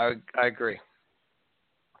 Yeah, I agree.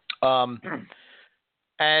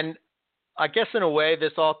 And I guess in a way,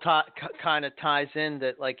 this all kind of ties in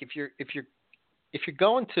that, like, if you're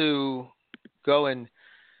going to go and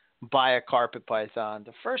buy a carpet python,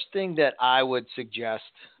 the first thing that I would suggest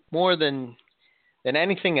more than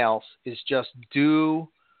anything else is just do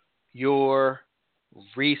your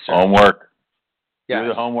research. Homework. Yes. Do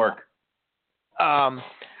the homework.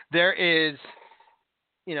 There is,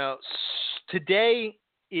 today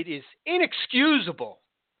it is inexcusable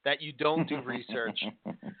that you don't do research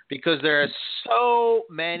because there are so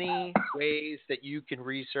many ways that you can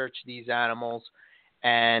research these animals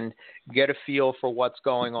and get a feel for what's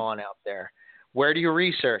going on out there. Where do you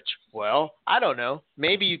research? Well, I don't know.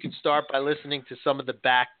 Maybe you can start by listening to some of the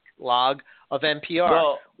backlog of NPR.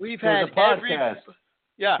 Well, we've there's had a podcast.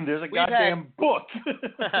 Yeah, There's a goddamn book.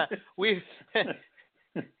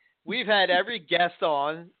 We've had every guest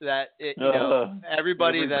on that,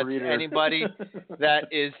 everybody that's breeder. anybody that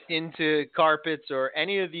is into carpets or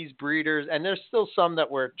any of these breeders, and there's still some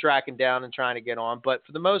that we're tracking down and trying to get on, but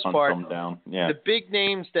for the most part, down. Yeah. the big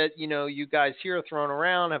names that, you guys hear thrown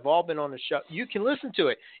around have all been on the show. You can listen to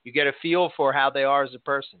it. You get a feel for how they are as a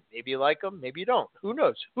person. Maybe you like them, maybe you don't. Who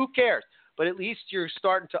knows? Who cares? But at least you're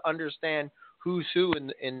starting to understand who's who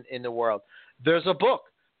in the world. There's a book.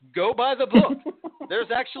 Go buy the book. There's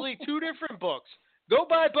actually 2 different books. Go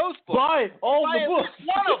buy both books. Buy all buy the books.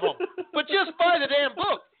 One of them. But just buy the damn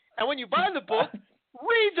book. And when you buy the book,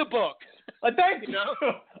 read the book. Thank you.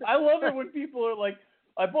 I love it when people are like,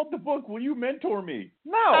 I bought the book. Will you mentor me?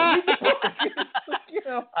 No. Read the book.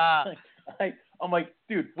 I'm like,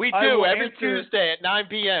 dude. We do every Tuesday at 9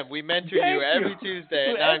 p.m. We mentor you every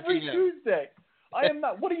Tuesday at 9 p.m. Every Tuesday. I am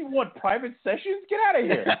not. What do you want? Private sessions? Get out of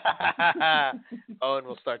here. Owen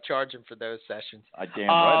will start charging for those sessions. Damn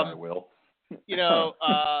right I will.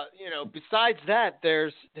 Besides that,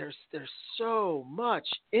 there's so much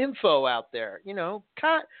info out there.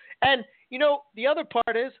 And the other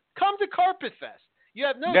part is come to Carpet Fest. You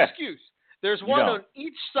have no excuse. There's one on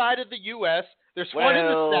each side of the U.S. There's one in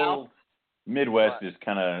the South. Midwest is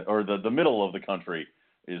kind of, or the middle of the country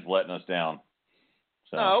is letting us down.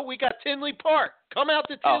 So. No, we got Tinley Park. Come out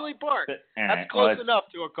to Tinley Park. That's close enough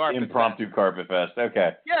to a Carpet Impromptu Fest. Carpet Fest.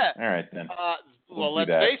 Okay. Yeah. All right, then. Let's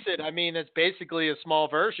face it. I mean, it's basically a small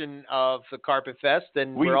version of the Carpet Fest,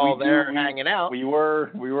 and we're all there hanging out. We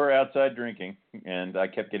were outside drinking, and I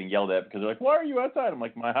kept getting yelled at because they're like, "Why are you outside?" I'm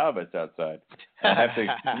like, "My hobbit's outside. I have to,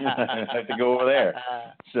 I have to go over there."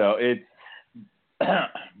 So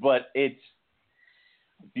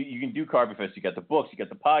you can do Carpet Fest. You got the books. You got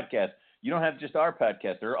the podcast. You don't have just our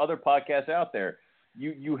podcast. There are other podcasts out there.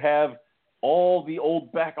 You have all the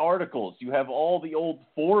old back articles. You have all the old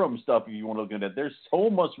forum stuff if you want to look at it. There's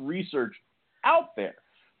so much research out there.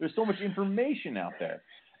 There's so much information out there.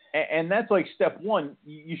 And that's like step one.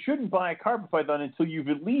 You shouldn't buy a carpet python until you've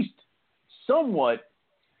at least somewhat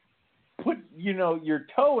put, your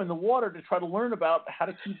toe in the water to try to learn about how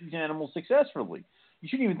to keep these animals successfully. You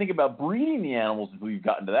shouldn't even think about breeding the animals until you've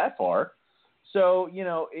gotten to that far. So,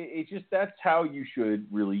 it's just that's how you should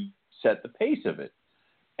really set the pace of it.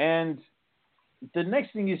 And the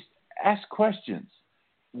next thing is ask questions.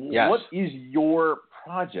 Yes. What is your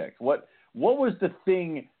project? What was the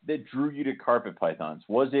thing that drew you to carpet pythons?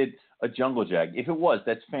 Was it a jungle jag? If it was,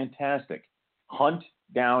 that's fantastic. Hunt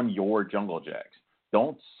down your jungle jags.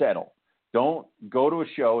 Don't settle. Don't go to a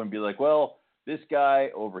show and be like, well, this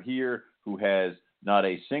guy over here who has not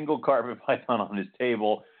a single carpet python on his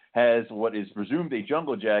table has what is presumed a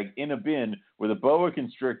jungle jag in a bin with a boa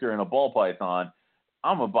constrictor and a ball python.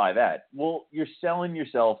 I'm going to buy that. Well, you're selling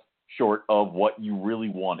yourself short of what you really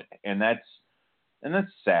wanted. And that's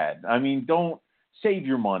sad. I mean, don't save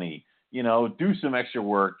your money, do some extra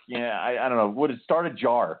work. Yeah. I don't know. Start a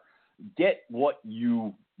jar, get what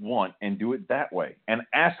you want and do it that way and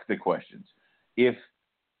ask the questions. If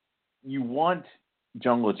you want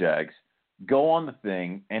jungle jags, go on the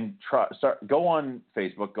thing and go on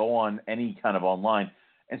Facebook, go on any kind of online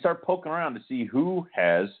and start poking around to see who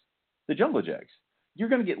has the jungle jags. You're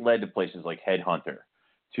going to get led to places like Headhunter,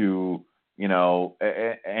 to,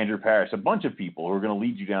 Andrew Parrish, a bunch of people who are going to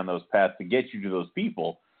lead you down those paths to get you to those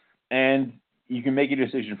people. And you can make a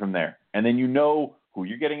decision from there. And then who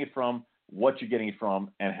you're getting it from, what you're getting it from,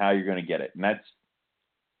 and how you're going to get it.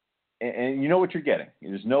 And you know what you're getting.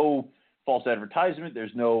 There's no false advertisement.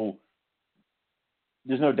 There's no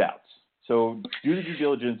doubts. So do the due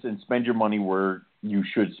diligence and spend your money where you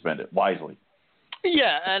should spend it wisely.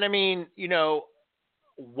 Yeah, and I mean,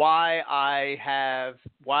 why I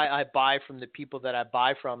buy from the people that I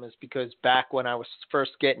buy from is because back when I was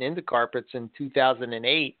first getting into carpets in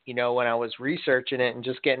 2008, when I was researching it and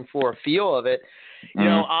just getting for a feel of it,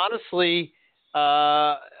 honestly,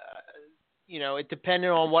 it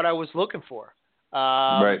depended on what I was looking for.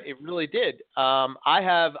 Right. It really did.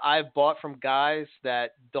 I've bought from guys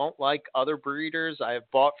that don't like other breeders. I've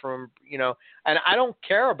bought from, and I don't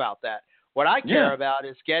care about that. What I care about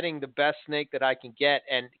is getting the best snake that I can get.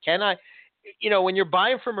 And can I, when you're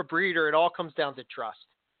buying from a breeder, it all comes down to trust.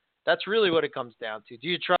 That's really what it comes down to. Do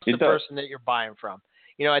you trust the person that you're buying from?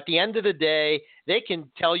 At the end of the day, they can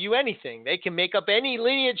tell you anything. They can make up any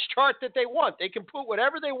lineage chart that they want. They can put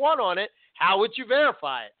whatever they want on it. How would you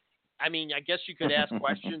verify it? I mean, I guess you could ask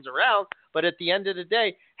questions around, but at the end of the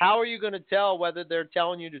day, how are you going to tell whether they're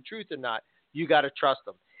telling you the truth or not? You got to trust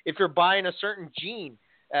them. If you're buying a certain gene,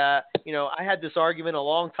 I had this argument a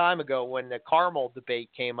long time ago when the caramel debate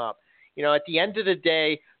came up. At the end of the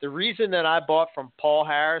day, the reason that I bought from Paul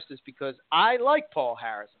Harris is because I like Paul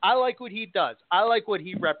Harris. I like what he does. I like what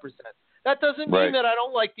he represents. That doesn't mean that I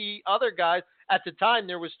don't like the other guys. At the time,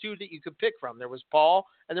 there was two that you could pick from. There was Paul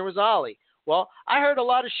and there was Ollie. Well, I heard a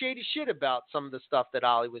lot of shady shit about some of the stuff that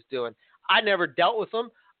Ollie was doing. I never dealt with him.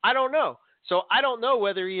 I don't know. So I don't know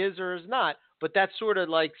whether he is or is not, but that sort of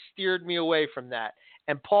like steered me away from that.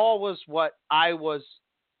 And Paul was what I was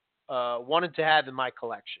wanted to have in my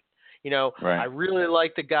collection. I really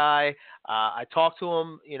like the guy. I talked to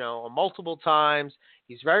him, multiple times.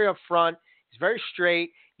 He's very upfront. He's very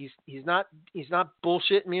straight. He's not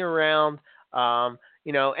bullshitting me around. And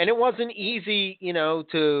it wasn't easy,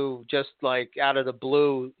 to just like out of the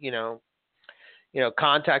blue,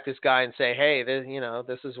 contact this guy and say, hey,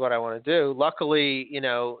 this is what I want to do. Luckily,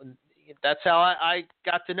 that's how I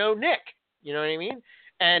got to know Nick. You know what I mean?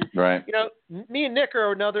 And, me and Nick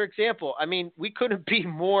are another example. I mean, we couldn't be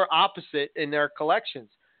more opposite in their collections.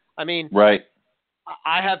 I mean,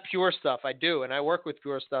 I have Pure stuff. I do. And I work with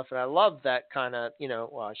Pure stuff. And I love that kind of,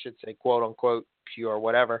 I should say, quote unquote, pure,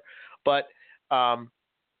 whatever. But I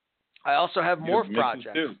also have Morph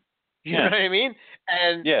projects. Too. You know what I mean?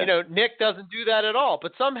 And, Nick doesn't do that at all.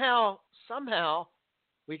 But somehow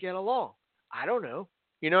we get along. I don't know.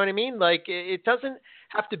 You know what I mean? Like, it doesn't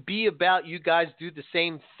have to be about you guys do the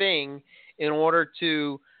same thing in order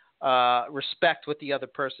to respect what the other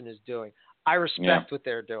person is doing. I respect what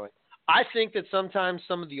they're doing. I think that sometimes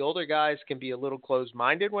some of the older guys can be a little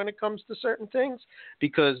closed-minded when it comes to certain things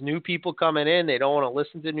because new people coming in, they don't want to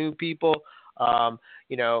listen to new people,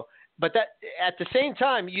 But that at the same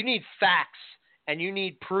time, you need facts and you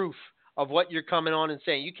need proof of what you're coming on and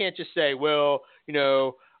saying. You can't just say, well,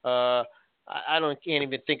 I can't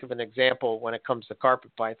even think of an example when it comes to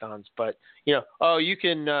carpet pythons, but you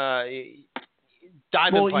can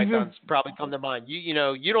diamond pythons probably come to mind. You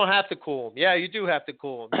don't have to cool them. Yeah, you do have to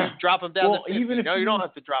cool them. You drop them down to 50. Even if you don't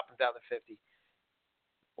have to drop them down to 50.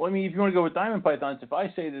 Well, I mean, if you want to go with diamond pythons, if I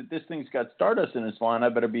say that this thing's got stardust in its line, I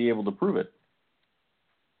better be able to prove it.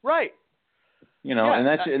 Right.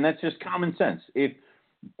 And that's just common sense.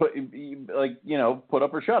 Put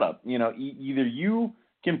up or shut up. Either you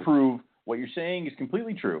can prove what you're saying is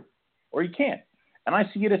completely true, or you can't. And I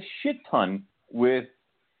see it a shit ton with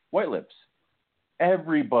white lips.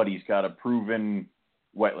 Everybody's got a proven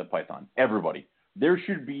white lip python. Everybody. There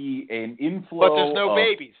should be an inflow but there's no of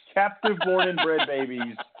babies. Captive born and bred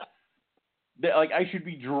babies. I should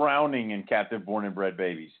be drowning in captive born and bred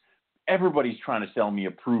babies. Everybody's trying to sell me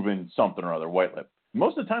a proven something or other white lip.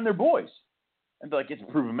 Most of the time they're boys. And they're like, it's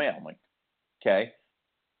a proven male. I'm like, okay.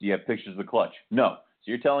 Do you have pictures of the clutch? No. So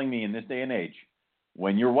you're telling me in this day and age,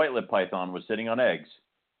 when your white lip python was sitting on eggs,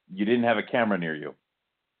 you didn't have a camera near you.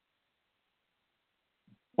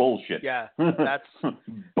 Bullshit. Yeah, that's kind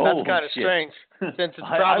of strange. Since it's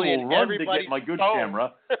probably I will run to get my good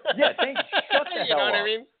camera. Yeah, shut the hell up. You know what I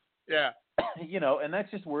mean? Yeah. And that's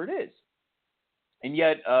just where it is. And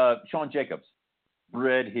yet, Sean Jacobs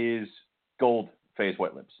bred his gold phase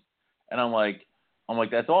white lips. And I'm like,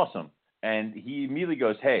 that's awesome. And he immediately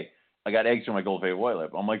goes, hey, I got eggs from my gold phase white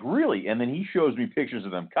lip. I'm like, really? And then he shows me pictures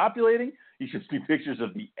of them copulating. He shows me pictures of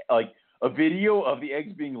a video of the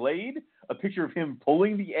eggs being laid, a picture of him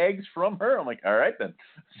pulling the eggs from her. I'm like, all right then.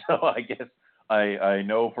 So I guess I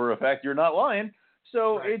know for a fact you're not lying.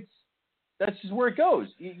 So that's just where it goes.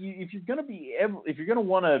 If you're going to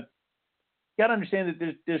want to, you got to understand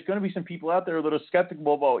that there's going to be some people out there that are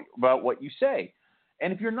skeptical about what you say.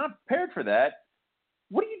 And if you're not prepared for that,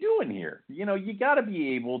 what are you doing here? You got to be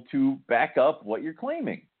able to back up what you're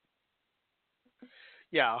claiming.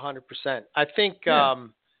 Yeah, 100%. I think,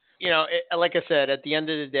 like I said, at the end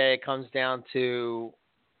of the day, it comes down to,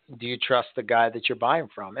 do you trust the guy that you're buying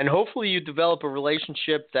from? And hopefully you develop a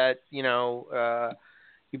relationship that,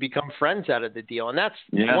 you become friends out of the deal. And that's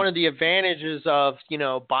one of the advantages of,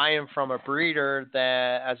 buying from a breeder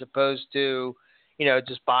that as opposed to,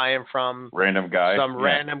 just buying from random guy,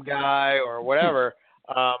 random guy or whatever.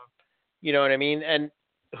 You know what I mean? And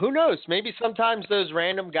who knows? Maybe sometimes those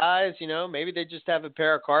random guys, maybe they just have a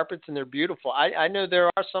pair of carpets and they're beautiful. I know there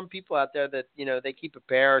are some people out there that, they keep a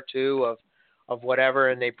pair or two of whatever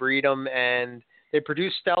and they breed them and they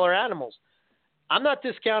produce stellar animals. I'm not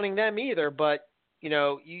discounting them either, but,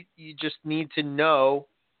 you just need to know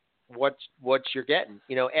what you're getting.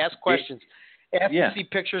 You know, ask questions. Ask to see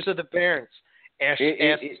pictures of the parents. Ask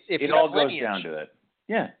if it all goes down to that.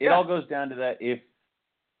 Yeah, it all goes down to that. If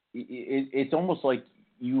it's almost like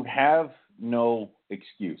you have no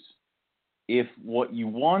excuse. If this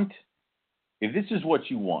is what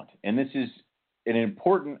you want, and this is an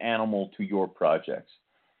important animal to your projects,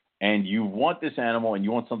 and you want this animal and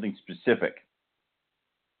you want something specific,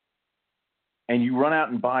 and you run out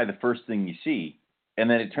and buy the first thing you see, and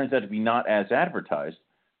then it turns out to be not as advertised,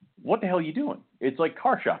 what the hell are you doing? It's like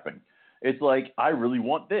car shopping. It's like, I really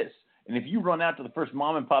want this. And if you run out to the first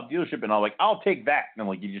mom and pop dealership and I'm like, I'll take that. And I'm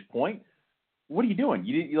like, you just point? What are you doing?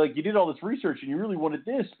 You did all this research and you really wanted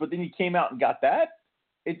this, but then you came out and got that?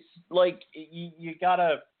 It's like, you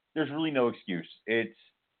gotta, there's really no excuse. If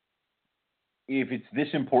it's this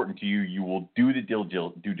important to you, you will do the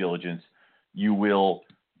due diligence. You will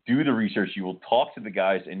do the research. You will talk to the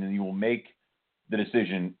guys, and then you will make the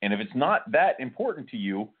decision. And if it's not that important to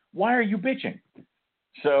you, why are you bitching?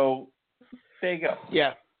 So there you go.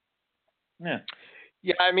 Yeah.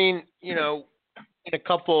 I mean, you know, in a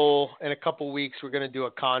couple weeks, we're going to do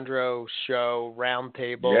a Chondro show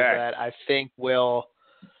roundtable that I think will,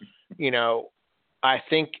 you know, I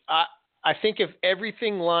think if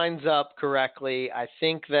everything lines up correctly, I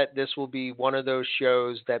think that this will be one of those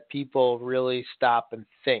shows that people really stop and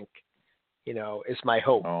think, you know, is my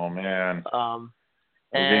hope. Oh man. We're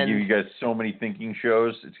going to give you guys so many thinking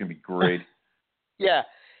shows. It's going to be great. Yeah.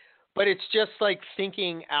 But it's just like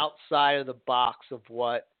thinking outside of the box of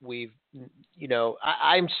what we've, you know,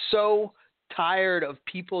 I'm so tired of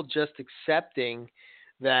people just accepting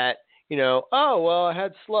that, you know, oh, well, I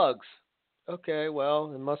had slugs. Okay,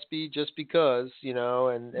 well, it must be just because, you know,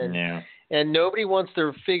 and nobody wants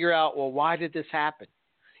to figure out, well, why did this happen?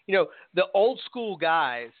 You know, the old school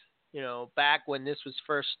guys, you know, back when this was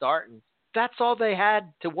first starting, that's all they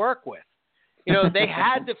had to work with. You know, they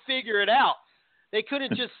had to figure it out. They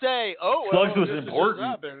couldn't just say, "Oh, well, slugs was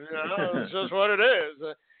important. You know, it's just what it is."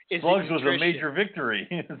 Slugs was a major victory.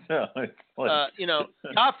 So you know,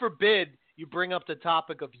 God forbid you bring up the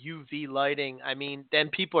topic of UV lighting. I mean, then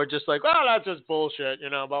people are just like, "Well, that's just bullshit," you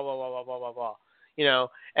know, blah blah blah blah blah blah blah. You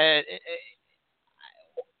know, and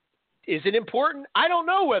is it important? I don't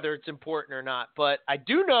know whether it's important or not, but I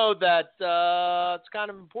do know that it's kind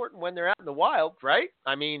of important when they're out in the wild, right?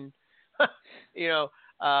 I mean, you know.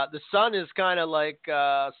 The sun is kind of like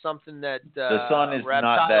something that the sun is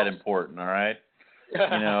reptiles... not that important, all right? You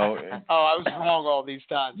know. Oh, I was wrong all these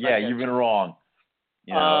times. Yeah, you've been wrong.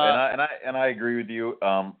 You know, and I agree with you.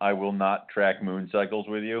 I will not track moon cycles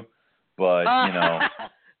with you, but you know,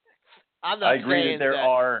 I'm not I agree saying that there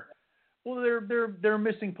are. Well, they're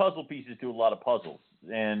missing puzzle pieces to a lot of puzzles,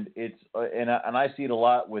 and it's and I see it a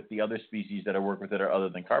lot with the other species that I work with that are other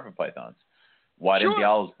than carpet pythons. Why didn't the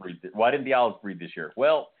owls breed? Why didn't the owls breed this year?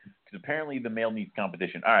 Well, because apparently the male needs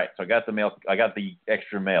competition. All right, so I got the male. I got the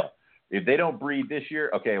extra male. If they don't breed this year,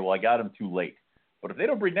 okay, well I got them too late. But if they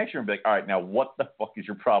don't breed next year, I'm like, all right, now what the fuck is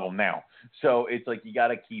your problem now? So it's like you got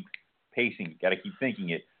to keep pacing. You got to keep thinking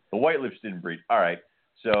it. The white lips didn't breed. All right,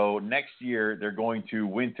 so next year they're going to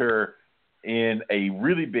winter in a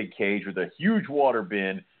really big cage with a huge water bin,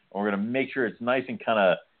 and we're going to make sure it's nice and kind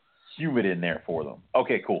of humid in there for them.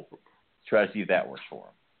 Okay, cool. Try to see if that works for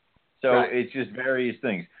them. So It's just various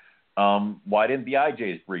things. Why didn't the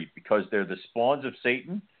IJs breed? Because they're the spawns of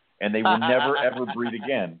Satan, and they will never, ever breed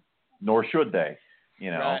again, nor should they.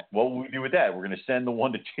 You know, What will we do with that? We're going to send the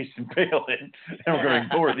one to Jason Palin, and we're going to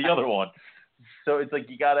ignore the other one. So it's like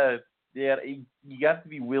you got to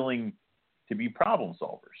be willing to be problem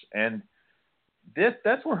solvers. And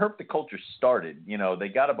that's where Herp the Culture started. You know, they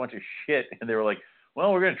got a bunch of shit, and they were like,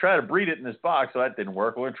 well, we're going to try to breed it in this box, so that didn't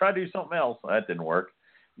work. We're going to try to do something else, so that didn't work.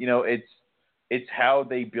 You know, it's how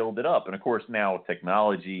they build it up. And, of course, now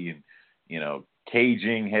technology and, you know,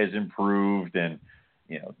 caging has improved and,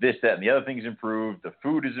 you know, this, that, and the other things improved. The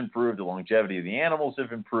food has improved. The longevity of the animals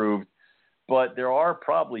have improved. But there are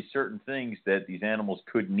probably certain things that these animals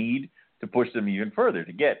could need to push them even further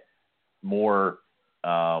to get more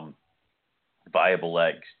viable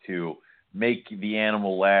eggs, to make the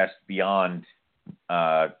animal last beyond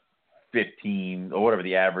 15 or whatever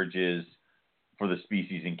the average is for the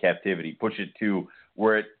species in captivity, push it to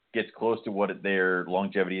where it gets close to what their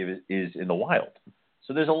longevity is in the wild.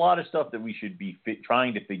 So there's a lot of stuff that we should be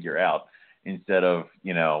trying to figure out instead of,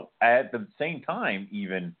 you know, at the same time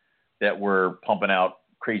even that we're pumping out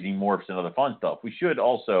crazy morphs and other fun stuff. We should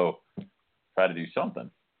also try to do something.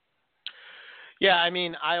 Yeah, I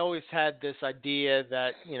mean, I always had this idea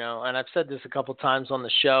that, you know, and I've said this a couple times on the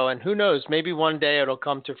show, and who knows, maybe one day it'll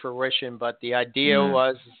come to fruition, but the idea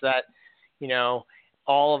was that, you know,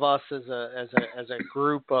 all of us as a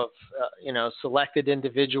group of selected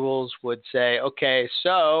individuals would say, okay,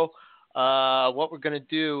 so what we're going to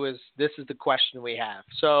do is this is the question we have.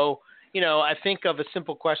 So I think of a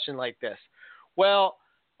simple question like this. Well,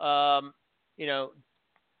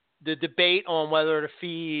 the debate on whether to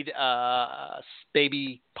feed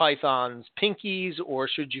baby pythons pinkies, or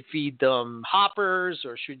should you feed them hoppers,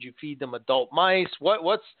 or should you feed them adult mice?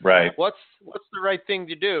 What's the right thing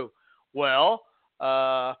to do? Well,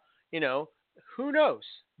 who knows?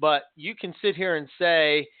 But you can sit here and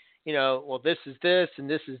say, well, this is this and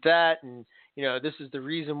this is that, and this is the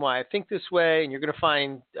reason why I think this way, and you're going to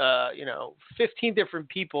find 15 different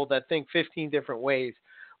people that think 15 different ways.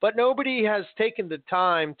 But nobody has taken the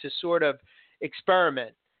time to sort of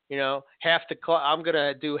experiment. I'm going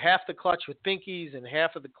to do half the clutch with pinkies and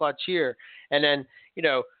half of the clutch here. And then,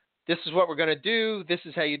 this is what we're going to do. This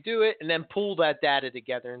is how you do it. And then pull that data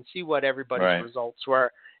together and see what everybody's results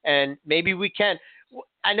were. And maybe we can.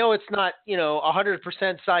 I know it's not,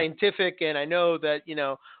 100% scientific, and I know that,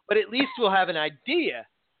 but at least we'll have an idea,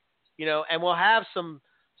 and we'll have some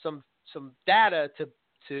data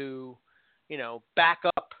to back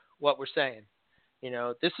up what we're saying.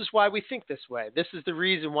 This is why we think this way. This is the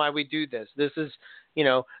reason why we do this. This is,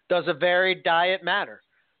 does a varied diet matter?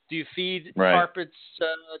 Do you feed carpets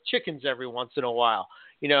chickens every once in a while?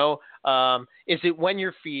 Is it when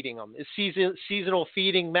you're feeding them? Is seasonal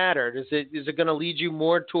feeding matter? Is it going to lead you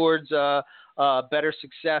more towards better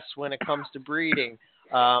success when it comes to breeding?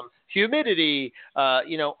 Humidity,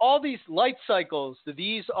 all these light cycles, do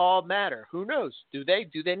these all matter? Who knows? Do they?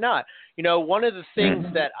 Do they not? One of the things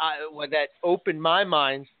that opened my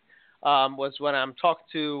mind was when I'm talking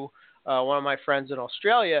to one of my friends in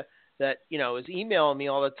Australia that, is emailing me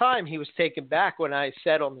all the time. He was taken back when I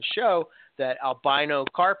said on the show that albino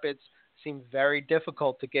carpets seem very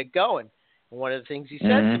difficult to get going. And one of the things he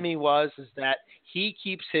said to me is that he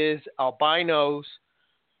keeps his albinos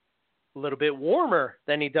a little bit warmer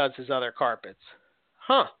than he does his other carpets.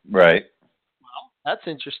 Huh. Right. Well, that's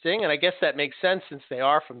interesting, and I guess that makes sense since they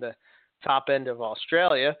are from the top end of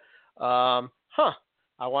Australia. I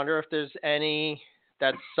wonder if there's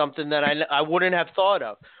that's something that I wouldn't have thought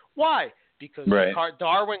of. Why? Because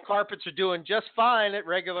Darwin carpets are doing just fine at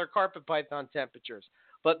regular carpet python temperatures.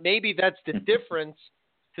 But maybe that's the difference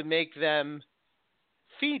to make them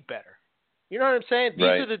feed better. You know what I'm saying? These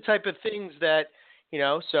are the type of things that,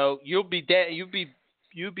 so you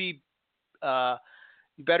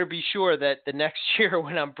better be sure that the next year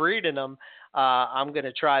when I'm breeding them, I'm going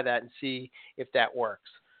to try that and see if that works.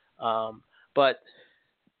 But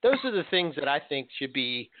those are the things that I think should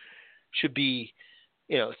be,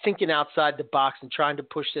 thinking outside the box and trying to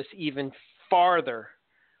push this even farther,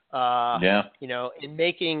 in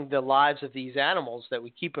making the lives of these animals that we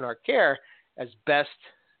keep in our care as best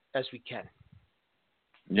as we can.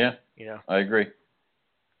 Yeah. I agree.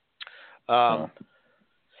 Yeah.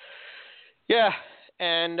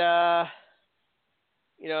 And,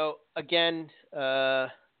 again, I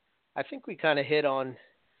think we kind of hit on,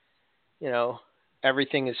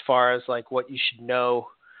 everything as far as like what you should know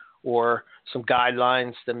or some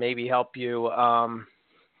guidelines to maybe help you. I'm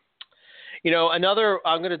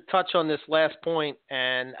going to touch on this last point,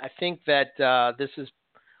 and I think that this is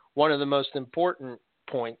one of the most important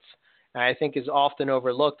points, and I think is often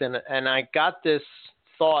overlooked. And I got this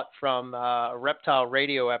thought from a Reptile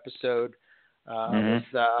Radio episode with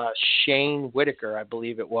Shane Whitaker, I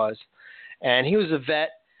believe it was. And he was a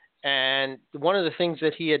vet, and one of the things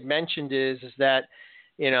that he had mentioned is that,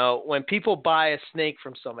 when people buy a snake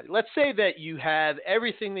from somebody, let's say that you have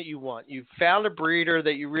everything that you want. You've found a breeder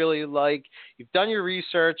that you really like. You've done your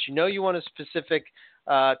research. You want a specific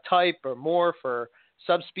type or morph or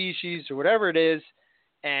subspecies or whatever it is,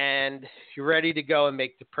 and you're ready to go and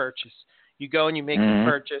make the purchase. You go and you make the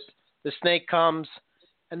purchase. The snake comes,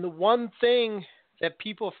 and the one thing that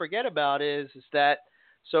people forget about is that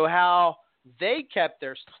how they kept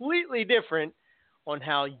theirs completely different on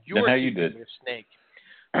how you're keeping your snake.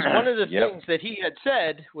 So one of the things that he had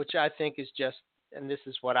said, which I think is just, and this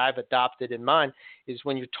is what I've adopted in mine, is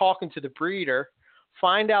when you're talking to the breeder,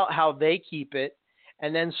 find out how they keep it,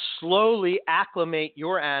 and then slowly acclimate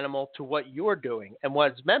your animal to what you're doing. And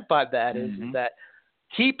what's meant by that is that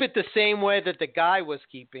keep it the same way that the guy was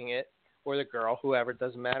keeping it, or the girl, whoever, it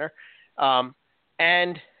doesn't matter,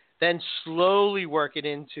 and then slowly work it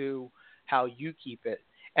into how you keep it.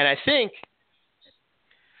 And I think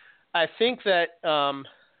that,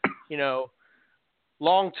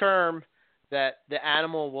 long term, that the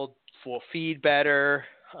animal will feed better,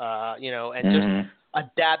 and just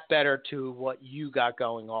adapt better to what you got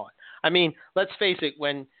going on. I mean, let's face it,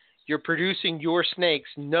 when you're producing your snakes.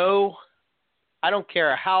 No, I don't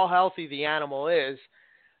care how healthy the animal is.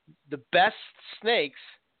 The best snakes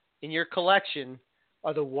in your collection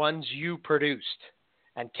are the ones you produced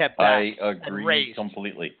and kept back I agree and raised.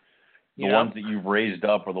 completely. The You know? ones that you've raised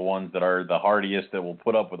up are the ones that are the hardiest, that will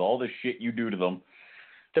put up with all the shit you do to them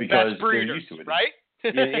The because best breeders, they're used to it. right?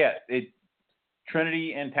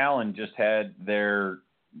 Trinity and Talon just had their,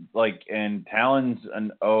 and Talon's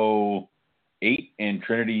an 08 and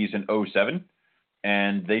Trinity's an 07,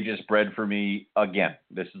 and they just bred for me again.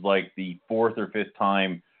 This is like the 4th or 5th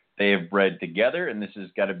time they have bred together, and this has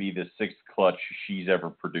got to be the 6th clutch she's ever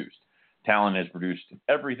produced. Talon has produced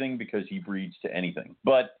everything because he breeds to anything,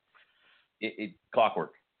 but it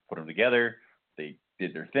clockwork. Put them together, they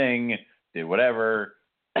did their thing, did whatever,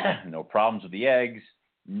 no problems with the eggs,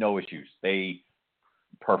 no issues.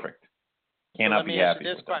 Perfect. Cannot be happy. Let me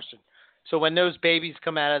answer this question. So when those babies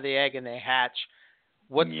come out of the egg and they hatch,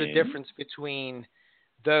 what's the difference between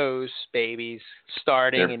those babies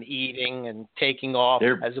starting and eating and taking off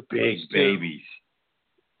as opposed big to babies?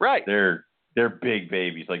 Right. They're big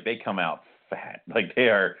babies. Like, they come out fat. Like,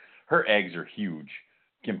 her eggs are huge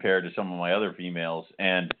compared to some of my other females,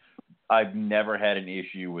 and I've never had an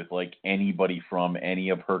issue with like anybody from any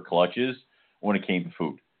of her clutches when it came to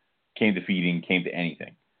food, came to feeding, came to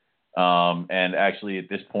anything. And actually at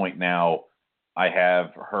this point now, I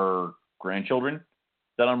have her grandchildren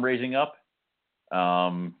that I'm raising up,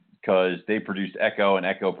 because they produced Echo, and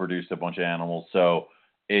Echo produced a bunch of animals. So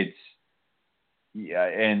and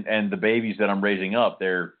the babies that I'm raising up,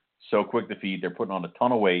 they're so quick to feed. They're putting on a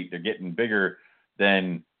ton of weight. They're getting bigger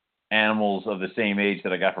than animals of the same age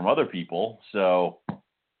that I got from other people. So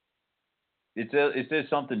it's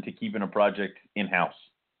something to keep in a project in-house.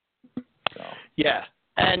 So. Yeah.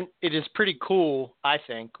 And it is pretty cool, I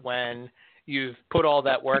think, when you've put all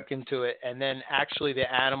that work into it, and then actually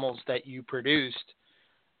the animals that you produced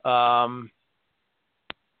are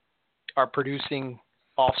producing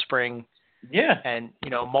offspring. Yeah. And,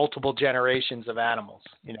 multiple generations of animals,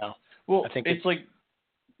 Well, I think it's like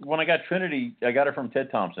when I got Trinity, I got her from Ted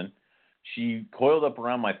Thompson. She coiled up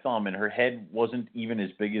around my thumb, and her head wasn't even as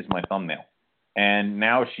big as my thumbnail. And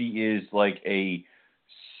now she is like a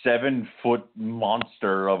 7-foot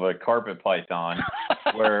monster of a carpet python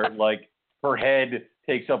where like her head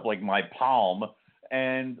takes up like my palm,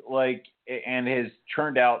 and has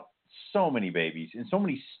churned out so many babies, and so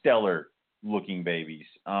many stellar looking babies.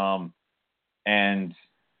 And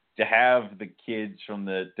to have the kids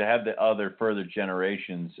to have the other further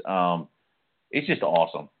generations, it's just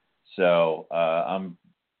awesome. So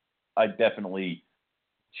I definitely,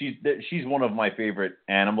 she's one of my favorite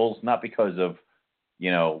animals, not because of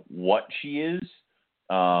what she is.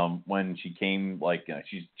 When she came,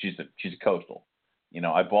 she's a coastal.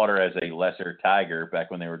 I bought her as a lesser tiger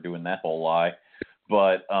back when they were doing that whole lie,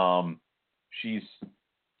 but she's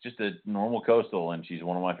just a normal coastal, and she's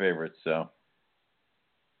one of my favorites. So.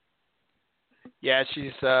 Yeah,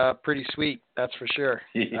 she's pretty sweet, that's for sure.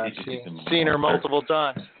 I've seen her multiple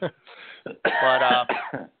times. But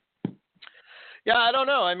yeah, I don't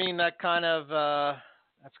know. I mean, that's kind of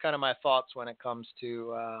my thoughts when it comes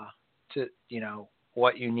to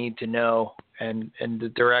what you need to know and the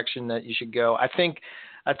direction that you should go. I think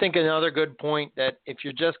another good point, that if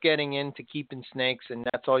you're just getting into keeping snakes and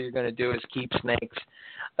that's all you're going to do is keep snakes,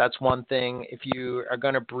 that's one thing. If you are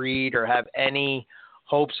going to breed or have any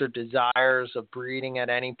hopes or desires of breeding at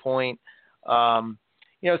any point,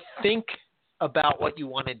 think about what you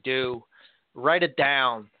want to do, write it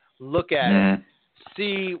down, look at it,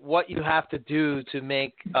 see what you have to do to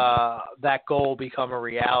make that goal become a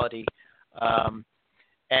reality.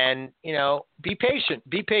 And be patient.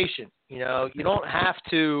 You don't have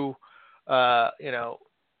to,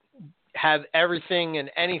 have everything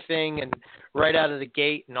and anything and right out of the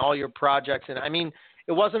gate and all your projects. And I mean,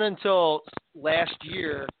 it wasn't until last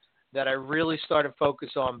year that I really started focus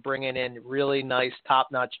on bringing in really nice,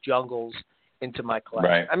 top-notch jungles into my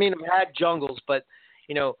collection. Right. I mean, I've had jungles, but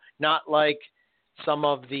not like some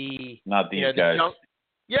of the not these guys.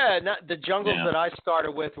 The jungles that I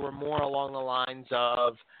started with were more along the lines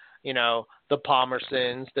of the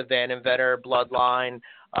Palmersons, the Van and Vetter bloodline,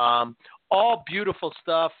 all beautiful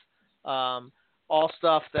stuff. All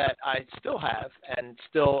stuff that I still have and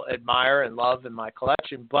still admire and love in my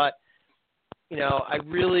collection. But, I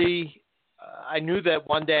knew that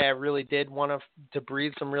one day I really did want to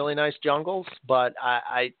breed some really nice jungles, but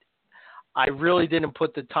I really didn't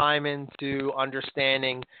put the time into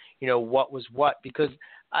understanding, what was what, because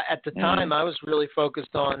at the time I was really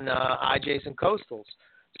focused on IJs and coastals.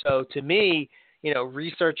 So to me,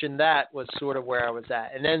 researching that was sort of where I was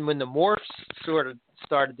at. And then when the morphs sort of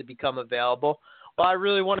started to become available, well, I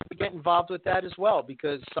really wanted to get involved with that as well,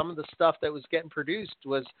 because some of the stuff that was getting produced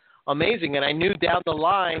was amazing. And I knew down the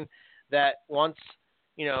line that once,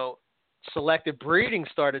 selective breeding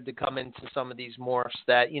started to come into some of these morphs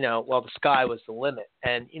that, the sky was the limit.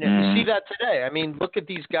 And, you see that today. I mean, look at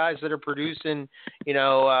these guys that are producing,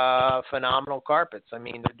 phenomenal carpets. I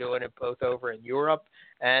mean, they're doing it both over in Europe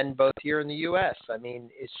and both here in the U.S. I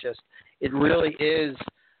mean, it really is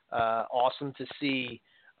awesome to see,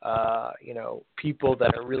 people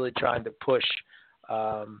that are really trying to push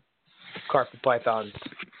carpet pythons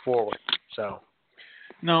forward. So.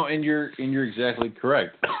 No, and you're exactly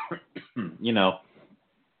correct.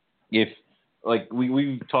 If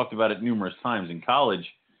we've talked about it numerous times in college,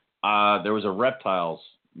 there was a reptiles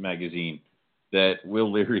magazine that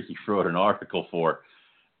Will Leary wrote an article for,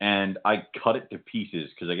 and I cut it to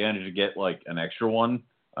pieces because I managed to get an extra one.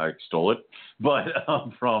 I stole it, but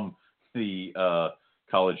from the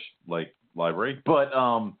college library, but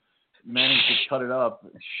managed to cut it up.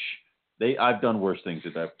 I've done worse things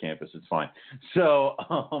at that campus. It's fine. So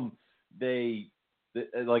on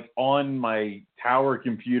my tower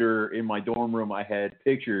computer in my dorm room, I had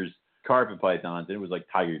pictures, carpet pythons, and it was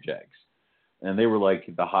tiger jags. And they were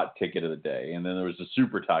the hot ticket of the day. And then there was the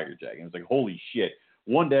super tiger jag. And it was holy shit,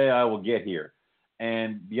 one day I will get here.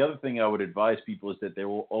 And the other thing I would advise people is that there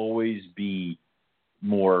will always be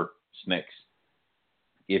more SNCs.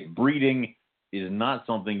 If breeding is not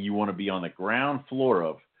something you want to be on the ground floor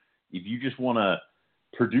of, if you just want to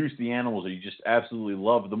produce the animals or you just absolutely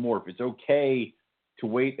love the morph, it's okay to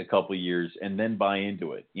wait a couple of years and then buy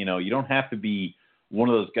into it. You don't have to be one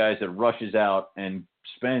of those guys that rushes out and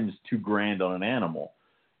spends $2,000 on an animal.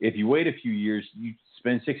 If you wait a few years, you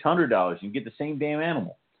spend $600 and you get the same damn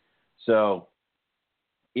animal. So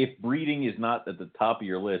if breeding is not at the top of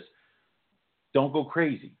your list, don't go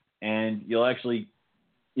crazy, and you'll actually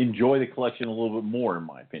enjoy the collection a little bit more, in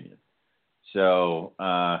my opinion. So,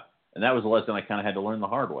 and that was a lesson I kind of had to learn the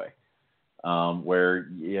hard way, where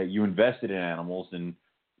you invested in animals and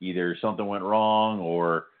either something went wrong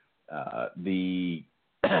or the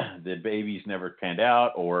babies never panned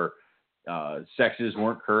out or sexes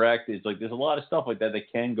weren't correct. It's there's a lot of stuff like that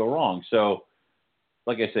can go wrong. So,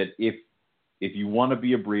 like I said, if you want to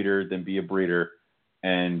be a breeder, then be a breeder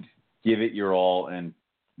and give it your all and,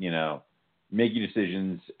 make your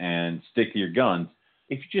decisions and stick to your guns.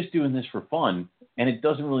 If you're just doing this for fun and it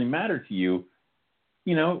doesn't really matter to you,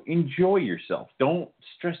 enjoy yourself. Don't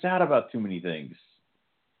stress out about too many things.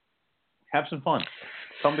 Have some fun.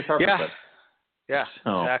 Come to Carpet Fest. Yeah,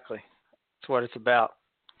 exactly. That's what it's about.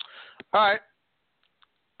 All right.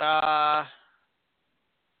 I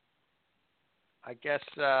guess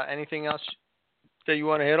anything else that you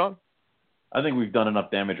want to hit on? I think we've done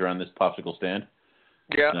enough damage around this popsicle stand.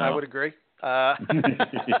 Yeah, I would agree. I'm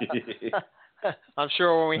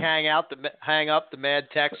sure when we hang up, the mad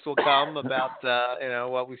text will come about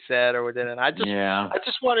what we said or we didn't. I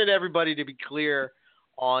just wanted everybody to be clear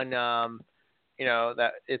on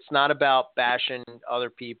that it's not about bashing other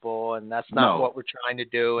people, and that's not what we're trying to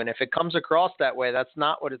do. And if it comes across that way, that's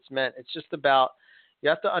not what it's meant. It's just about, you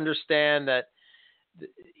have to understand that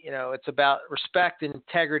it's about respect and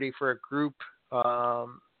integrity for a group of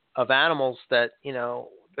animals that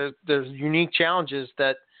there's unique challenges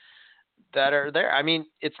that are there. I mean,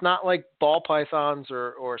 it's not like ball pythons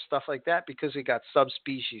or stuff like that, because we got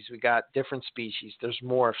subspecies, we got different species, there's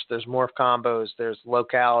morphs, there's morph combos, there's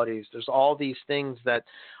localities, there's all these things that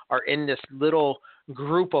are in this little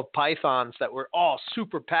group of pythons that we're all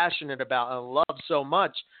super passionate about and love so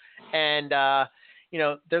much. And,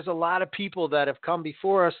 there's a lot of people that have come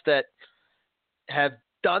before us that have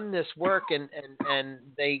done this work and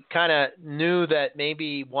they kind of knew that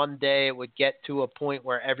maybe one day it would get to a point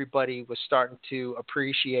where everybody was starting to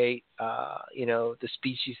appreciate, the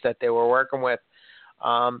species that they were working with.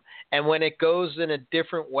 And when it goes in a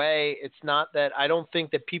different way, it's not that, I don't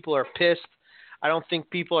think that people are pissed. I don't think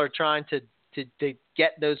people are trying to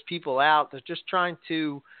get those people out. They're just trying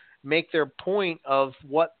to make their point of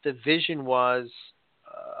what the vision was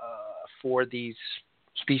for these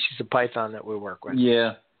species of python that we work with.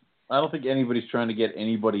 Yeah. I don't think anybody's trying to get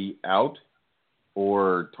anybody out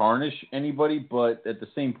or tarnish anybody, but at the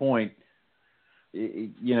same point,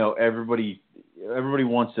 everybody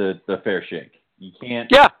wants the fair shake. You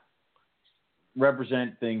can't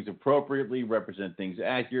represent things appropriately, represent things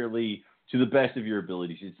accurately to the best of your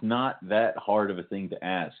abilities. It's not that hard of a thing to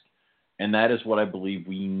ask. And that is what I believe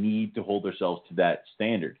we need to hold ourselves to, that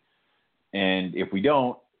standard. And if we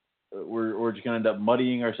don't, we're just going to end up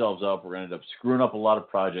muddying ourselves up. We're going to end up screwing up a lot of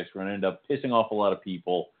projects. We're going to end up pissing off a lot of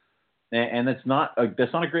people, and that's not a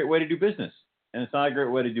great way to do business, and it's not a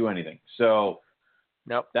great way to do anything. So,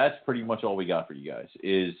 nope. That's pretty much all we got for you guys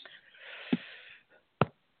is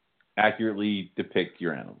accurately depict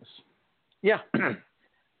your animals. Yeah,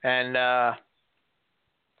 and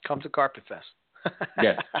come to Carpet Fest.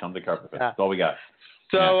 Yes, come to Carpet Fest. That's all we got.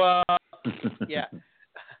 So, yeah.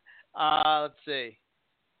 Let's see.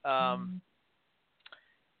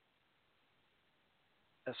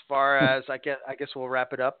 As far as I guess we'll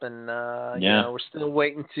wrap it up, and you know, we're still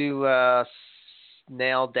waiting to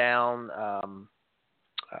nail down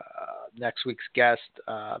next week's guest.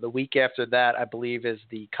 The week after that, I believe, is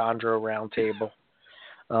the Chondro Roundtable.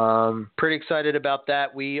 Pretty excited about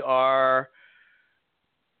that. We are.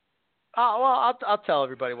 Well, I'll tell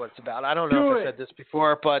everybody what it's about. I don't know if I said this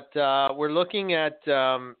before, but we're looking at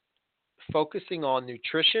focusing on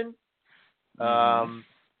nutrition and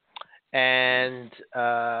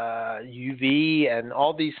UV and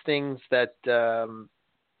all these things that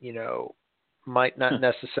you know, might not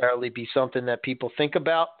necessarily be something that people think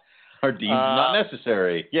about. Are deemed not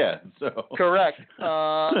necessary. Yeah. So correct.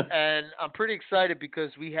 And I'm pretty excited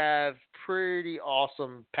because we have pretty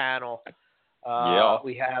awesome panel.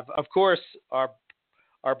 We have, of course, our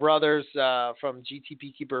brothers from GT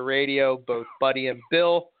Beekeeper Radio, both Buddy and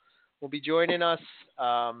Bill, will be joining us.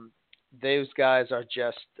 Those guys are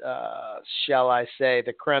just, shall I say,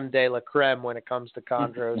 the creme de la creme when it comes to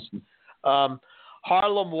chondros.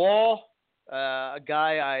 Harlem Wall, a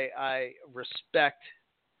guy I respect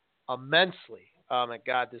immensely. Oh my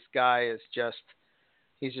God, this guy is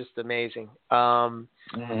he's just amazing.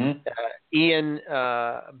 Ian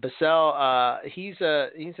Bissell, he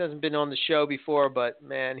hasn't been on the show before, but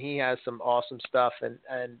man, he has some awesome stuff, and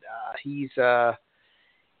he's going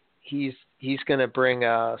to bring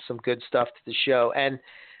some good stuff to the show. And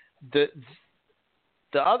the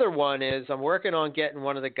other one is I'm working on getting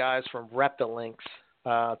one of the guys from Reptilinks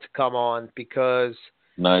to come on because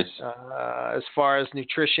nice. As far as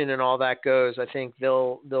nutrition and all that goes, I think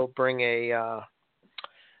they'll bring a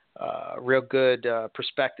real good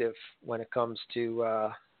perspective when it comes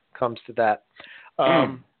to that.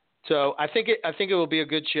 So I think it will be a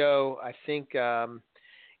good show. I think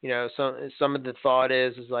you know, some of the thought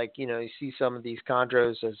is like, you know, you see some of these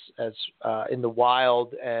chondros as in the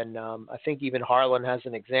wild, and I think even Harlan has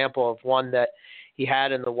an example of one that he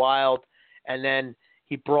had in the wild, and then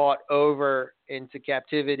he brought over into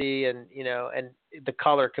captivity, and you know, and the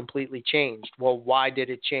color completely changed. Well, why did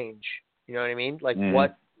it change? You know what I mean? Like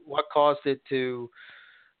what caused it to,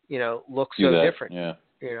 you know, look so different? Yeah.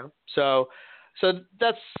 You know, so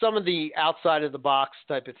that's some of the outside of the box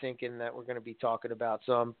type of thinking that we're going to be talking about.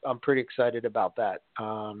 So I'm pretty excited about that.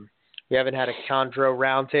 We haven't had a Chondro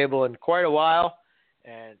Roundtable in quite a while,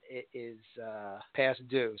 and it is past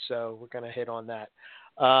due. So we're going to hit on that.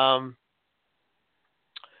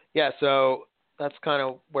 Yeah, so that's kind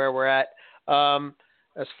of where we're at.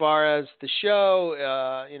 As far as the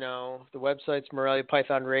show, you know, the website's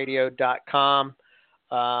MoreliaPythonRadio.com.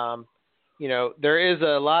 You know, there is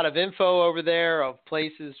a lot of info over there of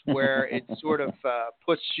places where it sort of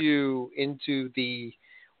puts you into the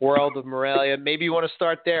world of Morelia. Maybe you want to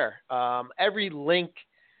start there. Every link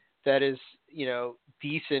that is, you know,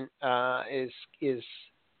 decent is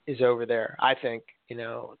over there, I think. You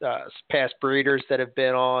know, past breeders that have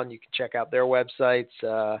been on, you can check out their websites.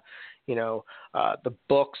 You know, the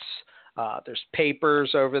books. There's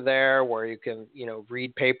papers over there where you can, you know,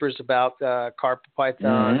 read papers about carpet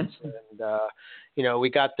pythons. And, you know, we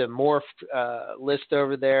got the morph list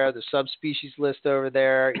over there, the subspecies list over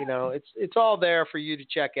there. You know, it's all there for you to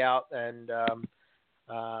check out. And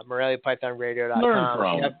MoreliaPythonRadio.com. Learn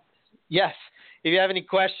from. Yes. If you have any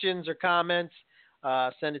questions or comments,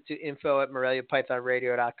 send it to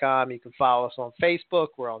info@MoreliaPythonRadio.com. You can follow us on Facebook.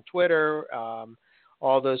 We're on Twitter.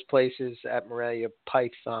 All those places at Morelia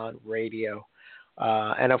Python Radio.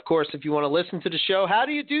 And, of course, if you want to listen to the show, how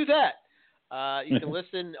do you do that? You can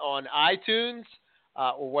listen on iTunes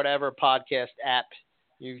or whatever podcast app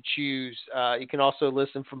you choose. You can also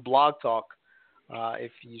listen from Blog Talk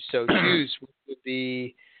if you so choose, which would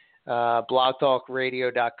be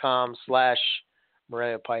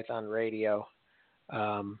blogtalkradio.com/Morelia Python Radio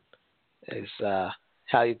is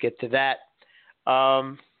how you get to that.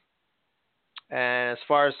 And as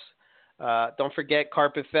far as, don't forget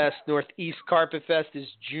Carpet Fest, Northeast Carpet Fest is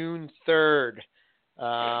June 3rd.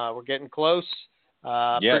 We're getting close.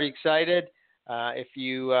 Pretty excited. If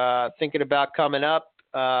you thinking about coming up,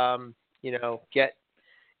 you know, get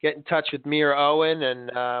in touch with me or Owen, and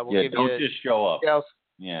we'll give you just show up. Details.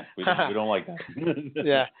 Yeah, we don't like that.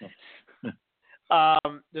 Yeah.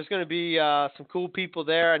 There's going to be some cool people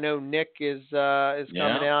there. I know Nick is coming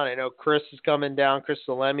down. I know Chris is coming down. Chris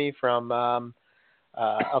Salemi from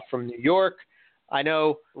up from New York. I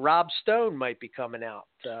know Rob Stone might be coming out.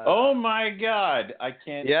 Oh my God! I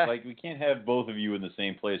can't. Yeah. Like, we can't have both of you in the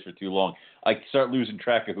same place for too long. I start losing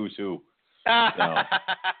track of who's who.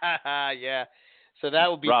 Yeah. So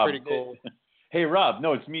that would be Rob, pretty cool. Hey, Rob.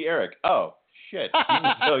 No, it's me, Eric. Oh, shit. So,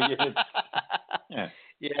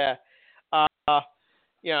 yeah.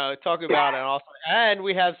 Talking about it also. And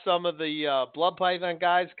we have some of the Blood Python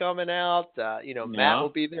guys coming out. Matt will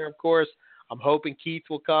be there, of course. I'm hoping Keith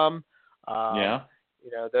will come.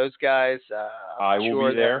 Those guys. I will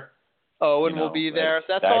be there. Owen will be there.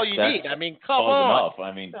 That's all you need. I mean, come on. Enough.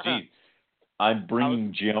 I mean, geez. I'm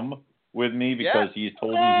bringing Jim with me because he's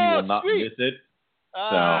told me he will not miss it. So.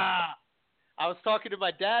 I was talking to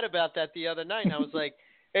my dad about that the other night, and I was like,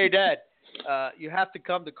 hey, Dad, you have to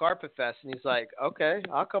come to Carpet Fest. And he's like, okay,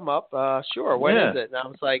 I'll come up. Sure, when is it? And I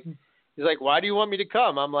was like, he's like, why do you want me to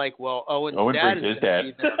come? I'm like, well, Owen dad is going to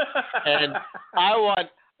be there. And I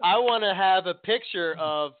want to have a picture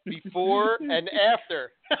of before and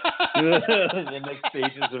after. The next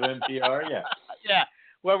stages of NPR, yeah. Yeah,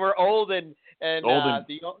 when we're old and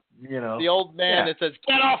the old man that says,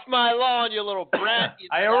 "Get off my lawn, you little brat."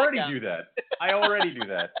 I already do that.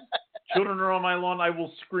 Children are on my lawn. I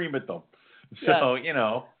will scream at them. So,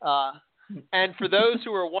 And for those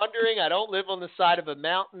who are wondering, I don't live on the side of a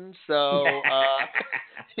mountain, so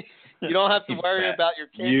you don't have to worry about your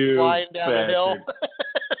kids flying down the hill.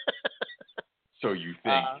 So you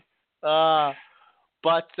think.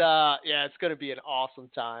 But it's going to be an awesome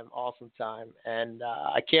time. And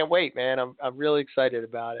I can't wait, man. I'm really excited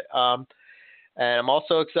about it. And I'm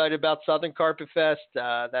also excited about Southern Carpet Fest.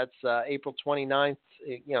 That's April 29th.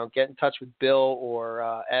 Get in touch with Bill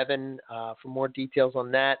or Evan for more details on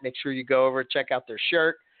that. Make sure you go over, check out their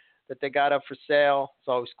shirt that they got up for sale. It's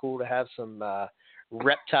always cool to have some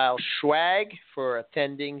reptile swag for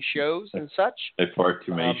attending shows and such. They far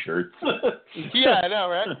too many shirts. Yeah, I know,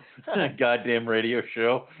 right? Goddamn radio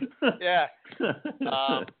show. Yeah. That's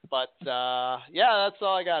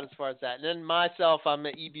all I got as far as that. And then myself, I'm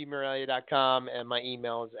at ebmorelia.com, and my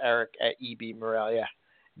email is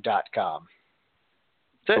eric@ebmorelia.com.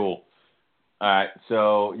 Cool. All right,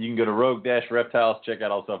 so you can go to Rogue-Reptiles, check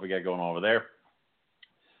out all the stuff we got going on over there.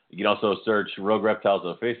 You can also search Rogue Reptiles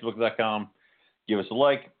on Facebook.com. Give us a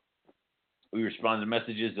like. We respond to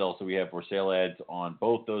messages. Also, we have for sale ads on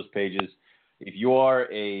both those pages. If you are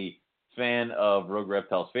a fan of Rogue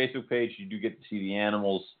Reptiles Facebook page, you do get to see the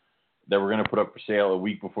animals that we're going to put up for sale a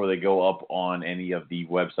week before they go up on any of the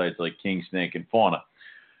websites like King, Snake, and Fauna.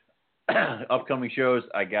 Upcoming shows,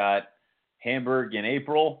 I got Hamburg in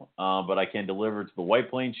April, but I can deliver to the White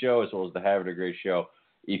Plains show as well as the Havre de Grace show.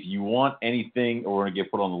 If you want anything or want to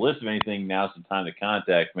get put on the list of anything, now's the time to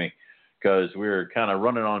contact me, because we're kind of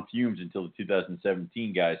running on fumes until the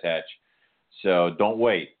 2017 guys hatch. So don't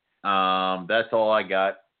wait. That's all I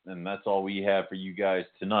got, and that's all we have for you guys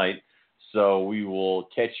tonight. So we will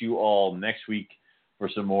catch you all next week for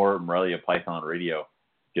some more Morelia Python Radio.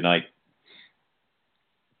 Good night.